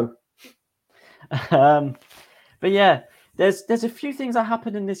no. But yeah, there's a few things that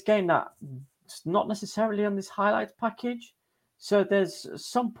happened in this game that not necessarily on this highlights package. So there's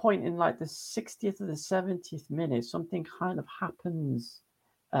some point in like the 60th or the 70th minute, something kind of happens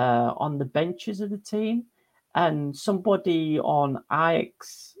on the benches of the team, and somebody on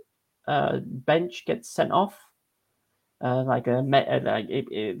Ajax bench gets sent off. The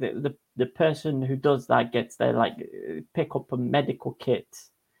person who does that gets there, pick up a medical kit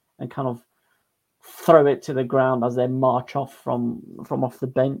and kind of throw it to the ground as they march off from off the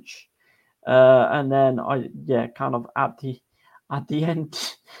bench, and then kind of at the end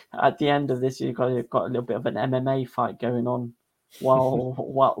of this, you've got a little bit of an MMA fight going on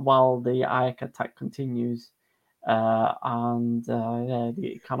while the Ajax attack continues, and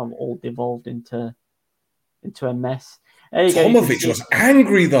it kind of all devolved into a mess. Tomovic was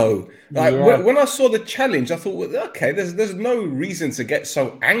angry though. When I saw the challenge, I thought, well, okay, there's no reason to get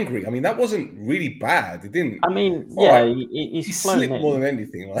so angry. I mean, that wasn't really bad. It didn't. I mean, he slipped more than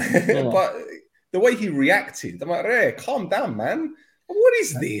anything. But the way he reacted, I'm like, hey, calm down, man. What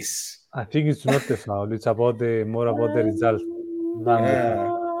is this? I think it's not the foul. It's about more about the result than the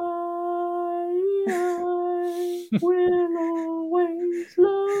foul. Will always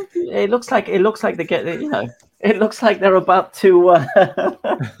love you. It looks like they get it looks like they're about to Are you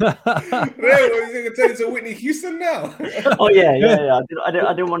going to turn into Whitney Houston now? Oh yeah. I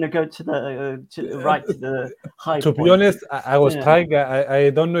didn't want to go to the high to point. Be honest, I was trying.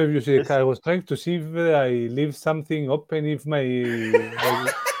 I don't know if you see. I was trying to see if I leave something open. If my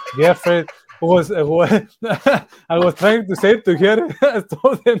girlfriend was, I was trying to say to her,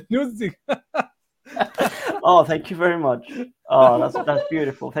 stop the music. Oh, thank you very much. Oh, that's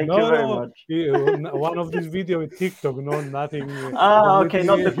beautiful. Thank you very much. One of these videos with TikTok, no, nothing. Okay,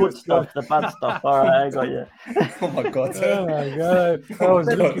 not the good stuff, the bad stuff. All right, I got you. Oh my god! Oh my god!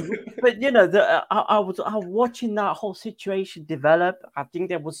 But I was watching that whole situation develop. I think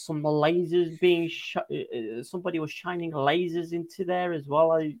there was some lasers being somebody was shining lasers into there as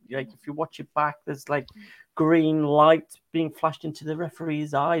well. If you watch it back, there's like green light being flashed into the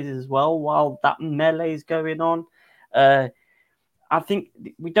referee's eyes as well while that melee is going on. I think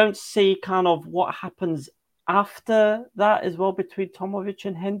we don't see kind of what happens after that as well between Tomovic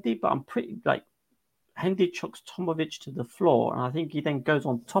and Hendy, but I'm pretty Hendy chucks Tomovic to the floor, and I think he then goes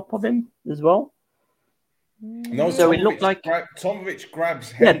on top of him as well. No, so it looked like Tomovic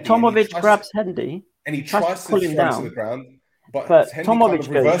grabs Hendy. Yeah, Tomovic grabs Hendy, and he tries to pull him down to the ground. But Tomovic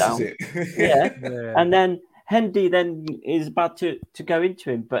kind of goes down. It. Yeah, and then Hendy then is about to go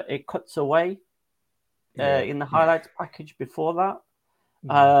into him, but it cuts away in the highlights package before that,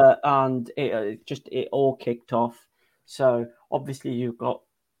 and it all kicked off. So obviously you've got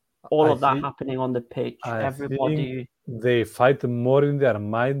all of that happening on the pitch. Everybody they fight more in their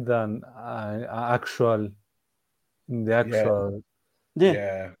mind than actual. In the actual.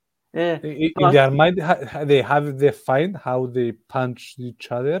 Yeah. In their mind, they find how they punch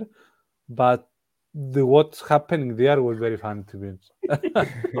each other, but what's happening there was very fun to me.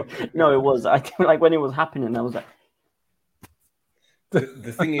 No, it was. I think like when it was happening, I was like.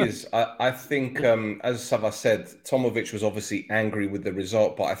 The thing is, I think, as Sava said, Tomovic was obviously angry with the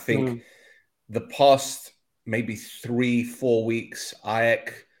result, but I think the past maybe 3-4 weeks,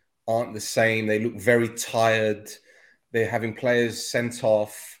 AEK aren't the same. They look very tired. They're having players sent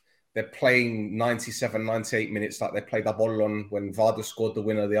off. They're playing 97, 98 minutes like they played Apollon when Vardar scored the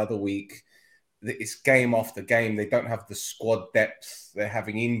winner the other week. It's game after game. They don't have the squad depth. They're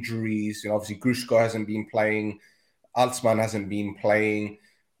having injuries. Obviously, Grushko hasn't been playing. Altsman hasn't been playing.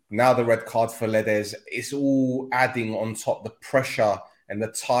 Now the red card for Ledes. It's all adding on top the pressure and the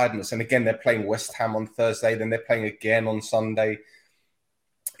tiredness. And again, they're playing West Ham on Thursday. Then they're playing again on Sunday.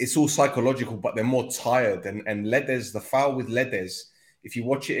 It's all psychological, but they're more tired. And Ledes, the foul with Ledes, if you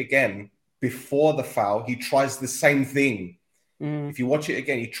watch it again, before the foul, he tries the same thing. If you watch it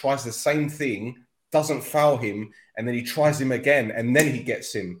again, he tries the same thing, doesn't foul him, and then he tries him again, and then he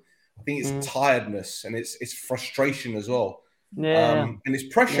gets him. I think it's tiredness and it's frustration as well. Yeah. And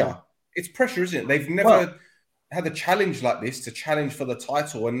it's pressure. Yeah. It's pressure, isn't it? They've never had a challenge like this to challenge for the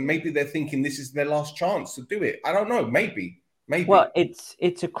title, and maybe they're thinking this is their last chance to do it. I don't know. Maybe. Well,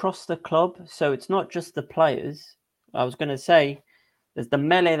 it's across the club, so it's not just the players. I was going to say there's the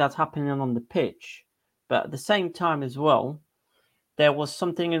melee that's happening on the pitch, but at the same time as well, there was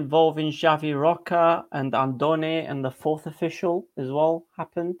something involving Xavi Roca and Andone, and the fourth official as well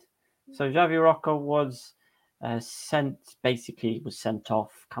happened. So Xavi Roca was sent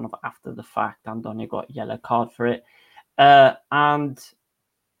off kind of after the fact. Andone got a yellow card for it. And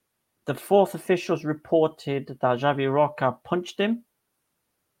the fourth officials reported that Xavi Roca punched him.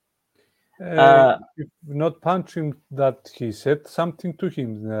 Not punching, that he said something to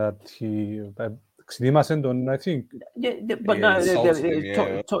him, that he... I think. Yeah, but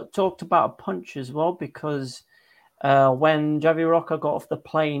they talked about a punch as well, because when Xavi Roca got off the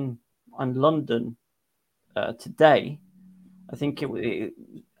plane on London today, I think it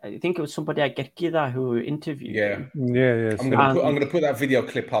was somebody at Gerkida who interviewed him. Yeah. I'm going to put that video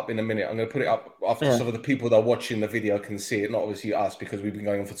clip up in a minute. I'm going to put it up after so the people that are watching the video can see it. Not obviously us, because we've been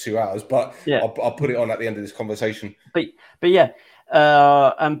going on for 2 hours, but I'll put it on at the end of this conversation. But yeah.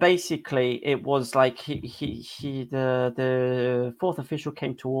 And basically, it was like the fourth official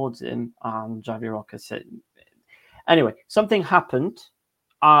came towards him, and Xavi Roca said, "Anyway, something happened,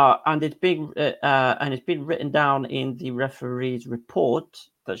 and it's been written down in the referee's report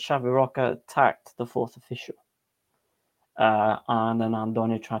that Xavi Roca attacked the fourth official, and then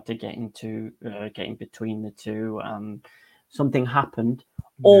Andone tried to get in between the two, and something happened.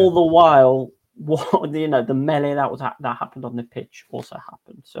 All the while." The melee that happened on the pitch also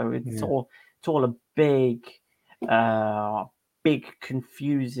happened. So it's all a big,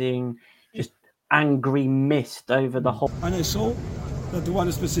 confusing, just angry mist over the whole. And I saw that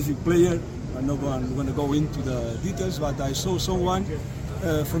one specific player. I'm not going to go into the details, but I saw someone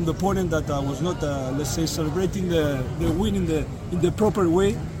from the opponent that was not, let's say, celebrating the win in the proper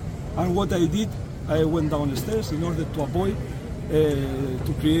way. And what I did, I went down the stairs in order to avoid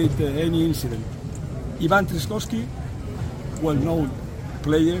to create any incident. Ivan Trzaskowski, well-known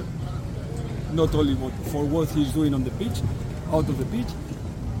player, not only for what he's doing on the pitch, out of the pitch,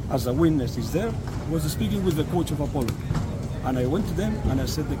 as a witness is there, was speaking with the coach of Apollon. And I went to them and I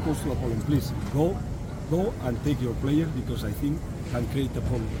said to the coach of Apollon, please, go and take your player, because I think can create a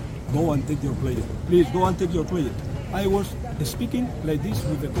problem. Go and take your player. Please, go and take your player. I was speaking like this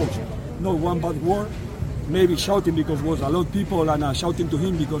with the coach. No one bad word. Maybe shouting because there was a lot of people, and shouting to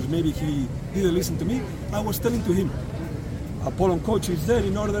him because maybe he didn't listen to me. I was telling to him, Apollon coach is there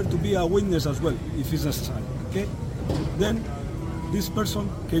in order to be a witness as well, if it's necessary. Okay? Then this person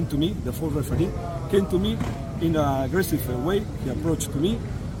came to me, the fourth referee, came to me in an aggressive way. He approached to me.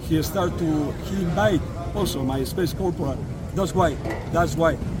 He invite also my space corporal. That's why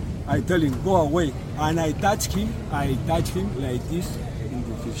I tell him, go away. And I touch him like this in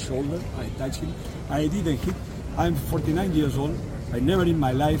his shoulder. I touch him. I didn't hit. I'm 49 years old. I never in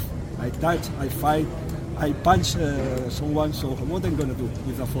my life, I touch, I fight, I punch someone. So what I'm going to do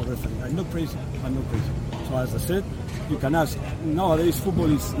with a fourth referee? I'm not crazy. So as I said, you can ask. Nowadays,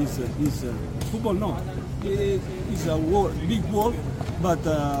 football is football. No, it's a war, big war. But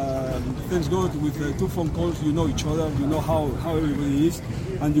thanks God, with 2 phone calls, you know each other, you know how everybody is,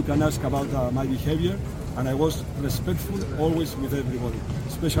 and you can ask about my behavior. And I was respectful always with everybody,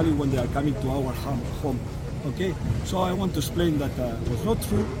 especially when they are coming to our home. Okay, so I want to explain that it was not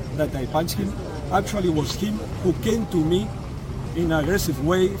true that I punched him. Actually, it was him who came to me in an aggressive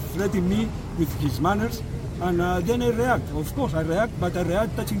way, threatening me with his manners, And then I react. Of course, I react, but I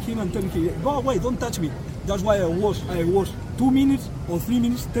react touching him and telling him, go away, don't touch me. That's why I was 2 minutes or 3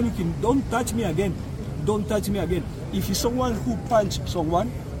 minutes telling him, don't touch me again. Don't touch me again. If he's someone who punched someone,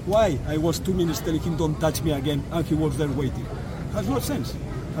 why I was 2 minutes telling him, don't touch me again, and he was there waiting? Has no sense.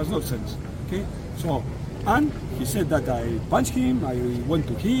 Has no sense. Okay? So, and he said that I punched him, I went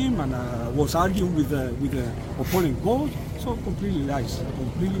to him, and I was arguing with the opponent coach. So completely lies.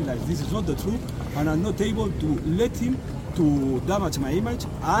 Completely lies. This is not the truth, and I'm not able to let him to damage my image,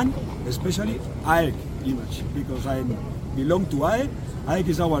 and especially AEK image, because I belong to AEK. AEK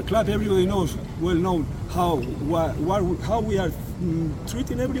is our club. Everybody knows, well known, how we are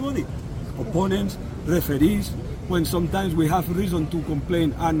treating everybody, opponents, referees. When sometimes we have reason to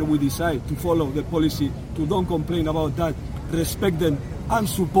complain and we decide to follow the policy to don't complain about that, respect them and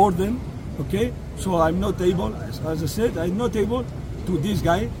support them. Okay, so I'm not able, as I said, I'm not able to this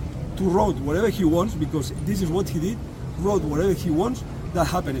guy to road whatever he wants, because this is what he did, road whatever he wants. That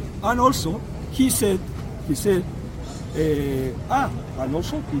happened. And also he said, and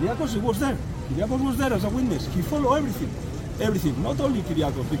also Kyriakos was there. Kyriakos was there as a witness. He followed everything. Not only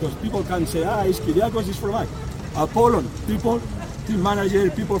Kyriakos, because people can say, it's Kyriakos, it's from Apollon. People, team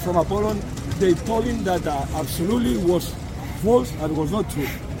manager, people from Apollon, they told him that absolutely was false and was not true.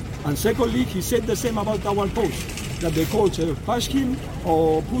 And secondly, he said the same about our coach, that the coach pushed him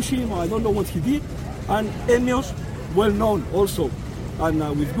or pushed him, or I don't know what he did. And Enios, well known also, and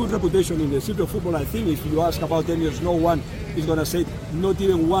with good reputation in the city of football. I think if you ask about Enios, no one is going to say not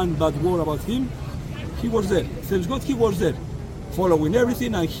even one bad word about him. He was there. Thanks God he was there, following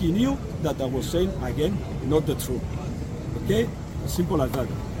everything, and he knew that I was saying, again, not the truth. Okay? Simple as that.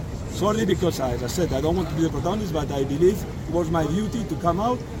 Sorry, because as I said, I don't want to be the protagonist, but I believe it was my duty to come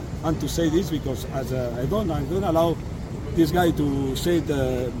out and to say this, because as I don't allow this guy to say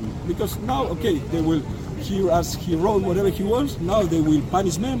it, because now, okay, they will, as he wrote whatever he wants, now they will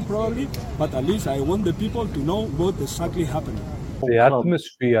punish him probably, but at least I want the people to know what exactly happened. The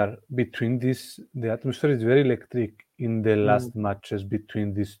atmosphere the atmosphere is very electric in the last matches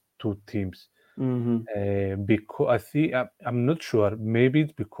between these two teams. Because I think, I'm not sure, maybe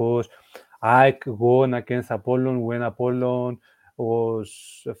it's because I won against Apollon when Apollon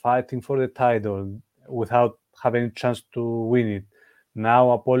was fighting for the title without having a chance to win it.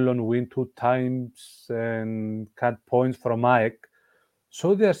 Now Apollon win 2 times and cut points from AEK.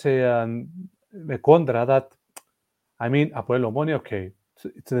 So there's a contra that, I mean, Apollon money, okay,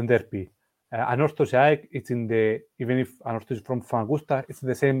 it's the derby. Anorthos AEK, it's in the, even if Anorthos is from Famagusta, it's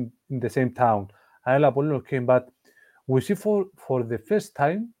in the same town. Apollon, okay, but we see for the first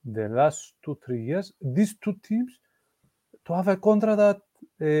time, the last 2-3 years, these two teams to have a contra that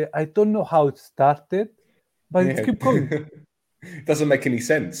I don't know how it started, but it keeps going. It doesn't make any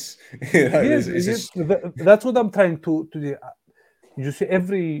sense. Yes, that's what I'm trying to do. You see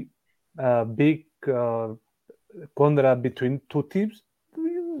every big contra between two teams,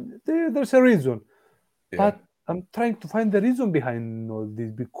 there's a reason. Yeah. But I'm trying to find the reason behind all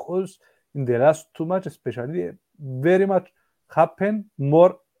this, because in the last 2 matches especially, very much happened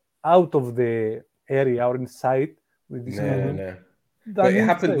more out of the area or inside. With this But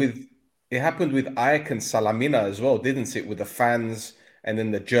it happened with AEK and Salamina as well, didn't it? With the fans and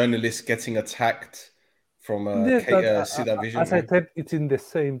then the journalists getting attacked from Sida Vision. As I said, it's in the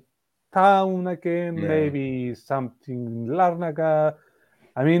same town again, maybe something in Larnaca.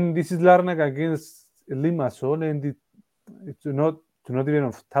 I mean, this is Larnaca against Limassol, and it's not even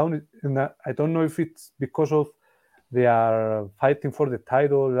of town. And I don't know if it's because of they are fighting for the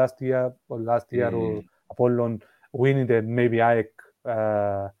title last year or Apollon winning, that maybe AEK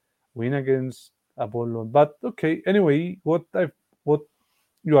win against Apollon. But okay, anyway, what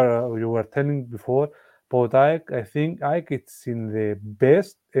you were telling before about AEK, I think AEK it's in the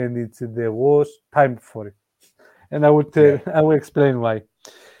best and it's in the worst time for it, and I will explain why.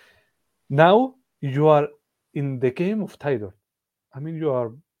 Now you are in the game of title. I mean, you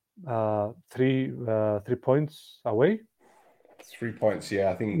are 3 points away. 3 points,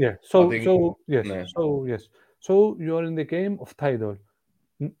 yeah, I think. Yeah. So you are in the game of title.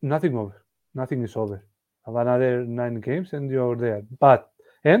 Nothing is over. Have another 9 games and you're there.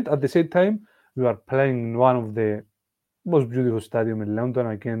 And at the same time, you are playing one of the most beautiful stadium in London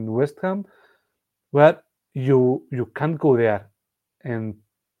against West Ham, where you can't go there and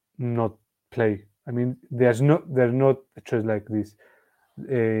not play. I mean, there's not a choice like this.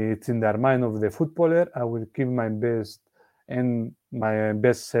 It's in the mind of the footballer. I will give my best and my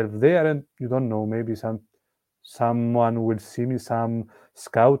best self there, and you don't know, maybe someone will see me, some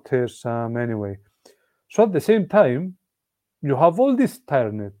scouters, anyway. So at the same time, you have all this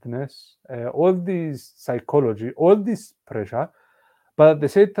tiredness, all this psychology, all this pressure, but at the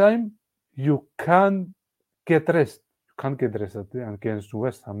same time, you can't get rest. You can't get rest against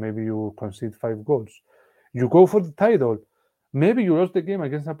West Ham. Maybe you concede 5 goals. You go for the title. Maybe you lost the game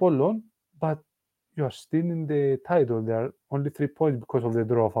against Apollon, but you are still in the title. There are only 3 points because of the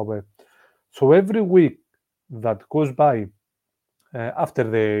draw of away. So every week that goes by after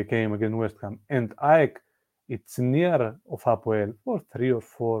the game against West Ham and AEK, it's near of Apoel for 3 or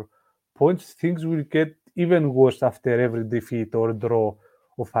 4 points, things will get even worse after every defeat or draw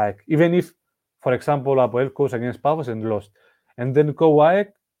of AEK. Even if, for example, Apoel goes against Pavos and lost, and then go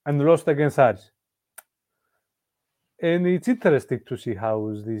AEK and lost against Aris. And it's interesting to see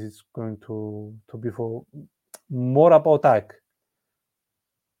how this is going to be for more about AEK.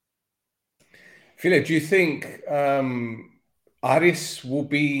 Philip, do you think Aris will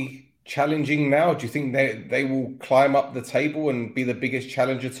be challenging now? Do you think they will climb up the table and be the biggest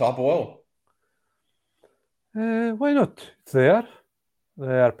challenger to Apoel? Why not? It's there.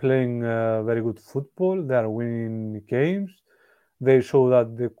 They are playing very good football. They are winning games. They show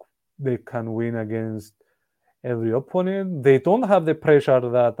that they can win against every opponent. They don't have the pressure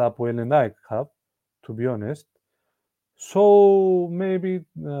that Apoel and AEK have, to be honest. So maybe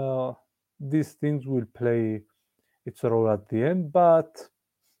these things will play its role at the end, but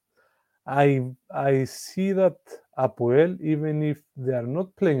I see that Apoel, even if they are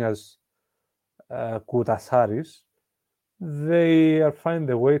not playing as good as Aris, they are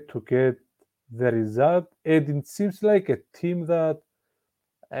finding a way to get the result, and it seems like a team that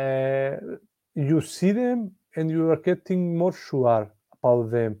you see them and you are getting more sure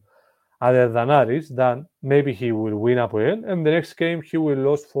about them other than Aris, then maybe he will win Apoel, and the next game he will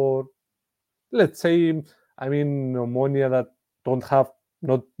lose for, let's say, Omonia that don't have,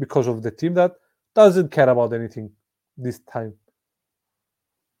 not because of the team that doesn't care about anything this time.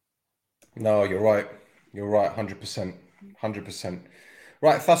 No, you're right. You're right, 100%. 100%.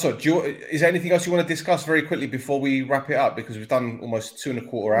 Right, Thasso, is there anything else you want to discuss very quickly before we wrap it up? Because we've done almost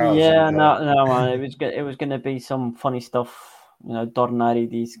 2.25 hours. Yeah, no, man. It was going to be some funny stuff.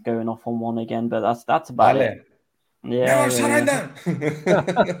 Dornaridis going off on one again, but that's about it. Yeah.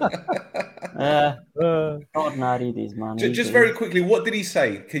 Dornaridis, man. Just very quickly, what did he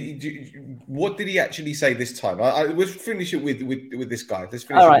say? What did he actually say this time? Let's finish it with this guy. Let's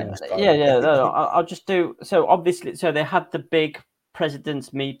finish it with this guy. Yeah. I'll just do. So obviously, they had the big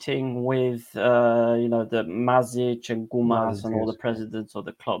president's meeting with the Mazic and Gumas and all the presidents of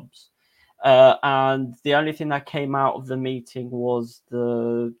the clubs, and the only thing that came out of the meeting was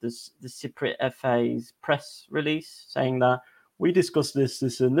the Cypriot FA's press release saying that we discussed this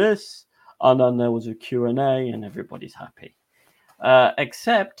and this, and then there was a Q&A and everybody's happy,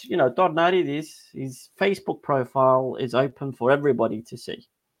 except Dornaridis, his Facebook profile is open for everybody to see.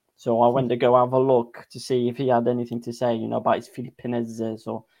 So I went to go have a look to see if he had anything to say, about his Filipineses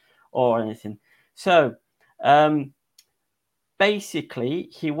or anything. So basically,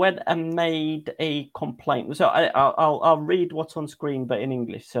 he went and made a complaint. So I'll read what's on screen, but in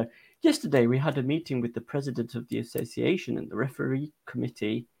English. So yesterday we had a meeting with the president of the association and the referee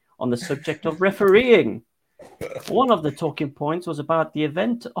committee on the subject of refereeing. One of the talking points was about the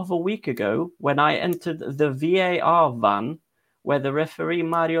event of a week ago when I entered the VAR van where the referee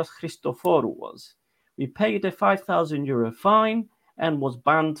Marios Christoforou was. We paid a €5,000 fine and was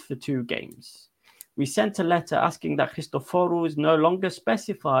banned for 2 games. We sent a letter asking that Christoforou is no longer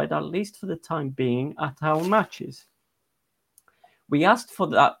specified, at least for the time being, at our matches. We asked for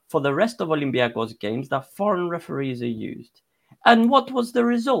the rest of Olympiacos games that foreign referees are used. And what was the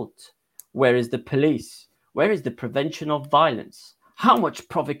result? Where is the police? Where is the prevention of violence? How much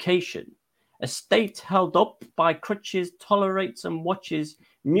provocation? A state held up by crutches tolerates and watches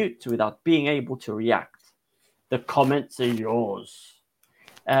mute without being able to react. The comments are yours.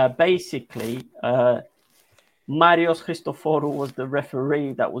 Basically, Marios Christoforou was the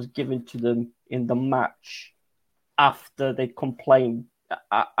referee that was given to them in the match after they complained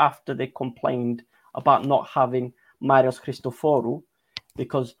about not having Marios Christoforou,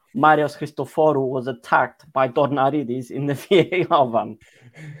 because Marios Christoforou was attacked by Dornaridis in the VAR van.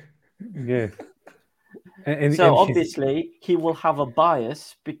 Yeah. So obviously he will have a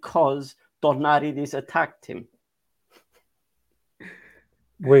bias because Dornaridis attacked him.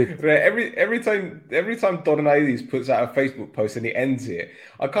 Wait. Every time Dornaridis puts out a Facebook post and he ends it,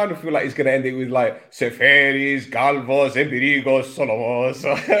 I kind of feel like he's going to end it with like Seferis, Galvos, Empirigos, Solomos.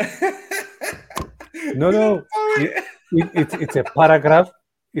 No. It's a paragraph.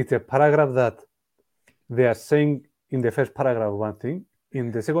 It's a paragraph that they are saying in the first paragraph one thing. In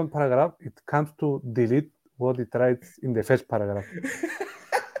the second paragraph, it comes to delete what it writes in the first paragraph.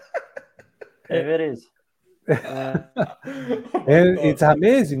 If it is. And it's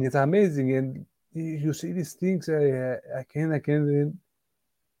amazing. It's amazing. And you see these things again.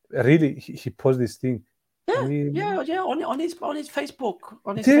 Really, he posts this thing. Yeah, I mean, on his Facebook,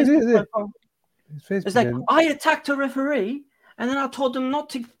 His profile. Facebook, it's like, I attacked a referee, and then I told them not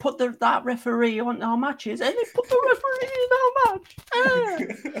to put that referee on our matches, and they put the referee in our match.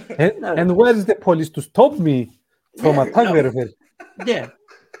 And where is the police to stop me from attacking the referee? Yeah.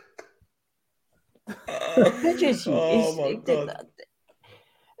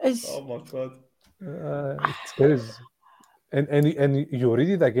 Oh my god! It's crazy. And you read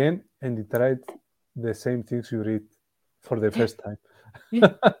it again, and it writes the same things you read for the first time.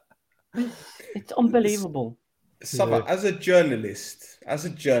 Yeah. It's unbelievable. Sava, as a journalist,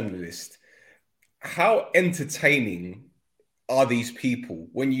 how entertaining are these people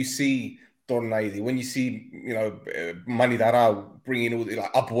when you see Tornaidi, when you see, Mani Darao bringing all the,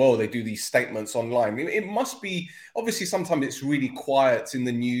 like Upwell, they do these statements online. I mean, it must be, obviously sometimes it's really quiet in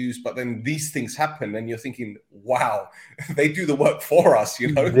the news, but then these things happen and you're thinking, wow, they do the work for us,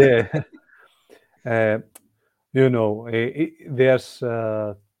 Yeah. There's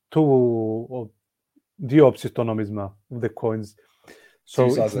two the opposite to νομίσμα of the coins. So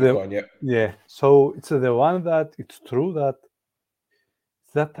two sides of the coin, yeah. So it's the one that it's true that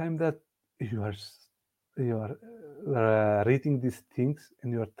it's that time that you are reading these things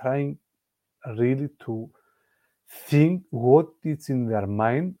and you are trying really to think what is in their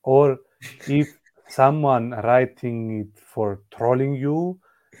mind, or if someone writing it for trolling you,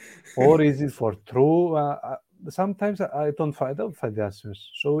 or is it for true? Sometimes I don't find the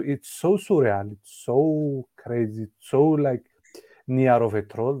answers. So it's so surreal, it's so crazy, it's so like near of a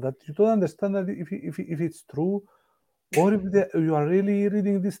troll that you don't understand that if it's true, or if you are really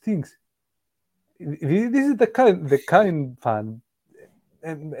reading these things. This is the kind fun,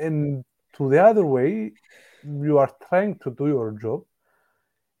 and to the other way, you are trying to do your job,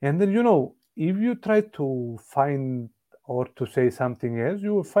 and then if you try to find or to say something else,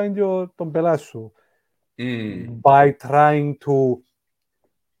 you will find your tombelazo by trying to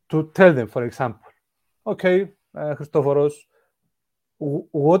tell them, for example, okay, Christoforos,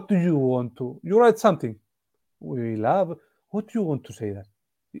 what do you want to? You write something. We love. What do you want to say that?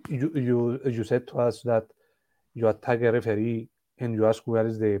 You said to us that you attack a referee and you ask where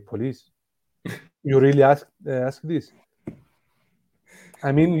is the police. You really ask this.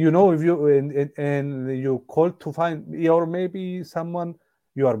 I mean, if you and you call to find, or maybe someone,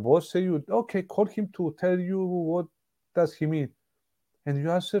 your boss say you, okay, call him to tell you what does he mean, and you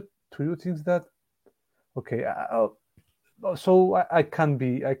answer to you things that, okay, so I can't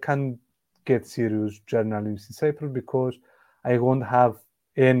get serious journalism in Cyprus because I won't have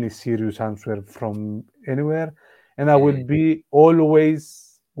any serious answer from anywhere, and I will be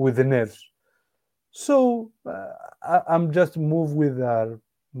always with the nerves. So I'm just moved with that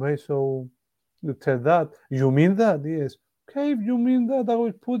way. So you tell that, you mean that? Yes. Okay, if you mean that, I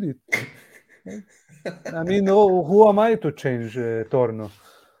will put it. Okay. I mean, who am I to change Torno?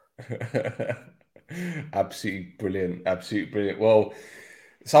 Absolutely brilliant. Well,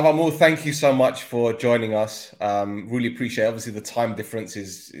 Savamur, thank you so much for joining us. Really appreciate it. Obviously, the time difference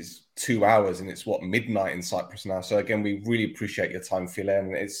is 2 hours, and it's midnight in Cyprus now. So again, we really appreciate your time, Phil,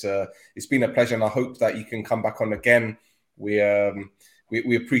 and it's been a pleasure. And I hope that you can come back on again. We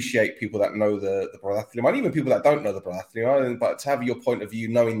appreciate people that know the Brodathlon, and even people that don't know the Brodathlon. But to have your point of view,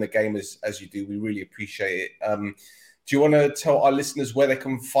 knowing the game as you do, we really appreciate it. Do you want to tell our listeners where they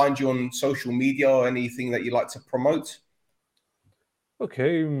can find you on social media or anything that you'd like to promote?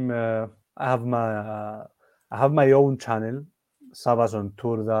 Okay, I have my own channel, Savas on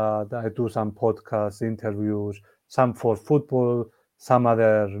Tour, that I do some podcasts, interviews, some for football, some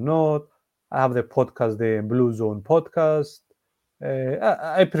other not. I have the podcast, the Blue Zone podcast.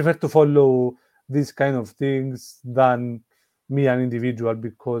 I prefer to follow these kind of things than me an individual,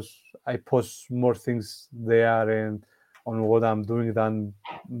 because I post more things there and on what I'm doing than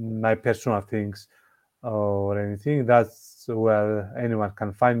my personal things or anything. That's where anyone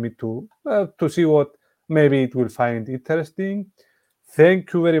can find me to see what maybe it will find interesting.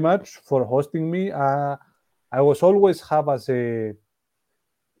 Thank you very much for hosting me. I was always have as a,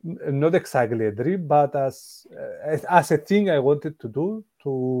 not exactly a dream, but as a thing I wanted to do,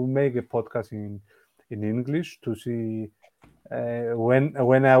 to make a podcast in English, to see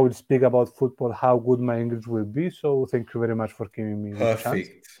when I will speak about football, how good my English will be. So thank you very much for giving me this chance.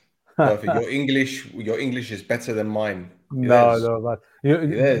 Perfect. Your English is better than mine. No, but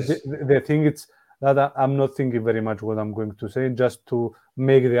the thing is that I'm not thinking very much what I'm going to say, just to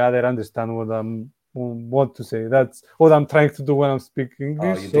make the other understand what I'm want to say. That's what I'm trying to do when I'm speaking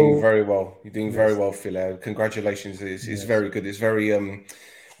English. You're doing very well. You're doing very well, Phil. Congratulations. It's very good. It's very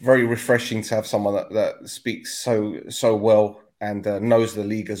very refreshing to have someone that speaks so well and knows the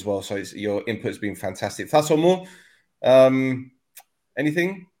league as well. So your input's been fantastic. Tasomo,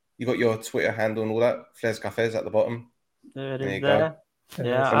 anything? You got your Twitter handle and all that. Flares Cafes at the bottom. There it is. You go.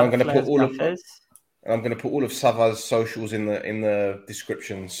 Yeah, and I'm going to put all of Sava's socials in the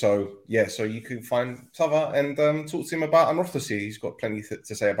description. So so you can find Sava and talk to him about Anrothosy. He's got plenty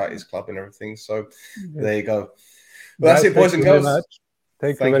to say about his club and everything. So there you go. Well, that's it, boys and girls.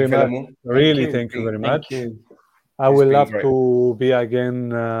 Thank you very much. Really, thank you very much. I will love to be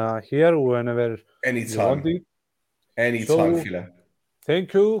again here whenever you want it. Anytime, Phila.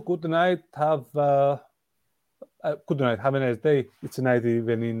 Thank you. Good night. Have good night. Have a nice day. It's a night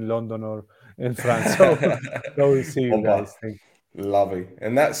even in London or in France. So we'll see you guys. Thank you. Lovely.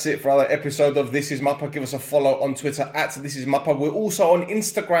 And that's it for another episode of This Is Mappa. Give us a follow on Twitter at This Is Mappa. We're also on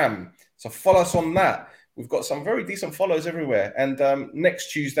Instagram. So follow us on that. We've got some very decent followers everywhere. And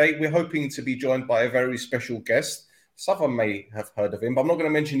next Tuesday, we're hoping to be joined by a very special guest. Someone may have heard of him, but I'm not going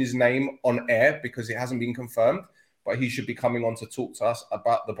to mention his name on air because it hasn't been confirmed. But he should be coming on to talk to us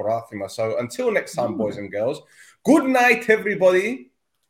about the Barathima. So until next time, boys and girls, good night, everybody.